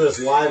answer this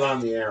live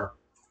on the air.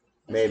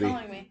 Who's Maybe.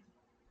 calling me?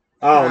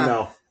 Oh, Nah.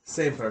 no.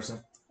 Same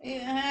person.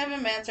 Yeah, I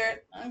haven't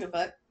answered. I'm good,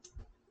 but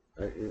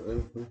I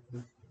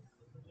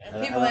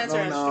people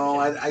answer. No,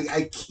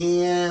 I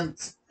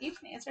can't. You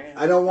can answer it.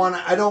 I don't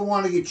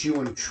want to get you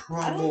in I don't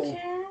trouble.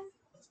 care.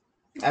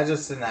 I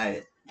just denied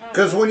it.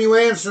 Because when you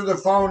answer the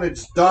phone,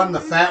 it's done. The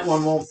fat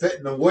one won't fit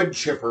in the wood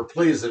chipper.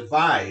 Please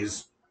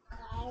advise.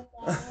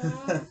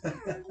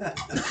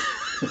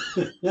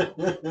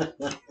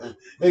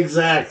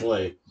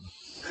 Exactly.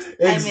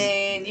 I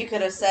mean, you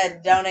could have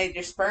said donate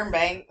your sperm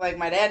bank like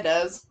my dad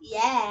does.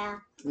 Yeah.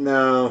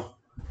 No.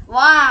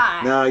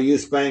 Why? No, you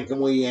spank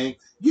and we yank.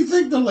 You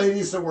think the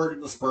ladies that work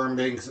at the sperm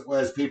banks,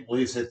 as people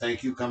who say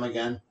thank you, come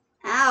again?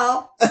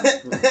 Ow.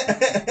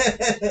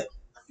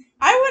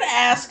 I would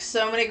ask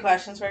so many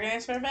questions working at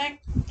a sperm bank.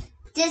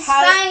 Just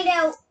How- find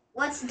out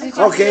what's the Did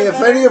you- Okay, if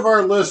any of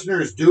our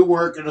listeners do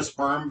work at a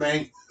sperm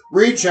bank,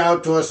 reach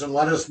out to us and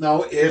let us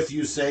know if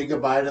you say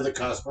goodbye to the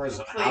customers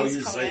and how Please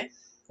you come say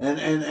in.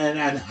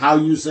 and how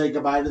you say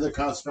goodbye to the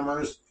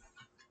customers.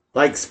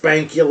 Like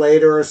spank you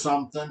later or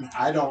something.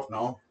 I don't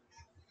know.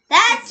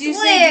 That's Do you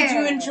weird. say, did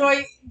you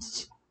enjoy?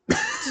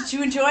 Did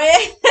you enjoy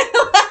it?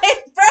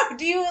 Like, bro,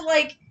 do you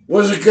like?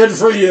 Was it good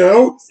for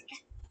you?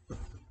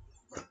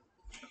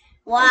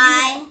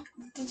 Why?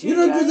 Did You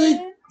know, enjoy do they?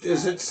 it?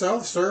 Is it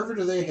self-serve or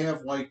do they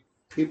have like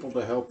people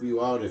to help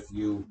you out if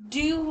you?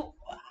 Do you?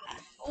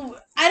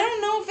 I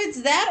don't know if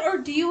it's that or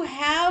do you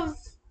have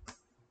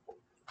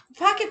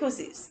pocket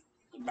pussies?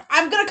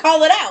 I'm gonna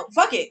call it out.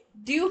 Fuck it.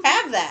 Do you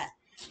have that?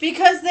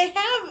 Because they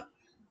have,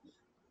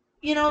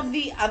 you know,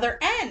 the other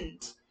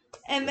end,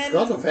 and It's then.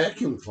 called a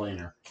vacuum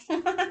cleaner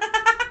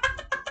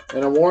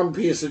and a warm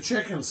piece of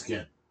chicken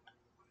skin.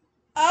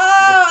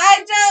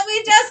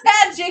 We just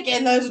had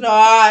chicken. There's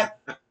not.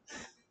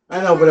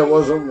 I know, but it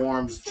wasn't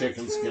warm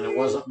chicken skin. It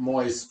wasn't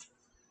moist.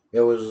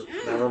 It was,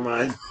 never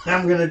mind.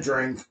 I'm going to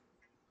drink.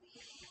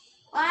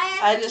 Why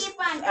I have to keep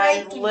on I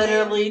drinking,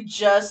 literally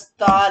just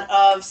thought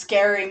of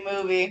Scary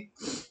Movie.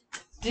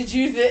 Did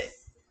you The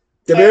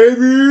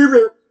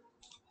baby.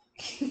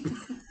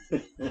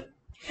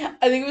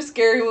 I think it was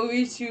Scary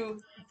Movie 2.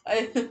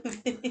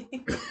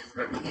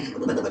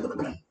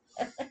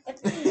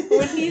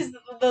 When he's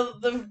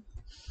the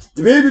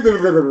The baby.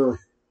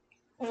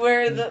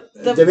 where the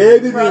The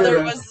baby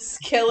brother was this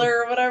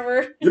killer or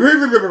whatever, The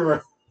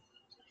baby.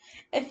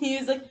 and he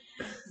was like,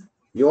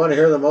 You want to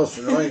hear the most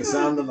annoying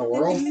sound in the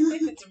world?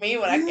 "It's me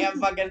when I can't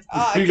fucking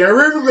talk."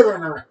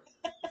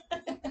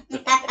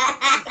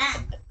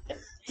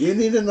 Do you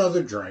need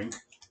another drink?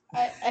 I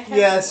have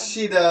Yes,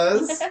 she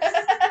does. Okay.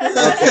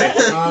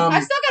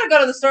 I still gotta go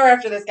to the store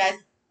after this, guys.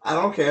 I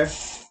don't care.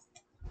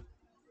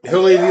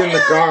 He'll leave you in the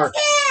car.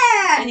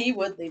 And he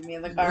would leave me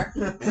in the car.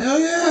 Hell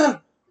yeah.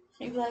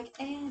 He'd be like,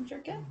 "And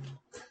you're good."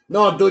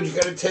 No, dude, you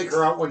gotta take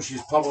her out when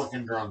she's public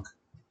and drunk.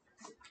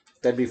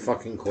 That'd be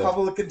fucking cool.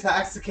 Public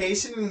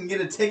intoxication and get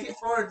a ticket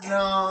for it? No,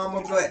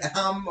 I'm good.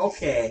 I'm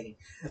okay.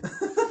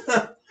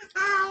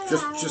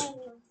 Just,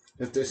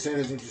 if they say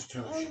anything, just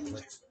tell her.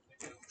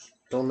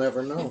 They'll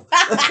never know.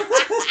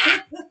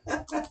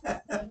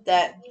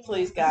 That,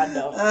 please God,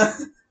 no.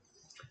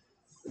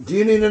 Do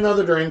you need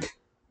another drink?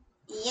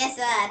 Yes,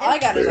 All I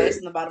got is ice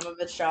in the bottom of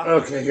its jaw.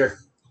 Okay, here.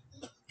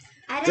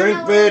 I don't Drink,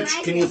 know where bitch.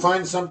 my Can you drink-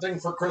 find something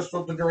for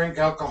Crystal to drink?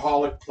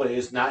 Alcoholic,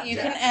 please. Not You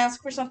Jack. can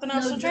ask for something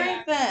else to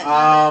drink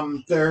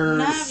then.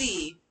 There's...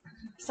 Navi.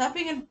 Stop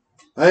being a...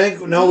 I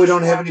think, no, we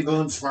don't have any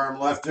Boone's Farm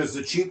left. There's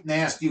the cheap,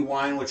 nasty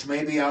wine, which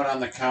may be out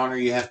on the counter.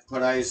 You have to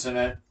put ice in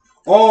it.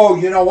 Oh,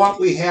 you know what?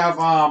 We have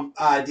apple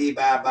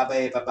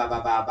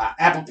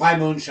pie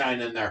moonshine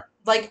in there.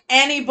 Like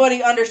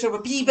anybody understood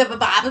what Drink,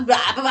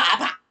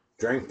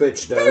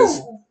 bitch,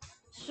 does.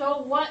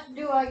 So what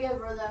do I give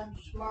her then,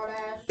 smart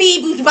ass?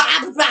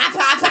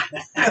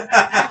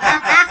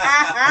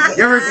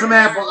 Give her some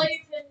apple.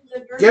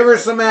 Give her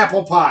some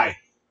apple pie.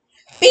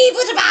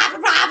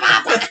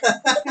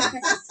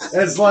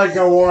 It's like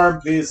a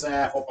warm piece of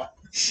apple pie.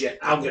 Shit,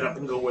 I'll get up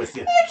and go with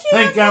you.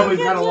 Thank God we've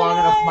got a long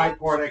enough mic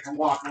board I can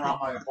walk around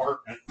my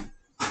apartment.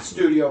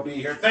 Studio B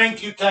here.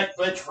 Thank you, Tech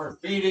Bitch, for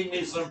feeding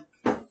me some.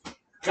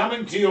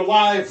 Coming to you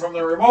live from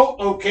the remote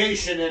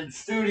location in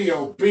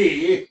Studio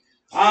B.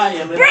 I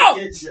am in Bro!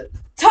 the kitchen.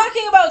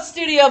 Talking about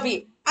Studio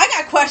B, I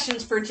got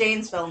questions for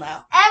Janesville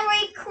now.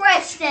 Every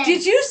question.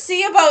 Did you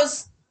see about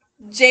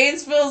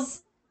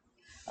Janesville's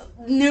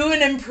new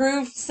and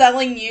improved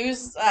selling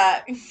used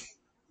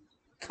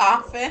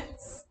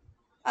coffins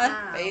on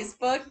Wow.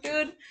 Facebook,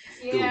 dude?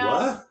 Do Yeah.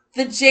 what?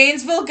 The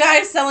Janesville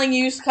guy selling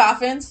used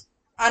coffins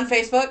on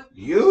Facebook.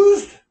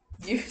 Used?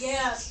 Used.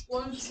 Yes,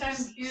 one time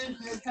used and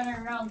they're turning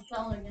around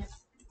selling it.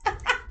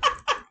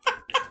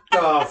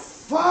 The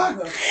fuck?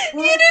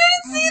 You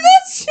didn't see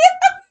that shit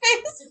on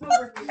It's Facebook?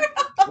 over here.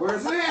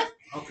 Where's that?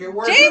 Okay,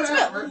 where's Janesville.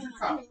 that? Where's your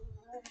cup?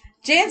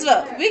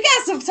 Janesville, we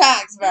got some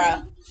talks,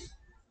 bro.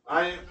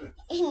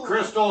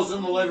 Crystal's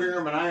in the living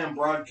room, and I am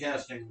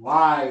broadcasting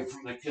live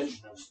from the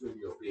kitchen of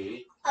Studio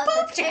B. Of the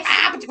Christian-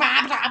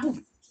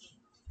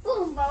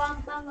 Boom,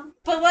 ba-bum, ba-bum.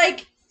 But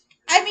like,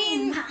 I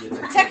mean,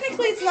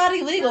 technically it's not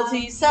illegal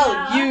to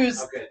sell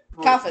used, Okay,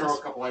 Coffins. throw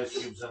a couple ice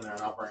cubes in there,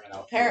 and I'll bring it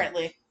out.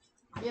 apparently.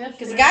 Yes,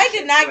 Because the guy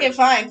did not get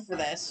fined for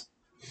this.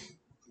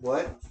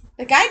 What?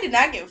 The guy did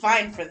not get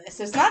fined for this.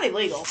 It's not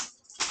illegal.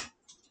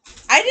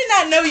 I did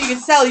not know you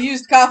could sell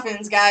used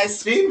coffins, guys.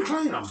 Steam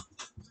clean them.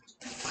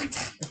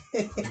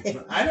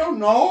 I don't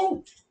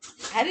know.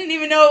 I didn't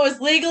even know it was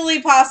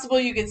legally possible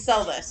you could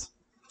sell this.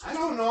 I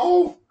don't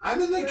know.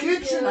 I'm in the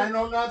kitchen. I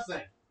know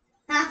nothing.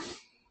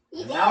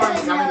 You And now I'm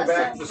should coming know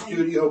back to something.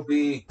 Studio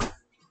B,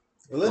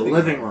 the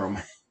living room.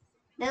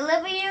 The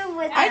living room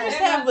with I the- just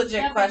have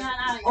legit questions.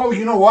 Oh,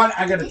 you know what?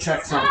 I gotta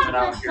check something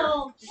out That's here.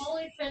 cold.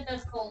 Holy shit,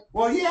 that's cold.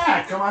 Well,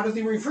 yeah, it come out of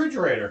the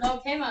refrigerator. No,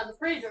 it came out of the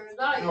freezer. It's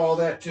out. And all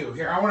that too.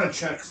 Here, I want to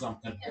check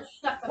something. It's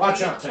stuck up Watch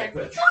here. out, Tech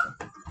Bitch.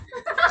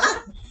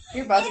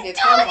 You're about to get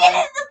It's going killed.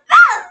 in the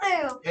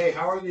bathroom. Hey,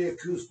 how are the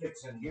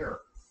acoustics in here?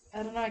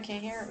 I don't know. I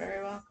can't hear it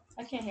very well.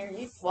 I can't hear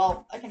you.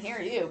 Well, I can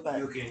hear you, but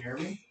You can hear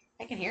me?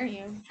 I can hear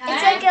you.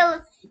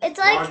 It's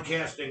like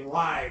Broadcasting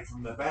live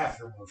from the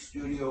bathroom of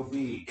Studio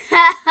B.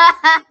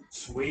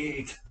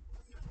 Sweet.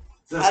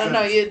 I don't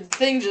know. Your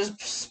thing just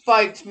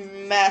spiked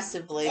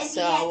massively, if you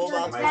so had to we'll go to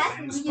about the My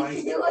bathroom, thing you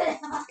can do it.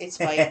 it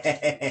spiked.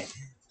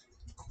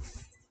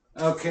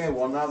 Okay,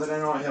 well, now that I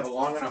know I have a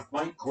long enough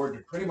mic cord to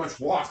pretty much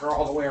walk her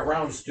all the way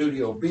around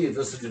Studio B,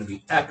 this is going to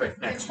be epic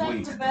next It's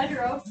week. the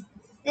bedroom.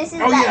 This is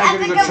Oh, the yeah, I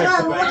gotta epic go of check the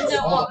the bathroom.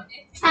 It's world. the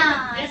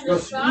Time. It's the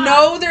shop.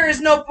 No, there is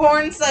no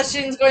porn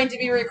sessions going to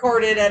be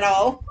recorded at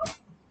all.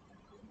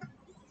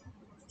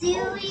 Do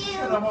Oh, shit, you?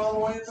 I'm all the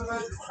way to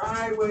the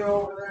highway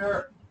over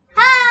there.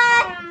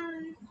 Hi.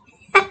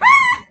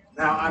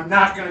 Now, I'm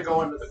not going to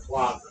go into the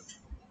closet.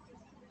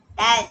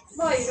 That's.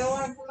 What, you don't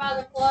want to come out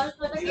of the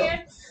closet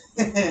again?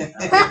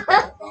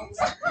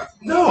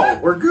 No,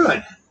 we're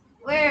good.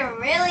 We're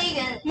really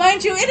good.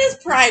 Mind you, it is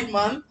Pride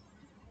Month,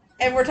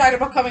 and we're talking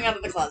about coming out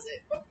of the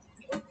closet.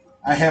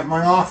 I have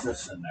my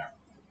office in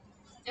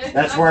there.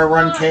 That's where I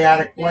run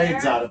Chaotic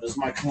Blades out of. Is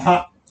my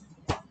closet.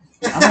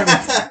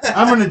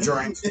 I'm gonna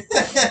drink.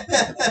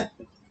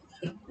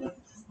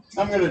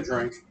 I'm gonna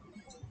drink.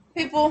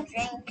 People,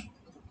 Drink.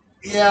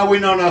 Yeah, we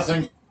know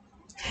nothing.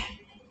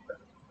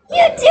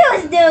 You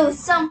do know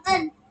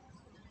something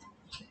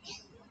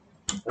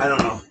I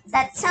don't know.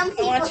 that some I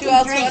people want you can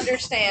all to drink.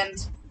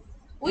 understand.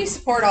 We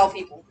support all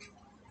people.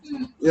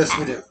 Yes,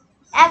 we do.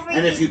 Every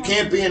And if you people.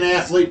 can't be an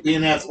athlete, be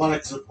an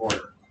athletic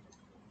supporter.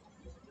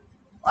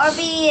 Or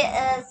be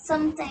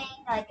something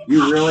like a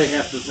You really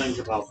have to think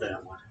about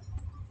that one.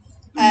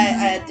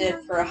 I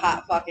did for a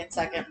hot fucking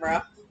second, bro.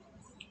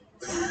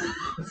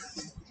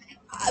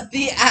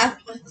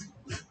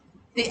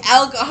 The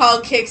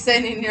alcohol kicks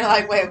in and you're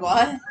like, wait,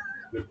 what?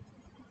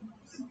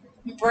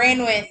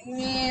 Brain went,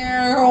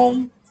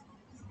 meow.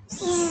 It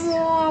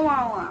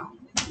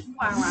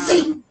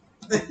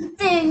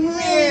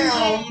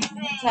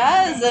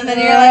does, and then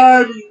you're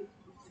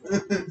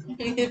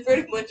like, you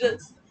pretty much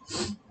just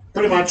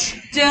Pretty much.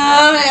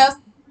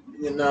 dumbass.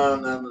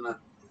 No.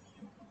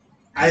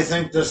 I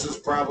think this is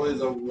probably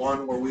the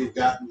one where we've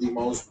gotten the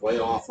most way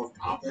off of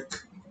topic.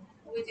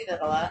 We do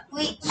that a lot.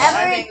 we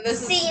I ever think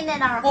this is- seen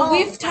in our Well, whole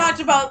we've talked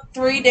about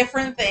 3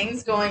 different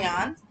things going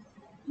on.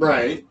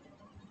 Right.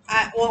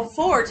 Well,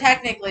 4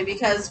 technically,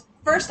 because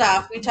first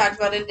off, we talked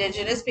about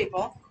indigenous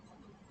people.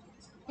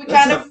 We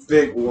That's kind of a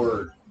big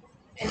word.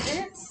 It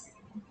is.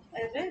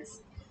 It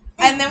is.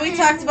 And then we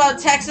talked about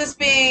Texas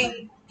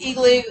being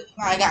illegal.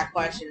 I got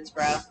questions,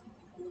 bro.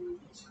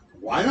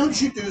 Why don't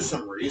you do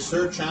some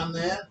research on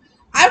that?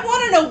 I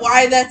want to know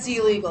why that's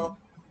illegal.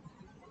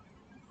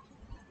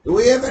 Do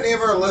we have any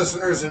of our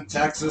listeners in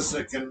Texas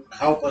that can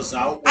help us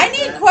out with I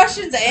need that?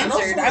 questions I know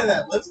answered. somebody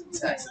that lives in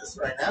Texas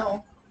right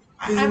now.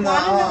 I He's want in to the,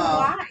 know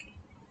why.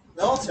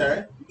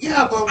 military.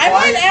 Yeah, but I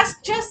why? might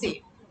ask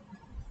Jesse.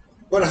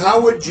 But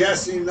how would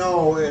Jesse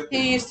know if...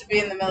 He used to be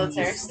in the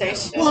military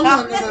station. Well,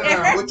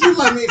 no. Would you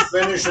let me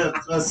finish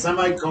a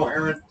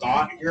semi-coherent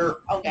thought here?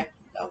 Okay.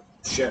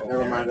 Shit,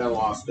 never mind, I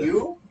lost it.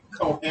 You?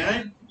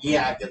 Coherent?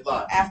 Yeah, good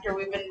luck. After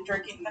we've been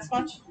drinking this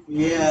much?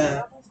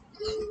 Yeah.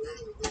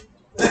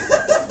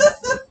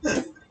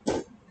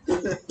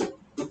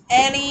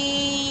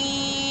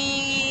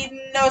 Any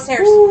nose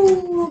hairs?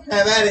 Ooh,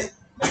 have at it.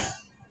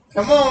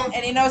 Come on.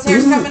 Any nose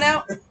hairs coming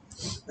out? I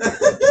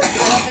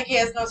don't think he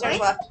has nose hairs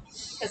left.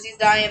 Because he's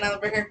dying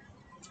over here.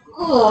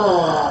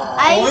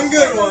 Are you One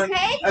good still one.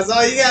 okay? That's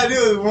all you gotta do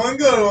is one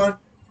good one.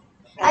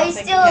 I don't Are you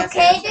think still he has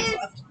okay, nose hairs dude?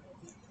 left.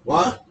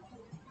 What?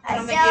 I Are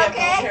don't you think you still have nose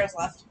okay? hairs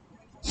left.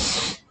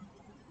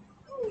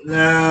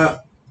 Nah.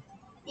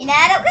 You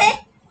not okay?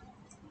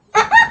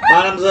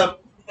 Bottoms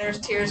up. There's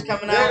tears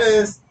coming There out. it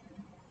is.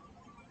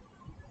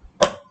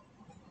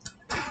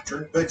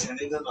 Drink bitch, I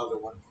need another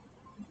one.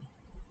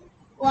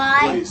 Why?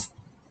 Please.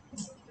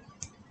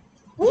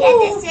 You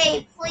had to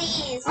say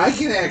please. I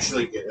can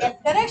actually get it.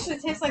 That actually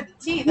tastes like the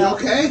tea, You though.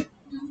 okay?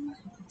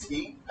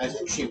 Tea? I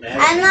think she mad.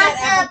 I'm Is not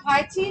that apple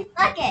pie tea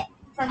Look it.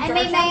 from I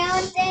Georgia? made my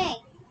own thing.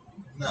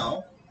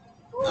 No.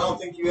 I don't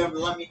think you ever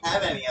let me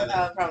have any of it.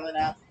 Oh, probably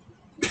not.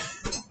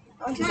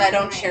 Because I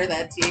don't share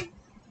that tea.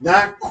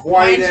 Not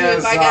quite Mind you,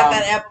 as... if I got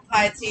that apple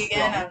pie tea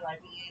again, I'm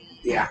like,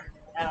 Yeah.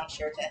 I don't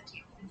share that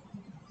tea.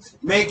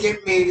 Make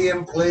it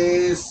medium,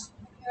 please.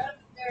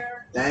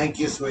 There. Thank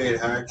you,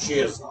 sweetheart. She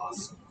is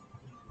awesome.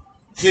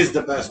 She's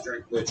the best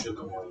drink bitch in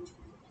the world.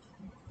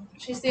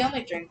 She's the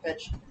only drink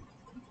bitch.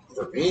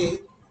 For me.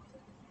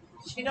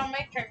 She don't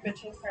make drink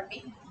bitches for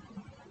me.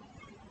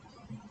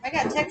 I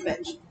got tech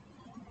bitch.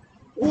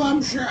 Well,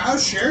 I'm sure I'll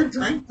share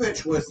drink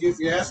bitch with you if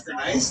you ask her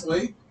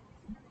nicely.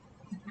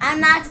 I'm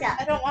not so.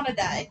 I don't want to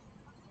die.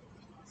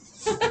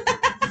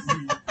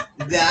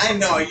 Yeah, I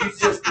know. You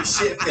just be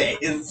shit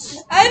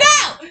faced. I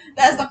know!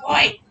 That's the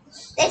point.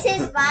 This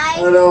is my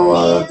I don't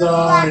wanna new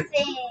die.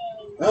 weapon.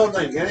 I don't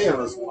think any of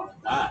us want to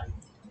die.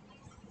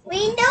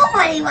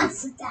 Nobody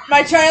wants to die.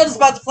 My child is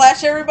about to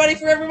flash everybody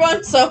for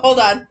everyone, so hold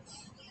on.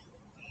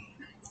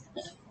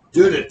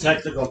 Due to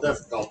technical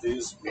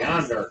difficulties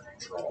beyond our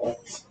control.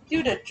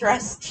 Due to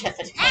dress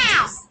difficulties.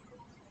 Ow!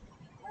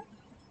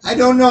 I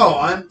don't know.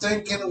 I'm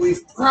thinking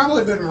we've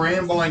probably been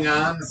rambling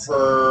on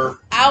for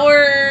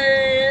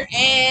Hour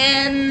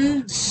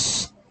and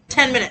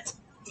 10 minutes.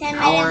 10 an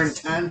hour and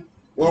minutes. 10.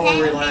 Where were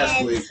we 10 last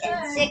week? minutes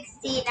and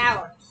 16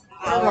 hours.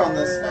 We're on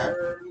this time.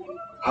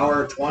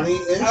 Hour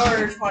 20-ish?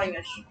 Hour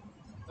 20-ish.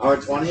 Hour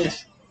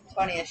 20-ish?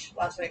 20-ish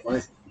last week.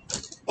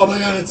 Oh my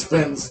god, it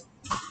spins.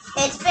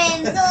 It's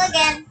been so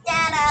again.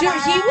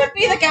 Dude, he would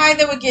be the guy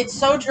that would get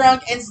so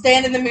drunk and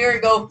stand in the mirror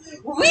and go,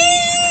 wee!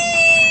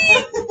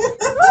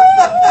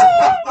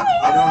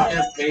 I don't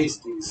have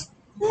pasties.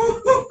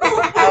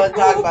 I was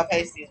talking about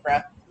pasties, bro.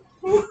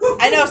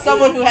 I know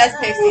someone who has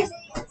pasties.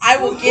 I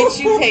will get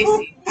you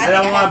pasties. I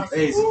don't want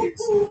pasties.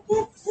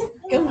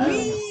 Go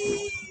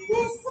wee!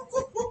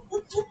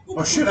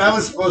 Oh shit, I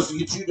was supposed to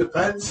get you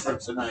Depends for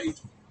tonight.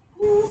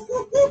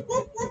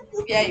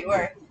 Yeah, you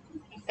were.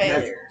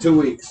 Failure. Next 2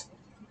 weeks.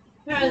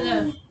 Try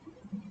this.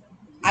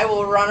 I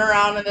will run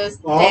around in this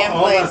Oh, damn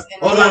hold place. on.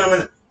 and- Hold on a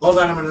minute. Hold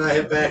on a minute, I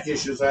have back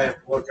issues. I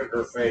have to look at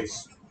her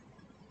face.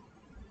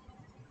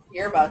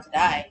 You're about to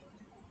die.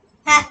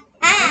 I'm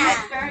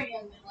staring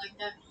at me like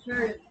that.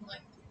 Sure.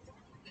 Like,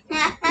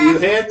 You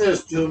hand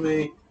this to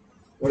me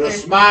with a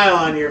There's- smile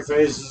on your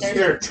face. and there's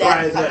Here, a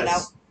try dent coming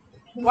this.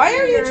 Why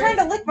are you trying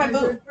to lick my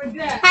boob?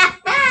 Forget.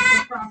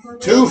 Proper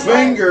 2 rule.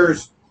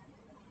 fingers.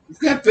 You've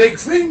got big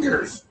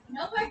fingers.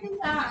 No, I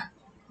cannot.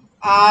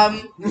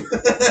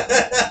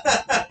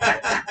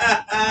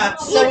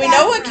 So we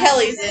know what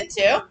Kelly's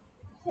into.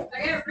 I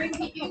got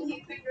rinky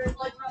dinky fingers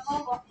like my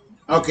mama.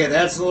 Okay,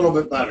 that's a little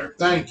bit better.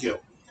 Thank you.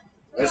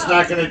 It's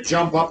not going to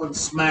jump up and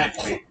smack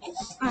me.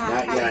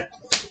 Not yet.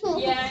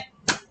 Yeah.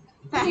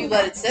 If you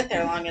let it sit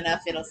there long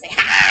enough, it'll say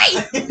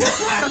hi.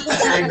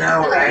 I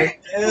know, right?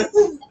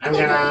 I'm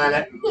going to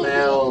let it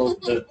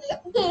melt.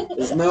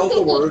 Is melt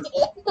a word?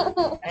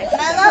 I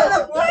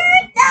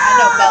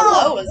know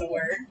mellow is a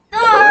word.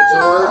 What's a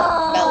word?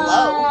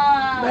 Mellow.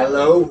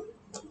 Mellow.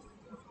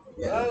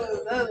 Is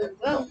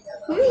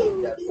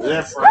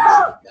that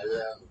French?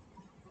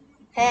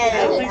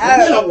 Isn't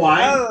that a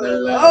wine?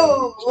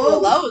 Mellow.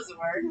 Mellow is a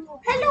word.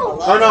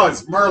 Oh, no,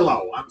 it's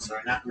Merlot. I'm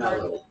sorry, not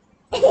mellow.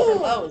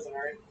 Mellow is a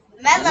word.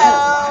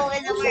 Mellow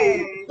is a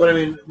word. But I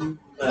mean,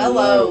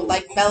 Mellow,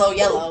 like mellow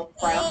yellow,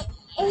 brown.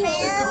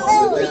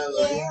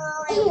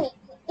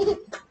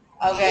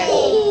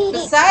 Okay.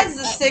 Besides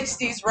the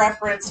 60s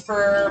reference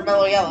for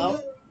mellow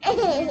yellow,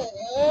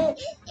 Oh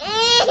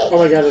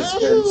my god, it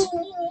spins.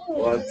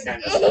 Well, it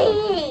kind of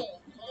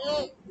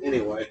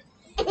Anyway.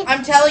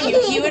 I'm telling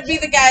you, he would be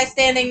the guy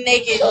standing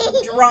naked,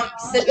 drunk,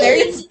 sitting there.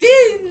 It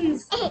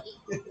spins!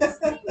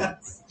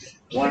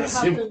 Want to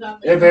see?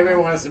 Hey, baby,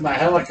 want to see my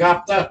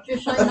helicopter?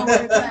 Just so you know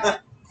where it's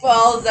at.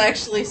 Paul's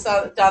actually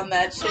done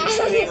that shit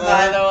to me,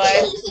 by the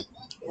way.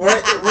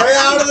 right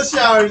out of the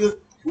shower. Just,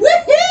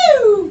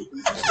 Woohoo!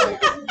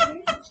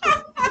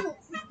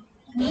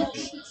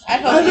 I I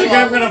hope, think you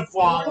I'm going to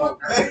fall over.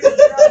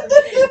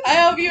 I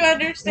hope you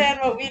understand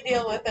what we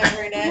deal with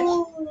every day.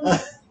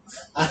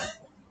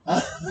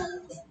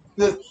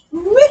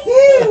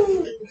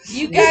 Woohoo!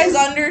 You guys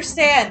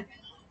understand.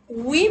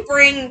 We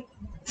bring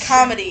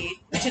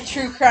comedy to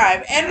true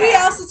crime, and we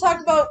also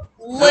talk about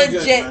I'm good,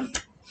 legit man.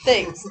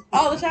 things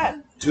all the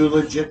time. Too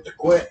legit to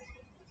quit.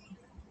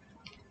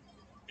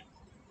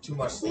 too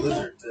much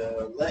lizard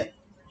leg.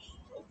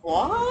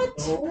 What?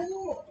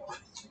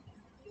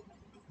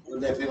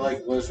 Would that be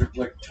like lizard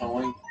lick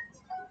towing?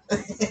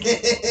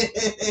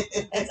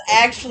 It's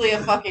actually a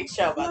fucking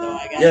show, by the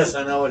way, guys. Yes,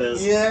 I know it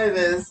is. Yeah, it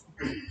is.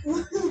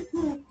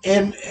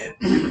 And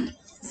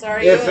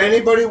Sorry. if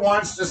anybody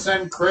wants to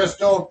send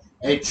Crystal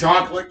a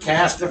chocolate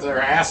cast of their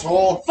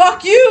asshole,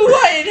 Fuck you!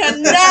 I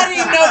did not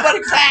eat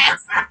nobody's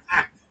ass!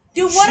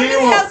 Dude, what if She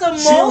it will- has a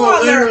she mole will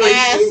on their literally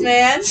ass, eat-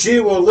 man? she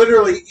will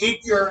literally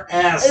eat your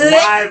ass Lick-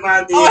 live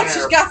on the Oh, I air.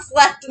 just got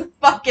slapped in the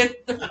fucking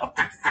throat.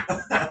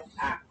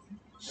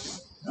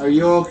 Are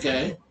you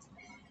okay?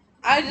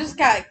 I just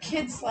got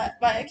kid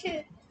slapped by a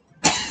kid.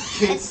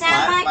 Kid It's not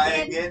slapped my by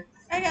a kid. kid.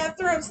 I got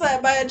throat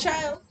slapped by a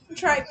child.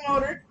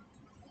 Trike-motor.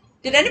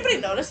 Did anybody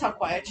notice how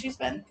quiet she's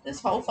been this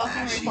whole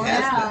fucking She recording?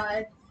 has.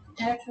 Yeah,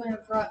 I actually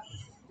have brought.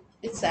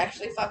 It's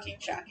actually fucking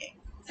shocking.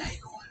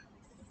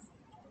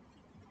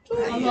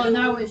 Although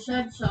now we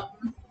said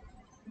something.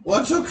 Well,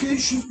 it's okay.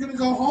 She's going to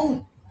go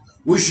home.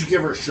 We should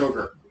give her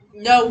sugar.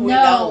 No, we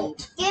No.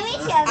 don't. Give me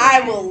sugar.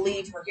 I will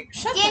leave her here.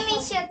 Shut Give the me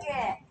fuck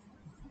sugar.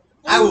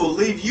 I will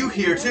leave you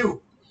here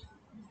too.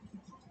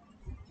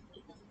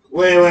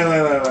 Wait.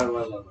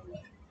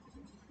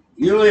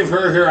 You leave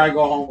her here, I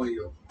go home with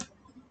you.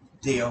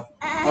 Deal.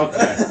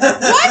 Okay.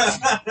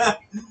 What?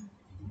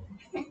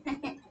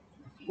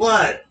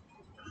 What?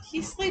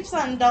 He sleeps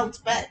on adult's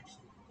bed.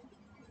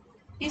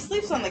 He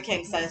sleeps on the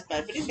king size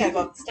bed, but he's gotta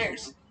go up the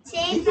stairs. You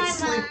Change can my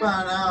sleep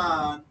mind.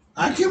 on.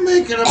 I can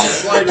make it up a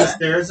flight of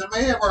stairs. I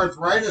may have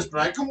arthritis,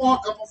 but I can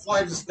walk up a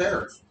flight of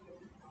stairs.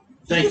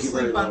 Thank you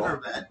very sleep on much. her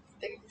bed.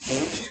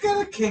 She's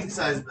got a king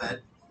size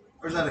bed.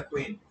 Or is that a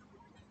queen?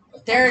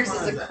 Derek's Which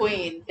one is is a that?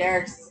 queen.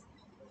 Derek's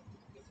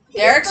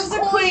is a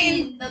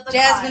queen.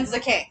 Jasmine's the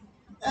king.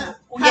 Yeah.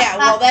 Yeah,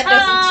 well, that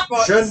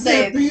doesn't Shouldn't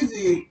say. that be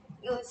the...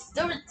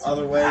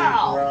 Other way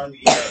around.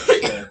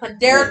 Yeah. But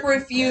Derek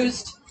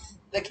refused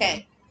the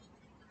king.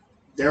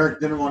 Derek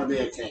didn't want to be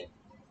a king.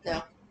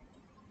 No.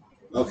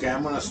 Okay,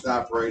 I'm going to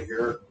stop right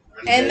here.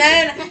 And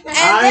then,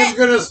 I'm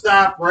going to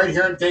stop right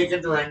here and take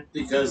a drink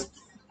because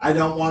I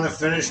don't want to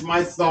finish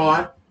my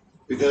thought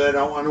because I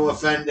don't want to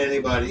offend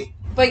anybody.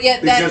 but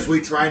yet then, Because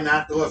we try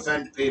not to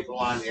offend people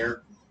on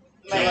here.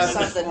 my Canada,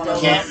 something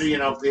Canada, you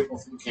know, people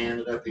from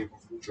Canada, people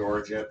from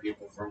Georgia,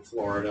 people from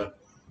Florida.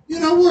 You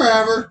know,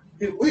 wherever.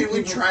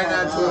 We try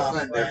not to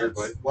offend France.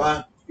 everybody.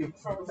 What?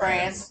 from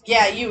France.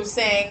 Yeah, you were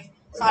saying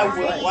I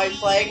would white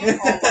flag.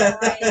 Oh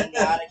my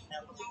god, I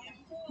can't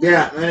believe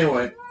Yeah,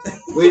 anyway.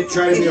 We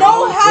try to it. be You a know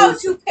whole how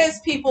person. to piss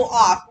people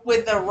off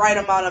with the right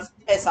amount of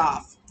piss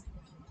off.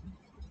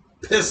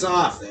 Piss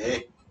off,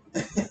 eh?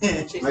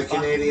 She's My fucking-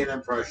 Canadian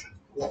impression.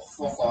 Well,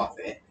 fuck off,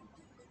 eh?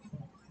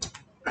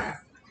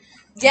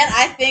 Yet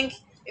I think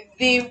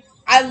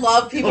I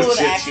love people Oh, with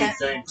shit, accents.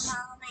 she thinks.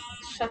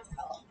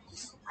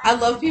 I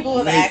love people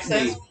with Make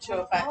accents me.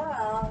 to a fact.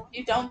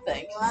 You don't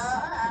think.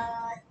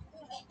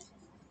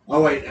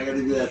 Oh wait, I gotta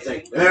do that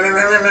thing.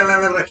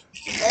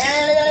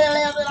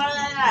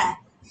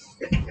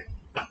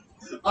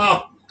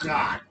 Oh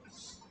God.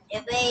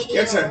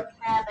 Your turn.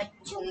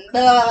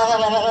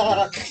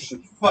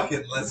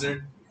 Fucking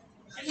lizard.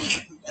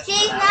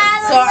 She's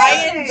not So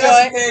I enjoy-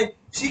 That's okay.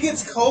 She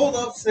gets cold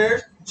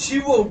upstairs. She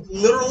will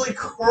literally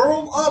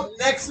curl up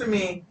next to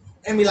me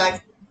and be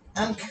like,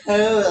 "I'm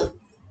cold."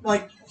 I'm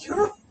like,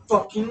 you're a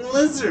fucking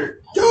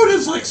lizard. Dude,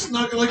 it's like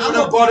snuggling with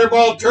I'm a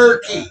butterball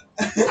turkey.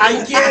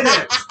 I get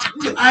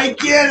it. I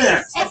get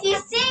it. If you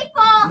see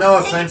Paul, No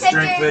take a offense, picture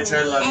drink bitch.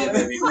 I love you, and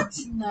baby. put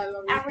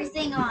No,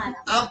 everything on.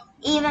 Um,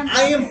 Even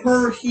I am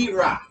her heat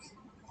rock.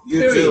 You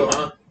Period. too,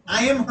 huh?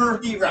 I am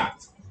her heat rock.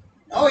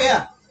 Oh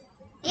yeah.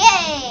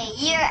 Yay!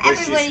 You're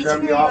Does she everybody's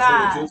scrub you off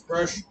rock. with a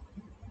toothbrush?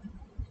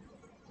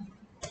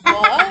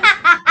 What?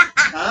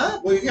 Huh?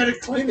 Well, you gotta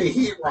clean a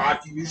heat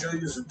rock. You usually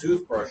use a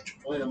toothbrush to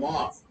clean them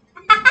off.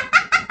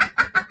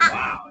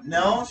 Wow.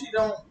 No, she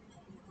don't.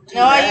 do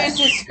No, I that. use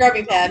his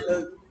scrubby pad.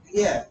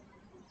 Yeah,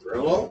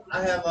 Brillo?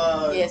 I have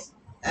a Yes.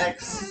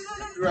 ex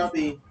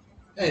scrubby.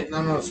 Hey,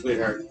 no,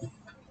 sweetheart.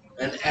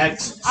 An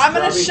ex. I'm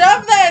gonna scrubby?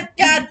 shove that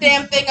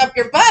goddamn thing up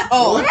your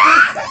butthole.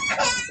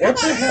 What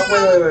the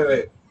hell?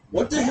 Wait.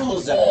 What the hell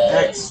is an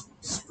ex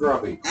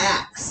scrubby?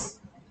 Axe.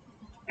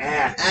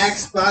 Axe.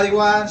 Axe body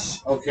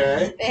wash.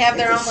 Okay. They have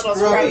their It's own a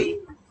little scrubby. scrubby.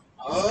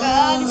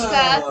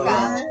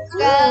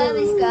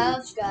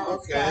 Scrub.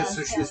 Okay,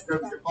 so she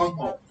scrubs your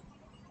bunghole.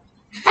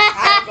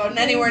 I don't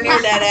go anywhere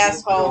near that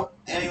asshole.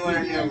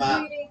 Anywhere near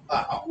my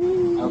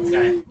butthole.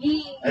 Okay.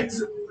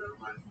 Exit.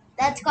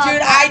 That's called.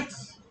 Dude,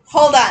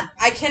 hold on.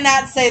 I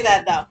cannot say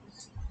that though.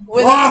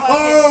 With a Whoa,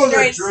 fucking the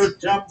straight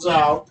truth comes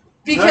out.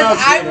 because No,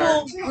 I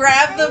will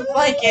grab the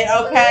blanket,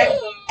 okay,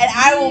 and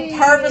I will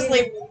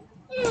purposely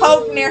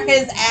poke near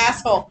his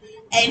asshole,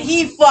 and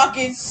he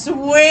fucking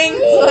swings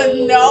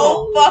with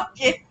no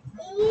fucking.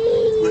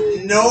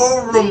 With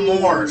no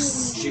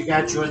remorse. She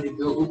got you in the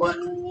Google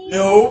button?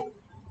 No.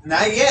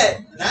 Not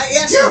yet. Not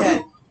yet. She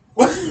had.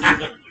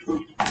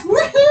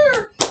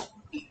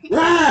 Right.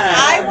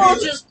 I will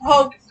just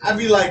poke I'd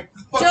be like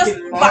just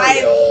fucking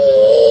Mario.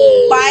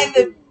 by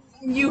the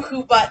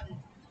Yoo-hoo button.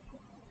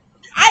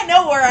 I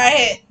know where I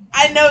hit.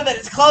 I know that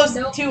it's close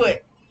Nope. to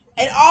it.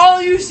 And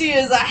all you see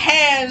is a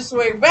hand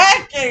swing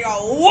back and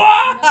go,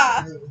 wah!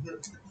 That's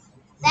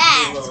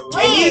And you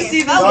weird.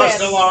 see this Thus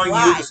man allowing you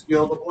slide. to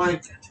steal the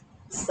blanket.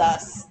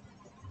 Sus.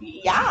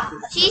 Yeah.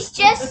 She's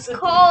just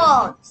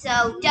cold,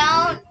 so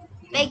don't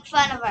make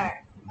fun of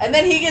her. And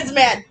then he gets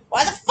mad.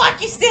 Why the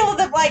fuck you stealing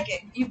the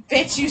blanket? You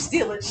bitch, you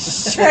stealing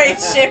straight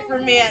shit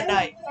from me at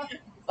night.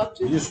 Fuck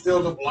you. You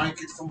steal the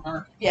blanket from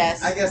her?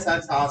 Yes. I guess I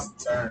tossed and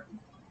turned.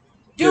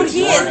 Dude, Good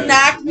he has morning.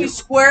 knocked me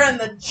square in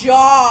the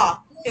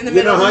jaw in the You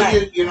middle know of the how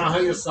night. you know how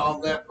you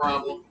solve that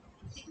problem?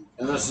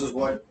 And this is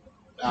what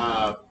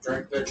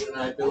Drink Bitch and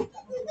I do.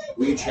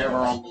 We each have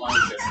our own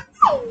blanket.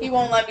 He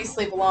won't let me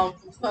sleep alone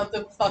without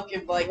the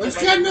fucking blanket.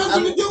 It's got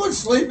nothing to do with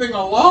sleeping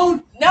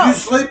alone. No. You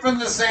sleep in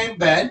the same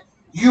bed.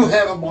 You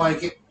have a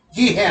blanket.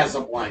 He has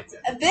a blanket.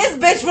 This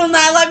bitch will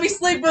not let me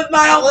sleep with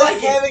my I own like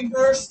blanket. having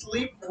her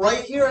sleep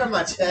right here on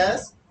my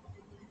chest,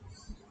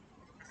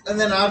 and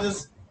then I'll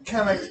just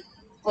kind of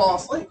fall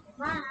asleep.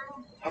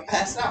 I'll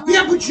pass out.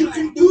 Yeah, but you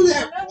can do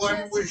that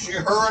one with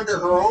her under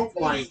her own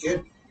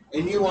blanket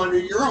and you under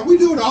your own. We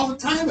do it all the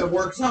time. It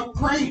works out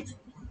great.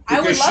 I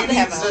would Because love she to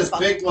have needs my own this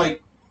blanket. big,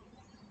 like,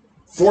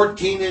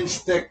 14-inch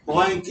thick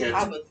blanket,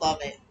 I would love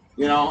it.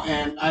 you know,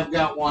 and I've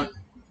got one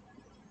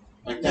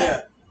like that.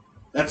 Yeah.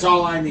 That's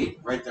all I need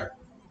right there.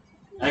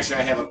 Actually,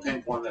 I have a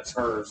pink one that's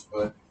hers,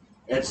 but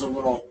it's a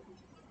little...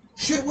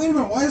 Shit, wait a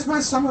minute. Why is my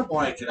summer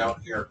blanket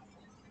out here?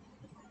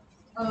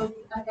 Oh,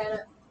 I got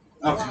it.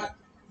 Okay.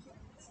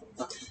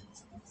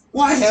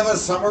 Well, I have a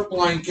summer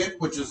blanket,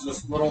 which is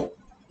this little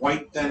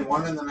white thin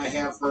one, and then I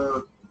have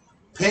her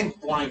pink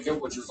blanket,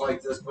 which is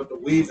like this, but the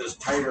weave is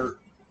tighter,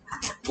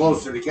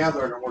 closer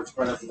together, and it works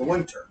better for the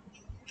winter.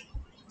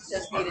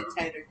 Just need it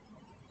tighter.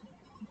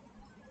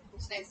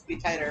 This needs to be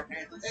tighter,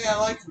 apparently. Yeah, I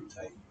like them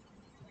tight.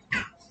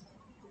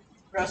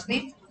 Roast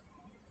beef?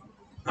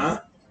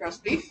 Huh?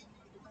 Roast beef?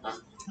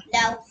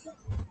 No.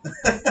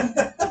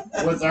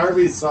 With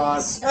Arby's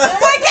sauce. Oh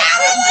my god,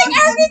 I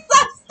like Arby's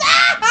sauce!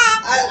 Stop!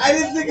 I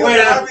didn't think it Wait,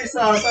 was I'm- Arby's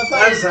sauce. I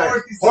thought I'm it was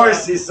sorry.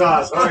 horsey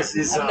sauce.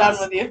 Horsey sauce. I'm done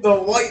with you. The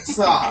white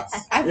sauce.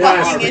 I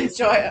Yeah, fucking Arby's.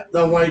 enjoy it.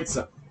 The white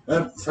sauce.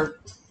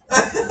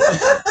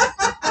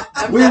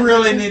 We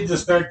really need to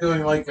start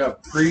doing like a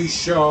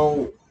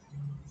pre-show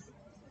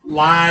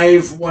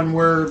live when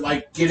we're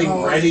like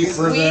getting ready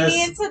for We this.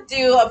 need to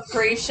do a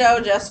pre-show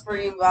just for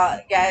you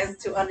guys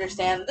to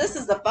understand. This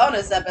is a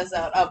bonus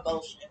episode of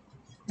bullshit.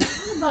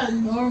 What about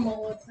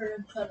normal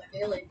occurrence on a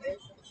daily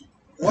basis?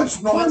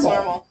 What's normal? What's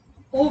normal?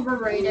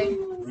 Overrating.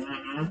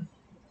 Mm-mm.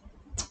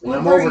 When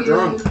I'm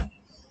overdrunk.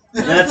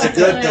 That's a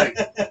good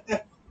thing.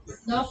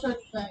 No such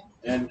thing.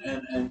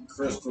 And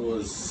Crystal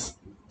is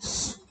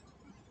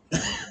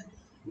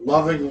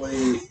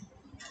lovingly.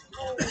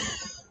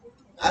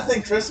 I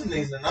think Tristan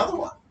needs another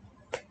one.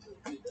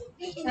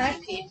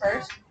 whiskey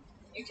first.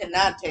 You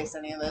cannot taste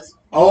any of this.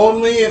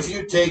 Only if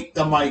you take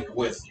the mic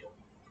with you.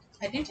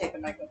 I do take the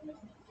mic with me.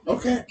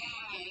 Okay.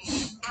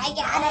 I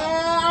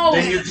got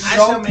Then you I can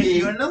shall show make me.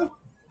 you another one.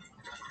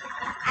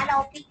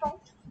 Hello,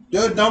 people.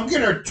 Dude, don't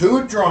get her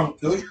too drunk,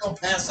 dude. You're going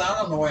to pass out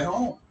on the way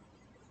home.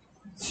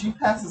 She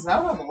passes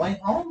out on the way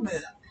home.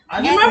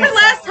 You remember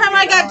last time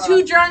I got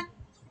too drunk?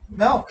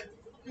 Milk.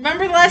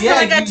 Remember last time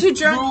I got too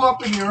drunk? You threw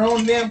up in your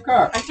own damn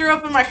car. I threw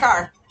up in my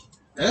car.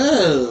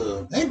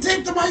 Oh, hey,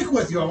 take the mic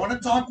with you. I want to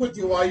talk with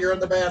you while you're in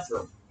the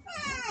bathroom.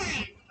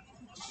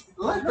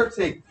 Let her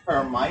take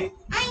her mic.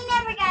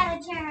 I never got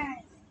a turn.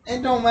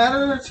 It don't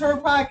matter. It's her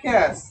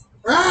podcast.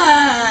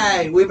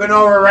 Right. We've been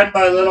overrun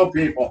by little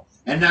people,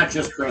 and not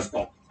just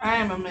Crystal, I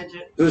am a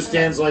midget. who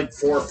stands like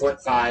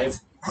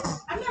 4'5".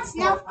 I'm not It's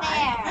not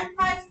fair. I'm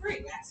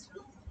 5'3".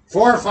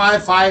 4 or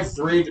 5,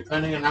 5'3",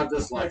 depending on how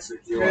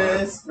dyslexic you are.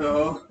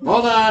 Crystal.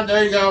 Hold on,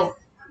 there you go.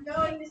 I'm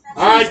going to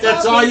All right,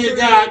 that's all you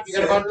got. You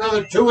got about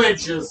another 2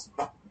 inches.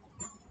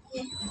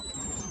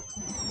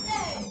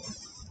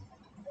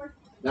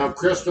 Now,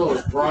 Crystal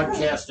is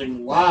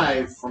broadcasting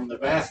live from the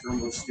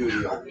bathroom of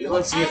Studio B.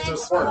 Let's see if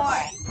this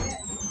works.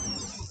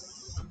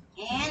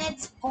 And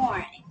it's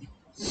boring.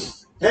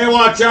 Hey,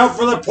 watch out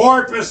for the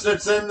porpoise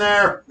that's in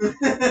there. Don't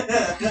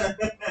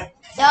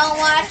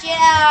watch it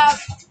out.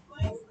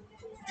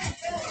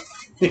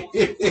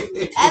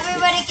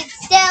 Everybody can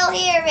still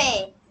hear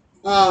me.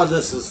 Oh,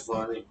 this is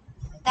funny.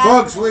 That's-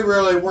 Folks, we're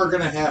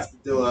going to have to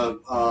do a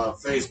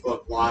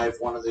Facebook Live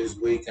one of these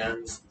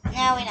weekends.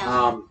 No, we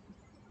don't.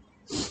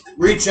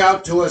 Reach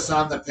out to us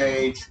on the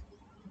page.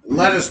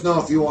 Let us know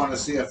if you want to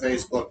see a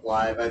Facebook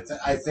Live.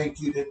 I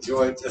think you'd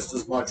enjoy it just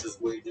as much as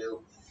we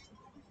do.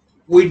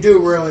 We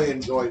do really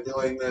enjoy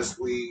doing this.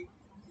 We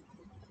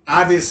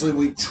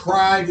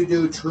try to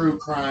do true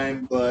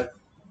crime, but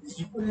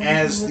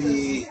as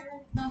the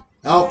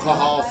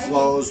alcohol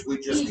flows, we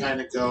just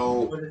kind of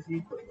go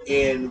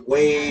in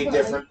way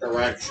different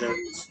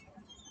directions.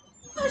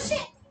 Oh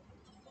shit!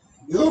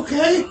 You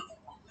okay?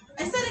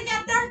 I said it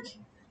got dark.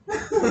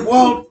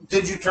 Well,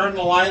 did you turn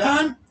the light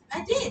on?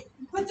 I did,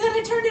 but then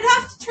I turned it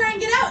off to try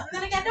and get out, and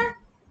then it got dark.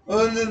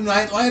 And the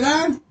night light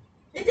on?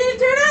 It didn't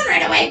turn on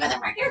right away,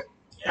 motherfucker.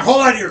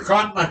 Hold on, you're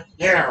caught in my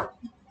hair.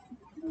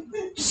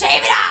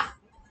 Shave it off.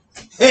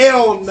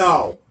 Hell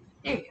no.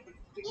 There you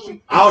go.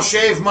 I'll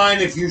shave mine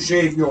if you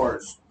shave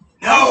yours.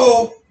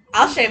 No.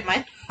 I'll shave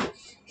mine.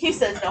 He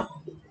says no.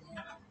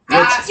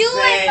 Let's do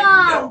it,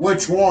 Mom.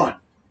 Which one?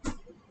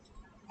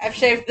 I've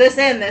shaved this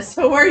and this,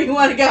 so where do you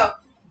want to go?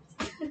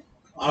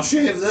 I'll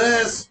shave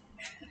this.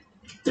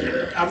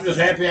 I'm just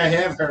happy I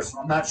have her,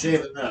 so I'm not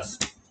shaving this.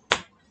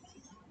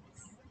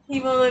 He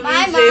will let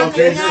My me mom shave.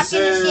 Okay, is not this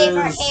going to shave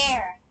her is-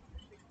 hair.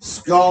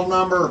 Skull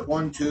number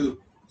 1, 2,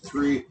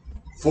 3,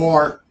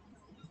 4.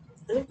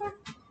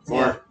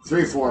 4.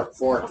 3, 4.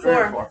 4.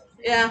 4.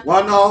 Yeah.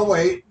 Well, no,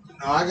 wait.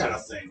 No, I gotta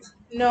think.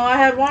 No, I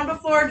had one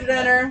before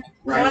dinner,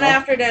 Right. one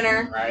after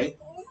dinner, Right.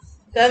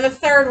 then the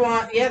third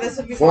one. Yeah, this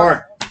would be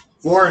 4.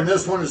 4, and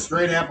this one is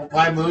straight apple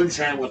pie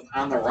moonshine with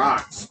on the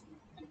rocks.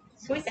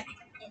 Who's that?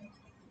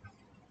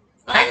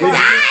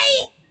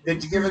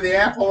 Did you give her the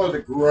apple or the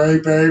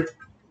grape ape?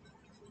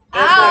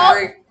 That's not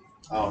great.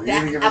 Oh, you're The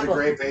gonna give her the apple.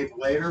 grape ape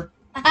later?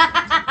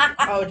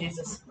 Oh,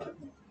 Jesus.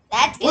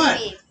 That's going What?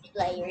 to be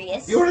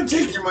hilarious. You want to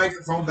take your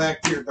microphone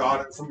back to your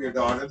daughter from your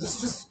daughter? This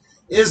just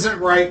isn't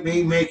right.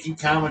 Me making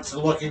comments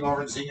and looking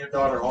over and seeing your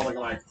daughter holding a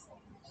microphone.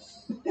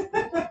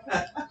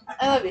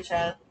 I love you,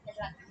 child.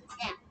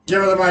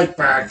 Give her the mic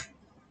back.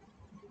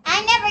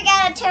 I never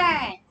got a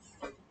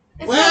turn.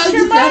 It's Well, not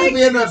your you gotta mic.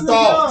 be an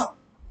adult.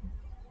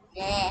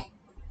 Yeah.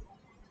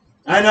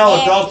 I know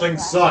Yeah. adulting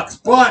sucks,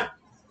 but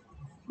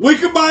we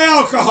can buy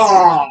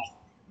alcohol.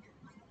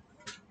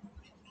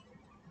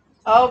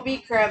 Oh, be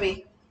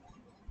crabby.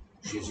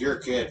 She's your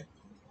kid.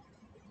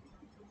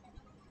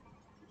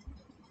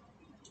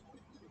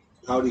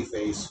 Pouty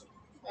face.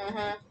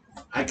 Mm-hmm.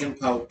 I can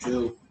pout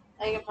too.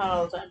 I can pound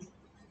all the time.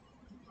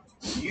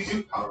 You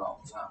do pout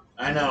all the time.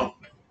 I know.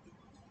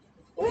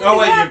 When Oh, did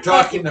wait, that you're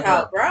talking fucking to her.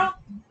 pout, bro?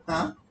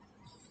 Huh?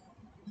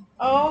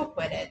 Oh,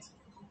 quit it.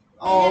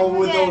 Oh, never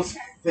with got a those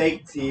turn.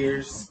 fake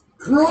tears.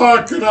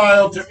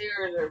 Crocodile Tears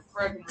are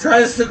freaking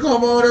tries to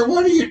come over.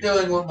 What are you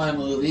doing with my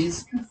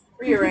movies?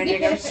 rearranging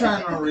I'm them. just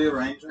trying to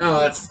rearrange them. No,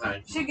 that's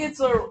fine. She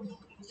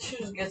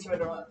just gets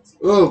rid of it.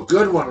 Oh,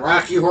 good one.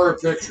 Rocky Horror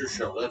Picture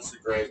Show. That's a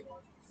great one.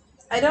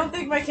 I don't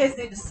think my kids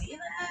need to see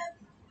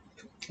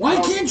that. Why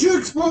can't you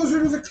expose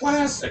her to the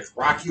classics?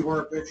 Rocky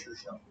Horror Picture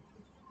Show.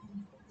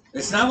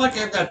 It's not like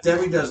I've got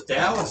Debbie Does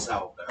Dallas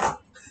out there.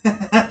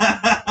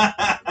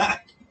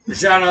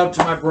 Shout out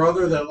to my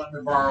brother that let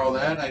me borrow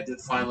that. I did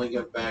finally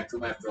get back to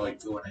him after like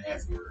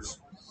 2.5 years.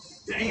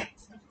 Damn.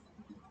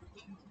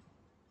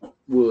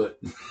 What?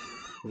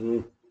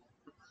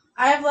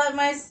 I've let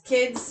my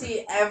kids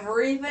see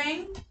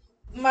everything,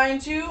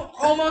 mind you,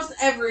 almost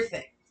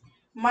everything.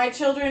 My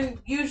children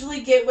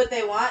usually get what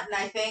they want, and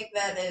I think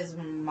that is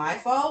my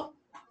fault.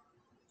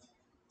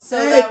 So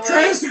Hey, that way,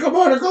 tries to come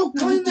over. Go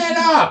clean that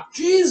up.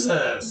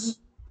 Jesus.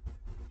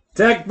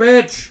 Tech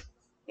bitch.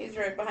 He's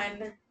right behind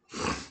her.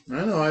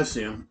 I know, I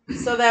see him.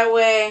 So that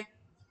way,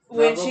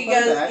 when Now go she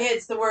find goes that.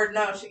 gets the word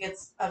no, she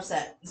gets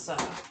upset. So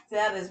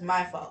that is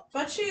my fault.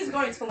 But she's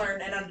going to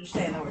learn and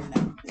understand the word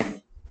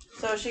no.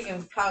 So she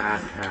can probably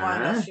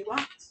want what she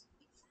wants.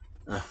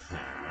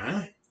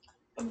 Uh-huh.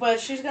 But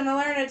she's going to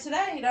learn it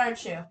today,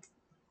 aren't you?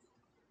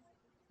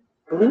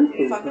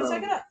 Bluetooth Fucking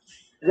suck it mode up.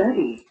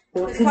 ready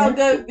for It's called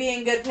connection.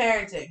 being good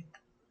parenting.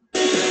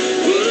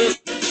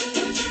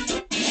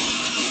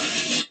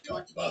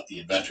 Talked about the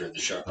inventor of the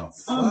shark. Oh,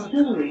 fuck.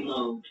 Auxiliary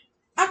mode.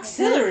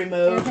 Auxiliary It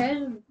mode.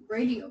 has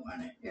radio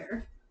on it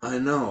here. I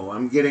know.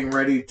 I'm getting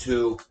ready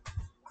to.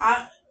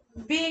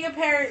 Being a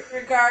parent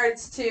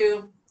regards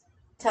to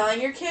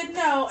telling your kid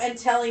no and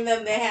telling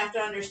them they have to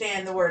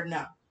understand the word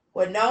no.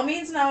 What no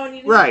means no, and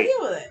you need Right. to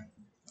deal with it.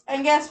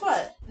 And guess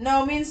what?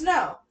 No means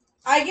no.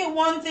 I get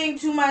one thing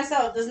to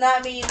myself. Does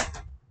not mean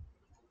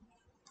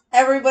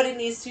everybody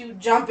needs to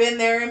jump in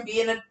there and be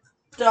in an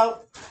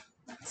adult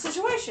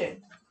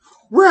situation.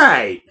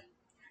 Right.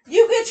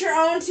 You get your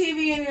own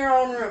TV in your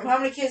own room. How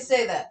many kids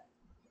say that?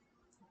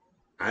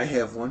 I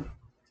have one.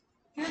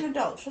 You're an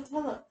adult. Shut the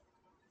hell up.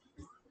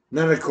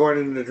 Not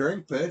according to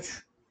Drink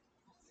Bitch.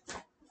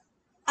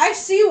 I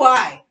see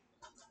why.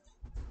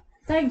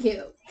 Thank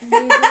you.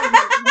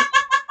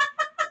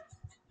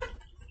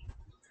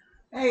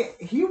 Hey,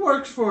 he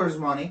works for his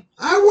money.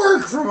 I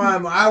work for my.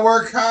 I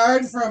work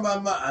hard for my.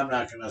 I'm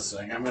not gonna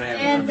sing. I'm gonna have.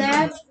 And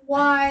that's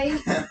why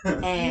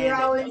And you're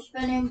always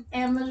spending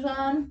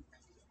Amazon,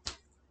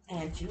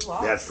 and you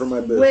lost. That's for my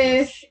business.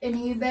 Wish, and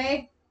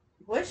eBay.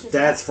 Wish is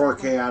That's not for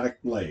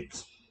Chaotic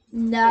Blades.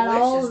 Not Wish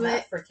all is of not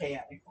it. for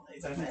chaotic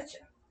plays. I bet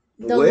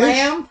you. The Wish?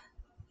 lamp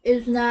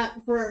is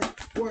not for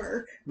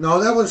work, No,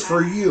 that was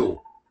for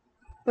you.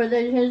 but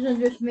it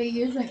isn't just me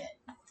using it.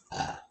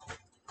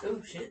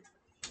 Oh shit!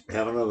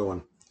 Have another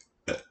one.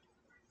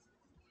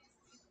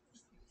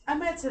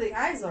 I'm at to the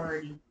eyes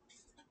already.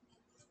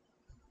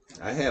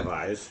 I have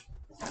eyes.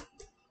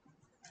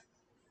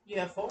 You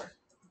have 4.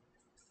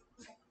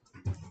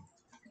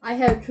 I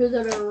have 2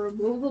 that are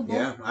removable.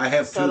 Yeah, I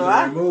have So two do that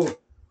I. I remove.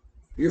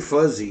 You're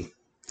fuzzy.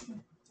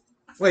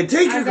 Wait,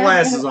 take your I got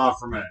glasses that. off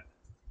for a minute.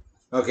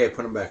 Okay,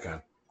 put them back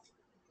on.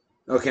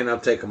 Okay, now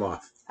take them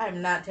off.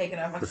 I'm not taking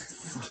off my.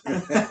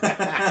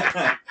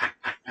 I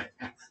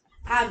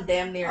I'm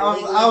damn near. was,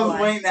 legally I was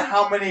blind. waiting at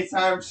how many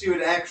times she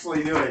would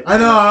actually do it. I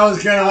know, I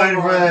was kind of Oh,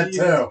 waiting for that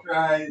Jesus too.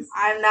 Christ.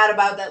 I'm not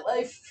about that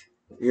life,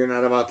 You're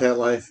not about that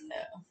life?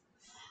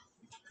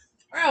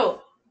 bro.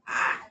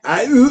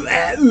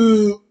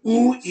 So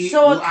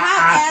So a cop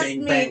asked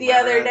me the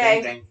other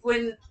day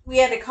when we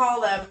had to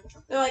call them.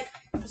 They're like,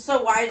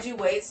 "So why'd you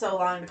wait so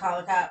long to call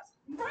the cops,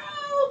 bro?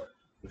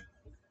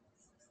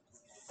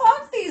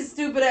 Fuck these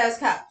stupid ass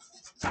cops.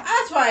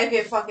 That's why I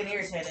get fucking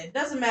irritated.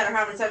 Doesn't matter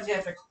how many times you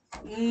have to.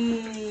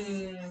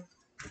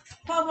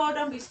 Popo,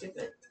 don't be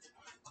stupid.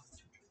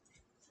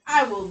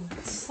 I will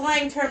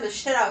slang turn the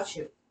shit out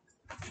you.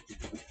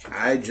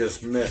 I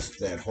just missed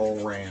that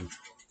whole rant.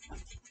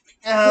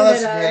 Yeah, that's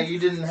Did I? okay. You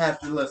didn't have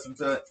to listen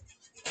to it.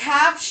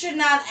 Cops should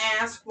not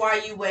ask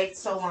why you wait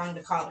so long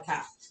to call the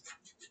cops.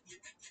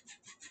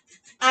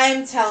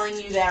 I'm telling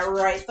you that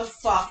right the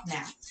fuck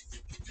now.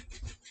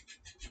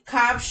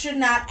 Cops should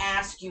not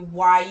ask you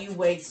why you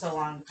wait so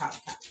long to call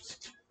the cops.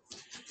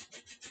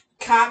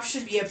 Cops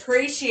should be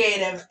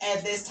appreciative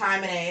at this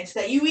time and age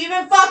that you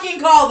even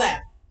fucking call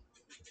them.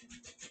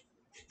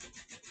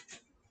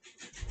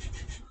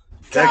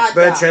 Text God,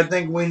 bitch, God. I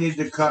think we need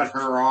to cut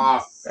her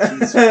off.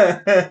 She's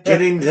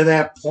getting to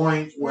that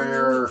point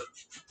where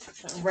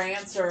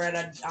Rants are at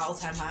an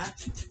all-time high.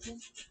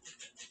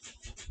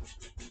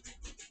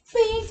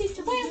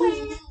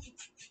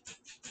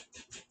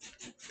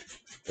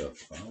 the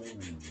following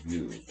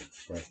views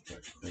expressed by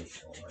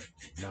Crystal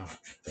are not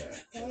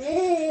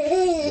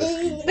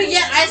that. But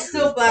yet I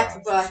still black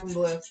and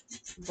blue.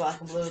 Black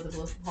and blue, the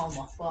blue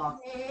Palma. Fuck.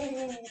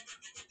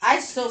 I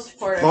still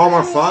support it.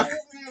 Palmer fuck?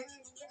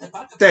 The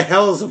fuck? What the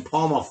hell is a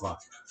Palmer fuck?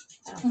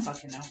 I don't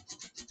fucking know.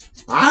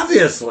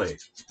 Obviously.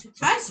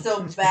 I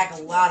still back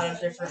a lot of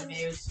different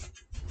views.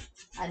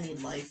 I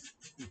need life.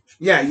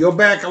 Yeah, you'll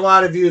back a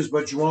lot of views,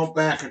 but you won't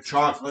back a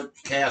chocolate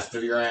cast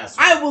of your ass.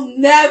 I will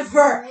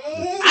never.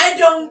 I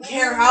don't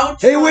care how.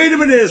 Hey, wait a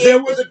minute. Is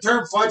that where the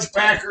term fudge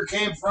packer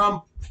came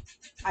from?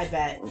 I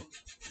bet.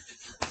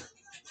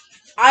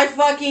 I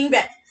fucking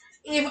bet.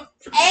 If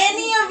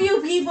any of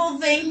you people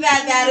think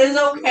that that is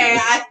okay,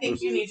 I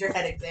think you need your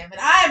head examined.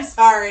 I'm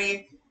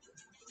sorry.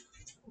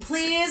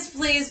 Please,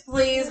 please,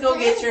 please go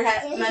get your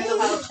mental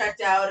health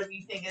checked out if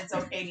you think it's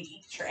okay to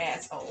eat your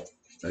asshole.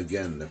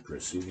 Again, the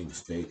preceding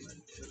statement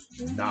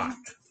is not.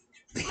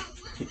 Dude,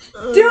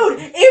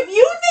 if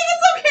you think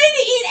it's okay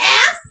to eat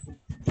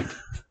ass,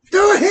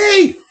 Dude,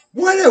 hey!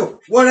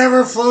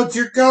 Whatever floats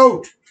your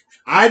goat.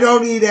 I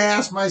don't eat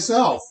ass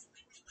myself.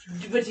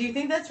 but do you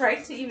think that's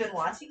right to even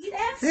want to eat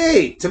ass?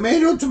 Hey,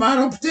 tomato,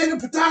 potato,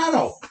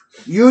 potato.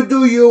 You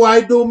do you,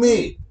 I do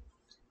me.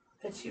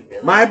 But you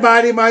really My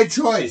body, my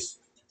choice.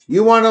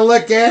 You want to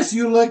lick ass,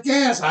 you lick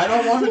ass. I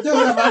don't want to do it,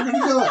 I'm not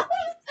going to do it.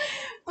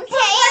 We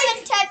can't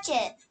even touch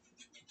it.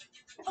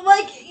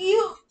 like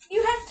you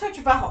have to touch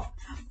your butthole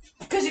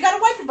because you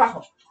gotta wipe your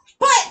butthole.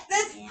 But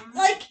that's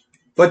like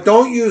But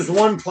don't use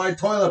one-ply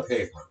toilet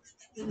paper.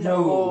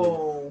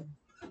 no.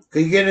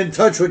 Because you get in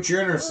touch with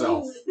your inner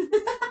self.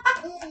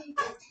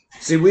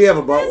 See, we have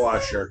a butt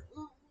washer.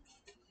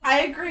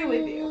 I agree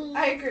with you.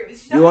 I agree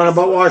with you. You want a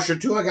butt washer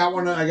too? I got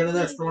one. I got an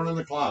extra one in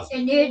the closet.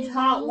 It needs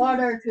hot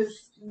water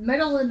because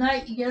middle of the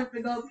night you get up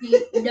to go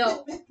pee.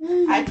 No,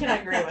 I can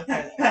agree with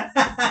her there.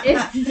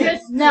 it's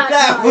just not.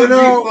 That hot. would be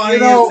You funny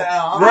know, as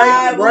hell.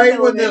 I will Right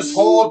kill when it. this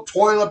whole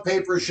toilet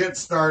paper shit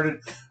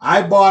started,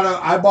 I bought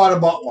a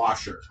butt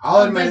washer.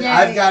 I'll A admit, bidet.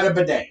 I've got a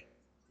bidet.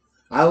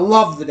 I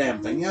love the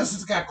damn thing. Yes,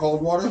 it's got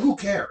cold water. Who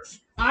cares?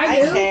 I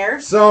I do. care.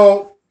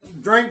 So,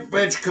 drink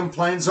bitch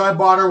complained, so I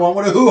bought her one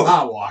with a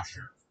hoo-ha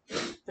washer.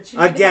 But you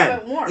need to have Again,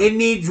 it warm. it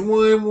needs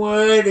warm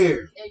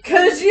water.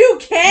 Because you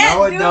can't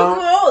No, it do don't.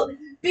 cold.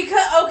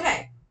 Because,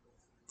 okay.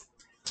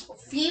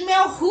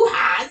 Female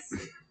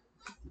hoo-has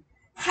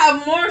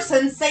have more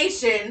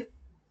sensation,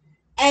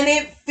 and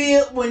it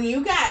feel when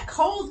you got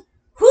cold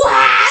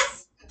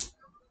hoo-has,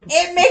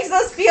 it makes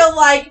us feel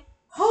like,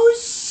 oh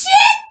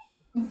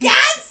shit,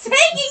 God's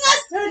taking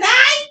us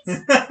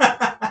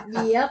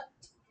tonight. Yep.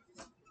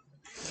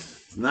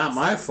 Not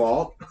my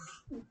fault.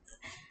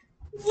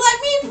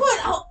 Let me put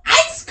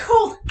ice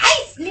cold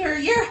ice near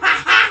your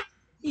ha-ha.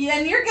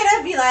 And you're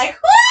gonna be like,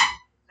 what?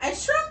 I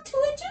shrunk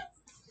 2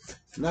 inches?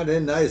 Not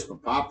in nice,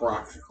 but pop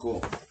rocks are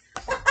cool.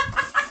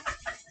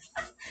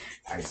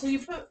 Alright, so you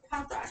put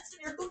Pop Rocks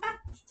in your hoo-ha?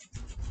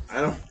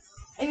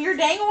 And your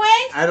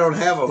dang-a-wang? I don't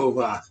have a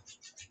hoo-ha.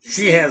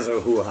 She has a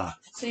hoo-ha.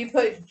 So you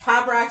put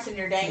Pop Rocks in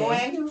your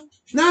dang-a-wang?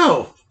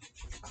 No.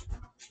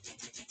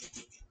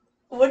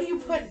 What do you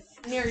put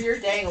near your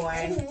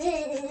dang-a-wang?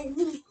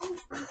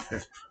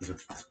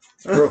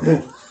 Her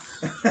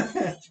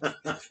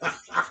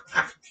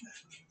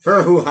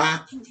Her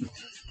hoo-ha.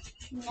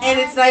 And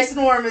it's nice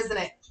and warm, isn't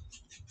it?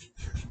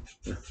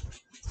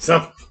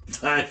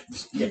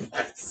 Sometimes,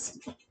 yes.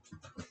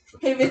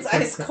 If it's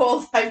ice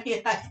cold, I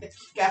mean, I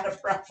got a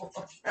problem.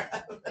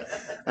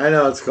 I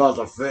know it's called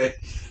a fish.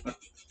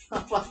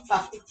 Oh my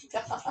god.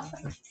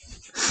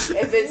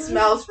 If it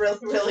smells really,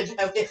 really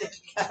bad, you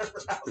got a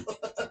problem.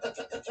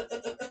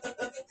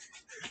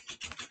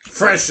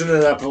 Freshen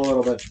it up a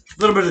little bit. A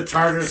little bit of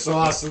tartar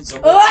sauce and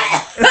some.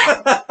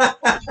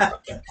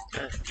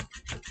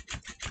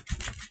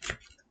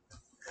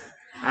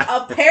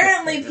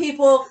 Apparently,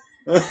 people,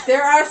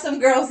 there are some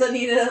girls that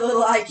needed a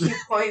little IQ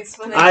points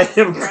when they I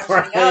am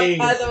crushing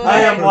crying. Up, by the way. I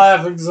am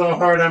laughing so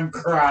hard I'm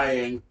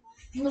crying.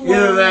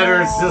 Either that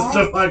or it's just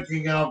a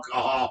fucking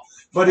alcohol.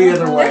 But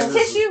either way, There's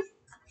this is- tissue.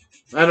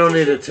 I don't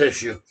need a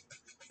tissue.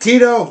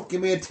 Tito,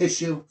 give me a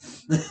tissue.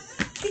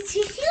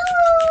 Tissue.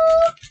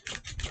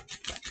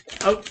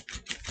 Oh,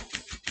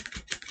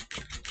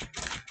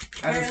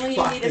 I just Apparently you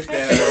fucked need a it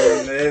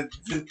fish. there, and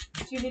Do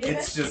you need a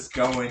it's bit? just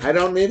going. I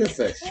don't need a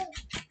fish.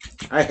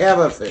 I have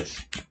a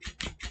fish.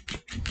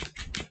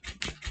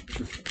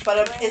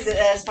 But is it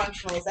as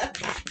functional as that?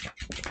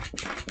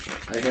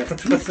 I have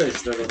two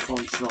fish that are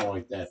functional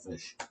like that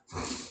fish.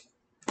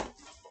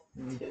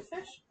 2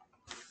 fish?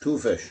 Two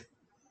fish.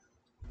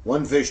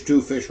 One fish,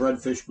 two fish,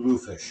 red fish, blue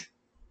fish.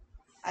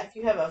 If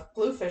you have a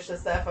blue fish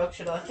that's that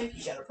functional, I think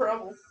you got a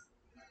problem.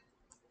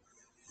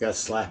 Gotta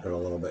slap it a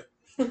little bit.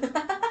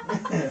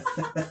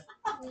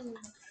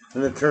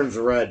 And it turns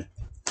red.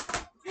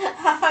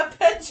 I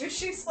bet you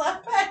she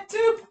slept back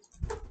too.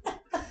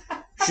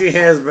 She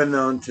has been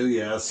known to,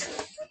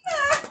 yes.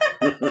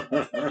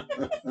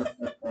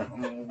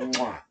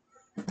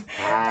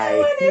 Hi. I'm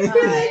waiting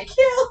for the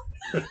kill.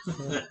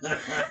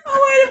 I'm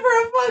waiting for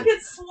a fucking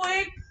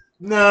swing.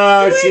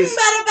 No, Swing, she's.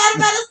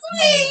 better,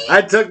 swing.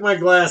 I took my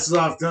glasses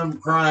off. 'Cause I'm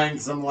crying,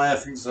 so I'm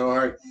laughing so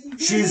hard.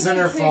 She's in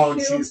her phone.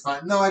 She's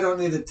fine. No, I don't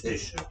need a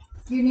tissue.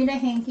 You need a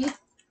hanky?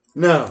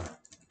 No.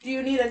 Do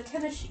you need a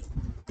tennis shoe?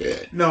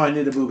 No, I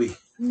need a booby.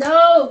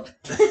 No.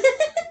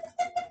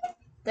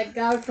 Thank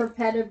God for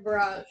padded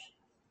bras.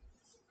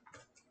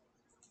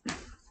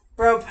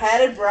 Bro,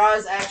 padded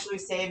bras actually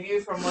save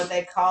you from what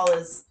they call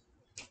as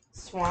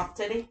swamp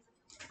titty.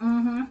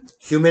 Mm-hmm.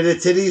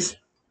 Humidities?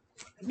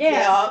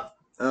 Yeah.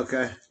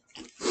 Okay.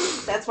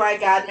 That's why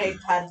God made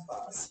padded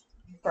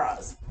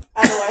bras.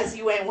 Otherwise,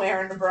 you ain't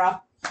wearing a bra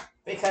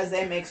because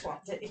they make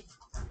swamp titty.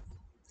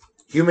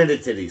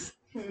 Humidities.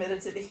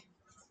 Humidity.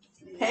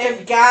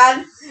 If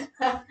God,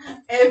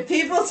 if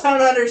people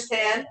don't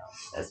understand,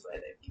 that's why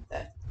they make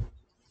that.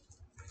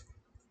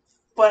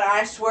 But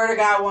I swear to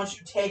God, once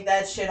you take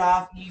that shit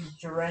off, you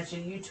drench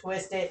it, you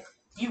twist it,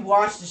 you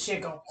watch the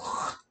shit go.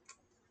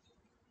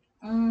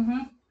 Mm-hmm.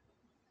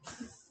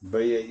 But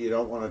yet you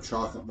don't want a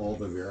chocolate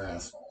mold of your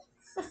asshole.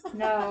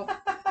 No.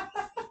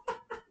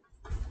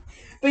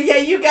 But yeah,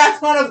 you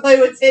guys want to play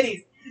with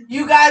titties.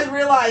 You guys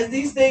realize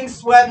these things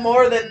sweat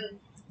more than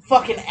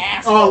fucking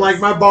assholes. Oh, like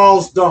my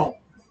balls don't.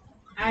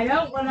 I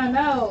don't want to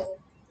know.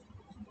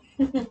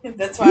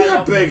 That's why You're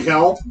a big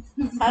help.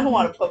 I don't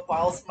want to put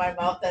balls in my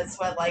mouth that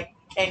sweat like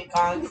King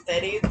Kong's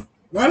titties.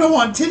 I don't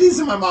want titties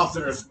in my mouth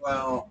that are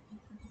well.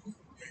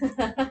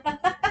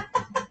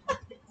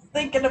 The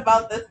thinking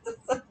about this.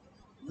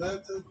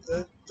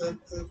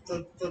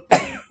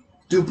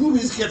 Do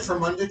boobies get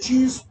from under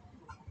cheese?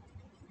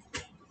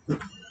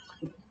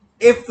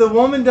 If the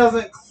woman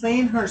doesn't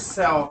clean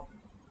herself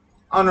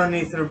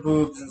underneath her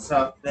boobs and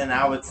stuff, then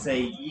I would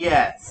say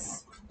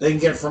yes. They can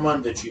get from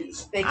under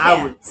cheese. They I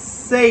can. would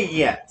say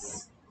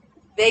yes.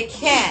 They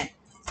can.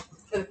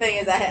 The thing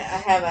is, I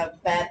have a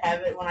bad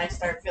habit. When I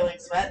start feeling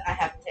sweat, I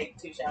have to take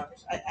 2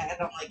 showers. I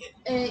don't like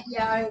it.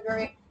 Yeah, I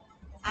agree.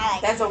 I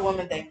like That's a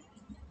woman thing.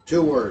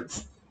 2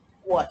 words.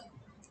 What?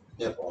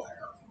 Nipple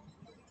hair.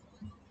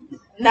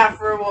 Not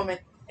for a woman.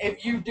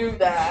 If you do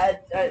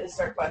that, I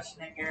start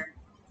questioning your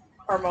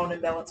hormone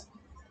imbalance.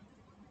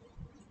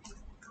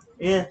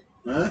 Yeah.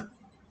 Huh?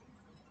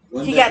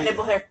 Wouldn't He that got be-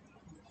 nipple hair.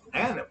 I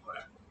got nipple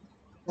hair.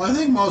 Well, I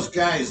think most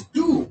guys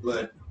do,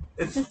 but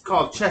It's just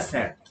called chest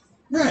hair.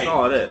 right. That's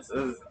all it is.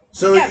 It's-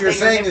 So Yeah, what you're bigger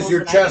saying is nipples your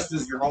than I chest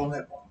is your whole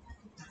nipple.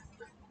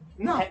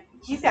 no.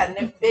 He's got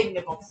big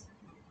nipples.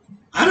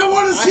 I don't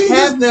want to I see his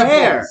have nipples.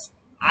 hair.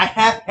 I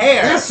have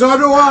hair. Yeah, so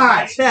do on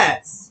my I.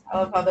 chest. I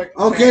love how they're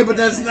Okay, but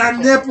that's not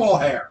nipple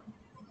hair.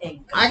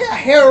 I got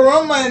hair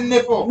on my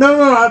nipple.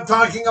 No, I'm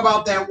talking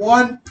about that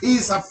one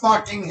piece of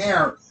fucking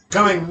hair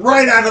coming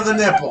right out of the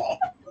nipple.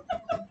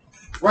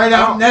 Right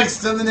out Oh. next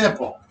to the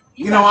nipple.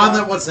 You know, on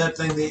the, what's that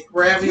thing, the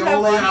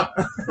ravioli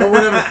or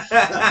whatever.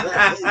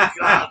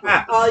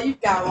 God. Oh,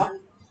 you've got one.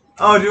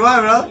 Oh, do I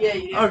really? Yeah,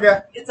 you do. Okay.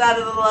 It's out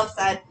of the left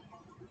side.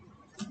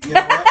 You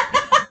know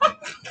what?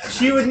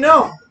 She would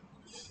know.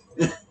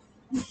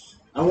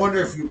 I wonder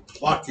if you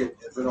pluck it,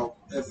 if it'll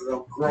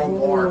grow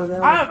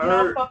more. I have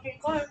no fucking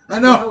clue. I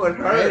That know. would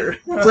Right? hurt.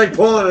 It's like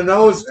pulling a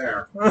nose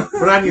hair.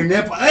 Put on your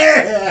nipple.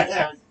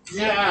 Yeah.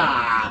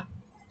 That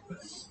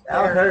would There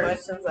are hurt.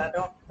 questions I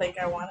don't think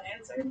I want to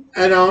answer.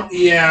 I don't.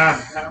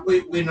 Yeah.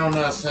 We know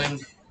nothing.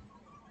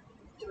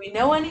 Do we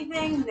know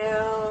anything?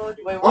 No.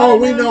 Do I want Oh,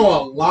 to we know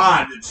a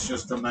lot. It's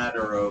just a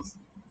matter of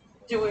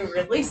Do we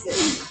release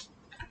it?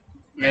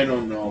 I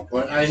don't know,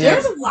 but I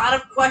There's have. a lot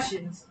of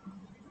questions.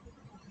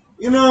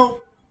 You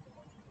know,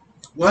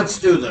 let's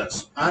do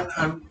this.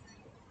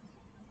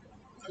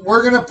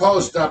 We're gonna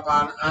post up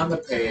on the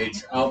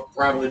page. I'll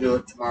probably do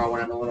it tomorrow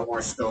when I'm a little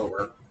more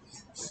sober,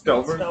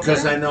 Stover.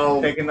 because I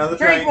know. Take another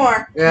Drink drink.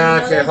 more.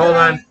 Yeah. Okay. Hold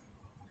on.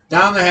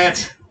 Down the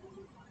hatch.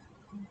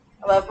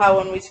 I love how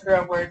when we screw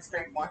up words,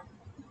 drink more.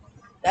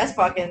 That's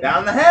fucking.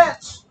 Down the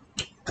hatch.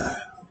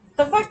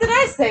 The fuck did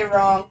I say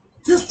wrong?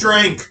 Just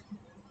drink.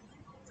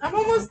 I'm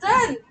almost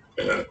done.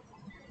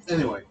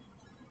 Anyway.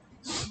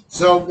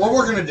 So what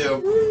we're gonna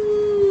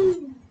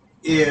do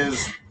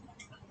is,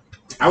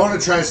 I want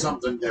to try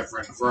something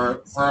different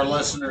for our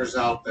listeners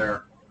out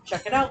there.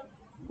 Check it out.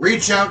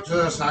 Reach out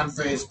to us on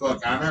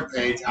Facebook, on our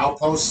page. I'll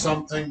post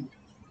something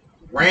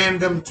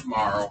random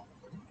tomorrow.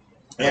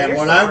 And you're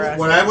what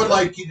so I would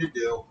like you to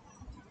do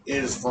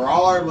is, for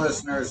all our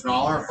listeners and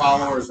all our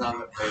followers on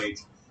the page,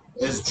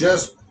 is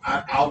just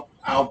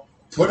I'll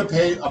put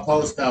a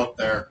post out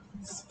there.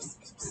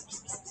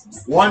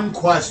 One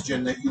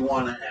question that you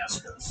want to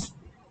ask us.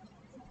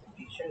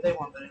 You sure they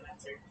want that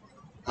answer?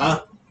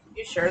 Huh?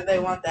 You sure they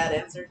want that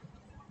answer?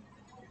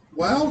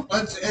 Well,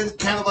 it's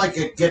kind of like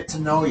a get to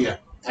know you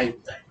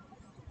type thing.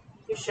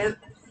 You sure?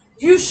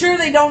 You sure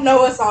they don't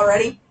know us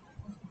already?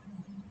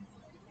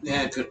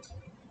 Yeah, it could.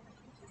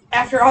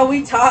 After all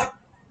we talk,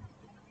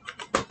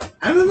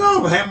 I don't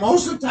know. But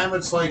most of the time,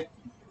 it's like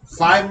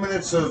 5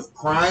 minutes of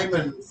crime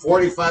and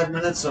 45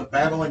 minutes of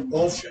battling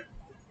bullshit.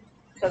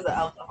 because of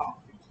alcohol.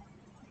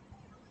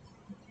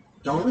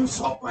 Don't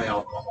insult my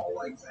alcohol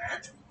like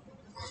that.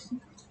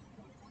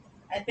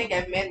 I think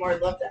I've made more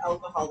love to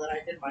alcohol than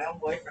I did my own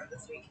boyfriend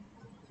this week.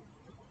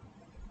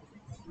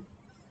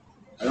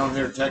 I don't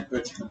hear Tech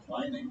Bitch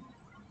complaining.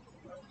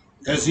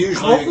 Because usually,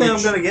 Hopefully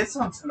I'm going to get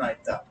some tonight,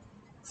 though.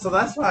 So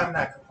that's why I'm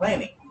not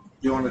complaining.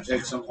 you want to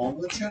take some home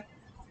with you?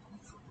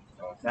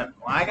 Well,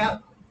 I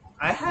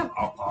have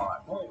alcohol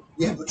at home.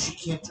 Yeah, but she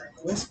can't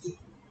drink whiskey.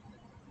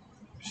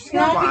 She's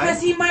No, got mine.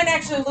 because he might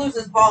actually lose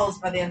his balls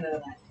by the end of the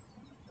night.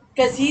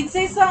 Because he'd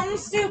say something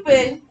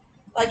stupid,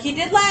 like he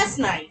did last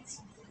night.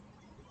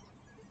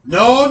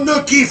 No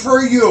nookie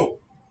for you!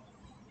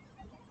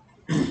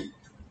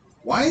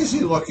 Why is he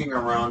looking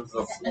around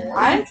the floor?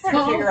 I'm trying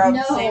to figure out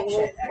the No. same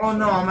shit. Oh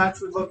no, I'm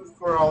actually looking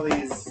for all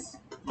these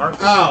markers.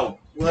 Oh,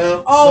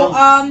 well, Oh,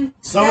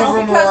 some that's of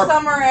them because are,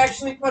 some are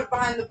actually put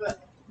behind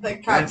the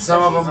cup. and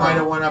some of them might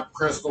have went up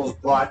Crystal's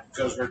butt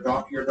because your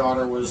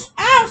daughter was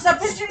Ow! Stop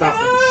pinching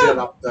stuffing me! shit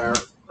up there.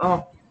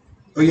 Oh,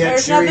 But yet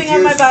There's she nothing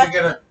on my refuses butt. to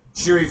get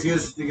she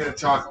refuses to get a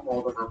chocolate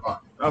mold of her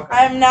butt. okay.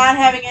 I'm not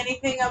having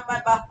anything on my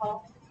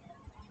butthole.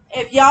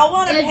 If y'all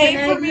want to It's pay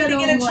an for me to exit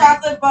get a only.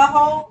 chocolate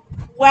butthole,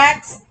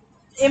 wax,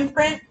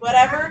 imprint,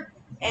 whatever,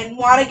 and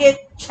want to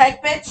get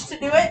Check Bitch to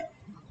do it,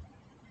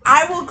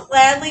 I will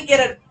gladly get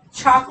a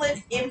chocolate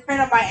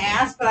imprint on my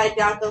ass, but I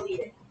doubt they'll eat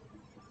it.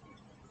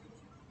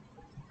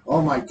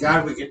 Oh my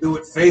God, we can do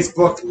it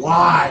Facebook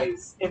Live.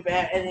 If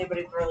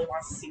anybody really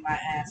wants to see my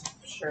ass,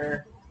 for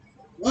sure.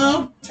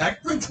 Well,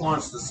 TechBridge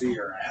wants to see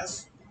your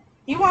ass.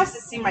 He wants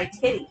to see my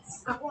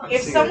titties. I wanna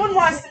If see someone it.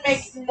 wants to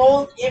make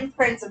mold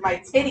imprints of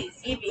my titties,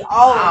 he'd be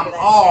all over I'm that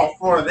all shit.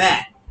 for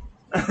that.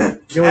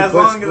 Can we As put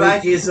long as I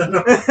squeakies in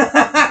them?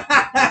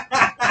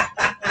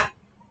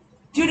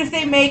 Dude, if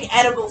they make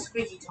edible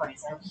squeaky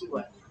toys, I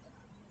would.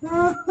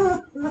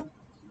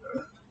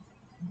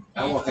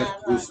 I will have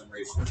to do some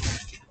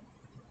research.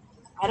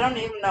 I don't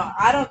even know.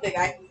 I don't think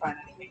I can find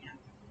anything.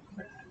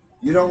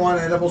 You don't want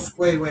edible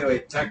squeaky?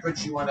 Wait.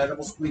 TechRich, you want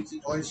edible squeaky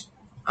toys?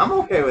 I'm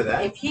okay with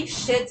that. If he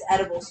shits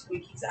edible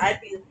squeakies,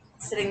 I'd be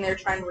sitting there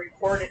trying to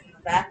record it in the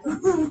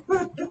bathroom.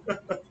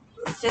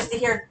 Just to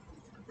hear.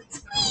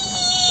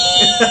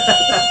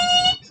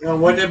 You know,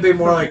 wouldn't it be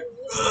more like,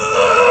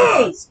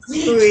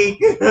 Squeak.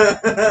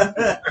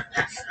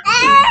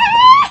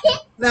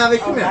 Navi,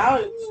 come here. now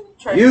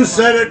it's trying you to-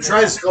 said it,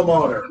 tricycle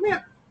motor.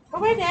 Go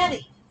by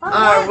daddy.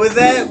 Alright, with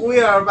that,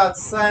 we are about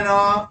to sign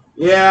off.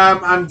 Yeah,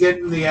 I'm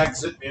getting the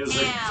exit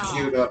music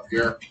queued up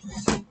here.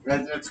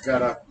 It's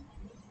gotta.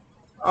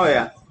 Oh,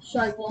 yeah.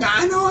 Cycle.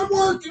 I know I'm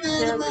working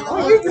on it.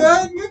 Oh, you're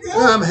good. You're good.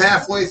 I'm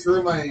halfway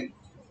through my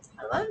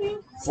I love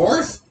you.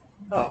 fourth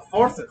Oh,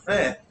 fourth or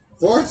fifth.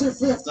 or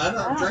fifth. I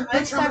don't drink I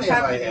much. How many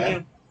have I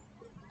had?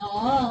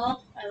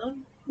 Oh, I love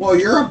you. Well,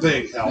 you're a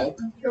big help.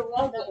 You're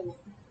welcome.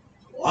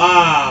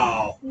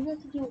 Wow. You have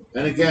to do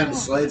And again,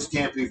 slaves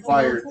can't be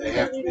fired. They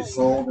have to be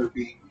sold or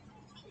beaten.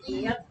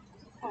 Yep.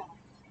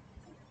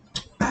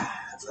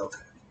 That's okay.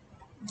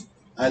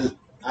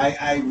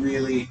 I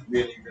really,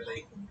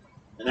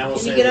 and I will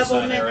Can you say get this up on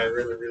over there,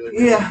 there? I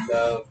really Yeah.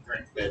 love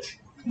Drink Bitch.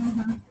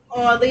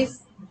 Oh, at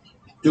least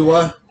Do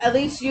I?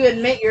 you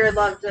admit your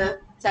love to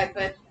tech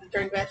bitch,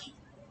 drink bitch.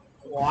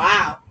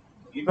 Wow.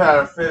 You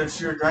better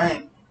finish your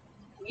drink.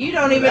 You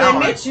don't even That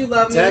admit you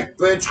love me. Tech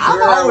Bitch, come I've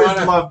here. I always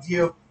wanna, loved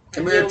you.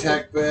 come here,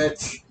 Tech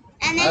Bitch.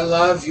 And I then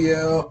love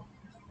you.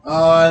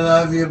 Oh, I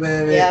love you,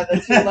 baby. Yeah, the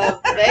two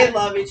love. They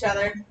love each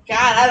other.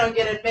 God, I don't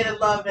get admitted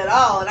love at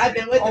all, and I've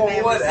been with the Oh,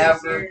 man for 6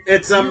 whatever. years.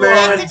 It's a You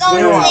man have to go You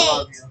to know the I thing.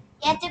 love date. you.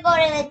 You have to go to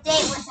the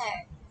date with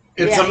her.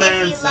 It's Yeah. a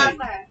man If you love thing.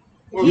 her.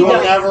 You You will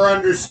don't. never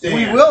understand.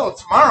 We will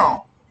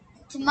tomorrow.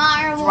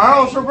 Tomorrow.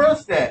 Tomorrow's her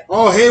birthday.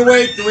 Oh, hey,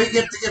 wait. Do we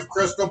get to give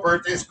Crystal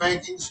birthday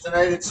spankings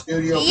tonight at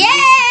Studio B? Yeah.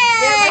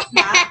 Yeah, let's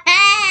not.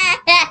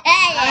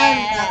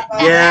 I'm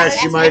not. Yeah,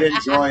 she might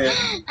enjoy it.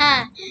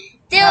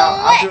 Do No,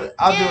 I'll it. do it.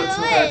 I'll do it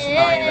to her tonight.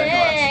 I know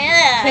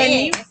Can Can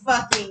you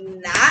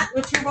fucking not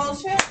with your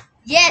bullshit?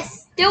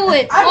 Yes, do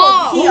it. I will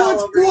Oh. pee all Oh,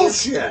 it's over you.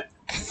 bullshit.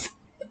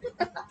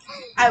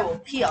 I will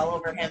pee all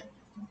over him.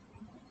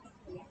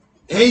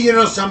 Hey, you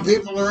know, some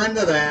people are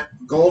into that.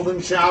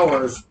 Golden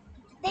showers.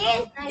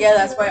 Yeah,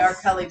 that's why R.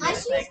 Kelly did My it.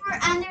 shoes were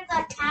under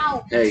the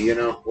couch. Hey, you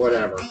know,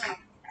 whatever.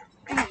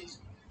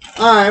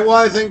 All right, well,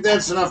 I think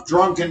that's enough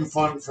drunken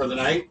fun for the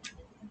night.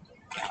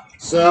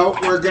 So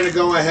we're going to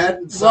go ahead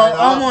and sign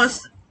Well, off.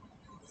 almost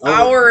Oh,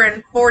 hour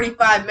and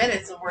 45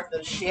 minutes of worth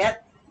of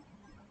shit.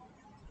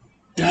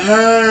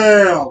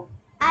 damn.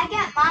 I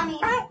got mommy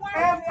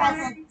her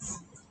presents.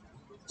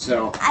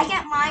 So, I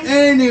got mine.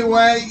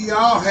 anyway,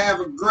 y'all have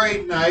a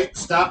great night.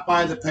 Stop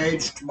by the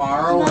page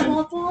tomorrow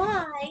and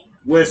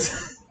wish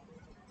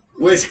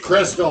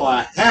Crystal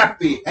a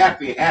happy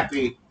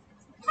 29th.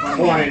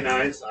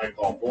 I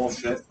call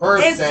bullshit. It's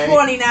Birthday.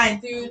 29,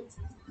 dude.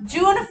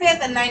 June 5th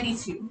and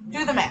 92.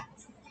 Do the math.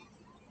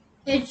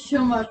 It's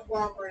too much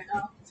warm right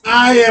now.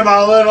 I am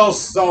a little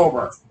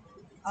sober.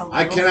 A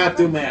I little cannot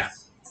do something.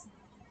 math.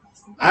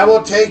 I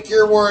will take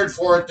your word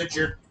for it that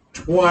you're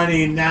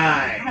 29.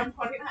 I'm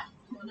 29.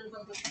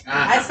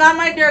 Ah, That's not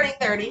my dirty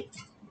 30.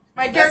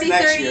 My That's dirty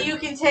next 30, year. you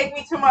can take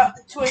me to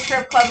a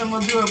strip club and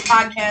we'll do a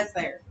podcast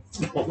there.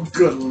 oh,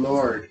 good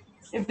lord.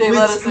 If they With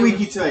let us.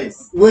 squeaky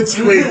toys. Which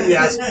squeak?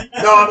 Yes.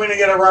 No, I'm gonna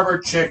get a rubber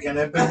chicken.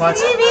 It'd be much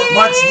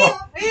more.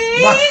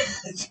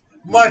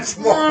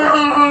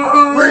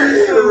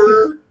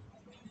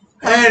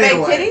 Fake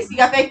Anyway, titties? You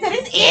got fake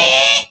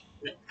titties?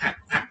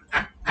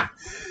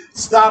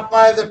 stop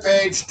by the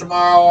page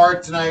tomorrow or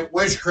tonight.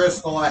 Wish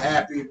Crystal a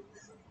happy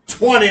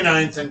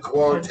 29th in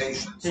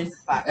quotations.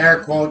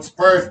 Air quotes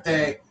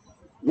birthday.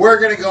 We're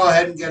gonna go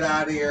ahead and get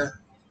out of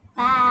here.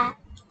 Bye.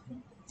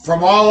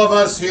 From all of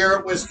us here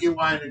at Whiskey,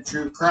 Wine, and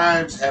True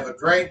Crimes, have a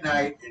great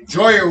night.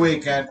 Enjoy your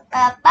weekend.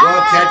 Bye.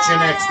 We'll catch you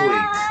next week.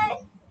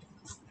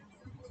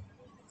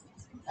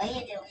 What are you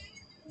doing?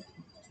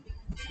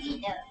 What are you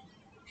doing?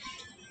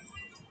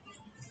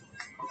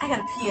 I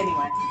gotta pee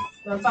anyway.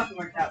 So it fucking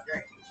worked out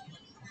great.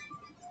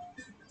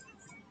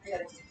 I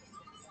gotta.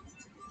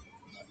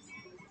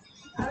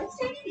 I was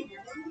taking it.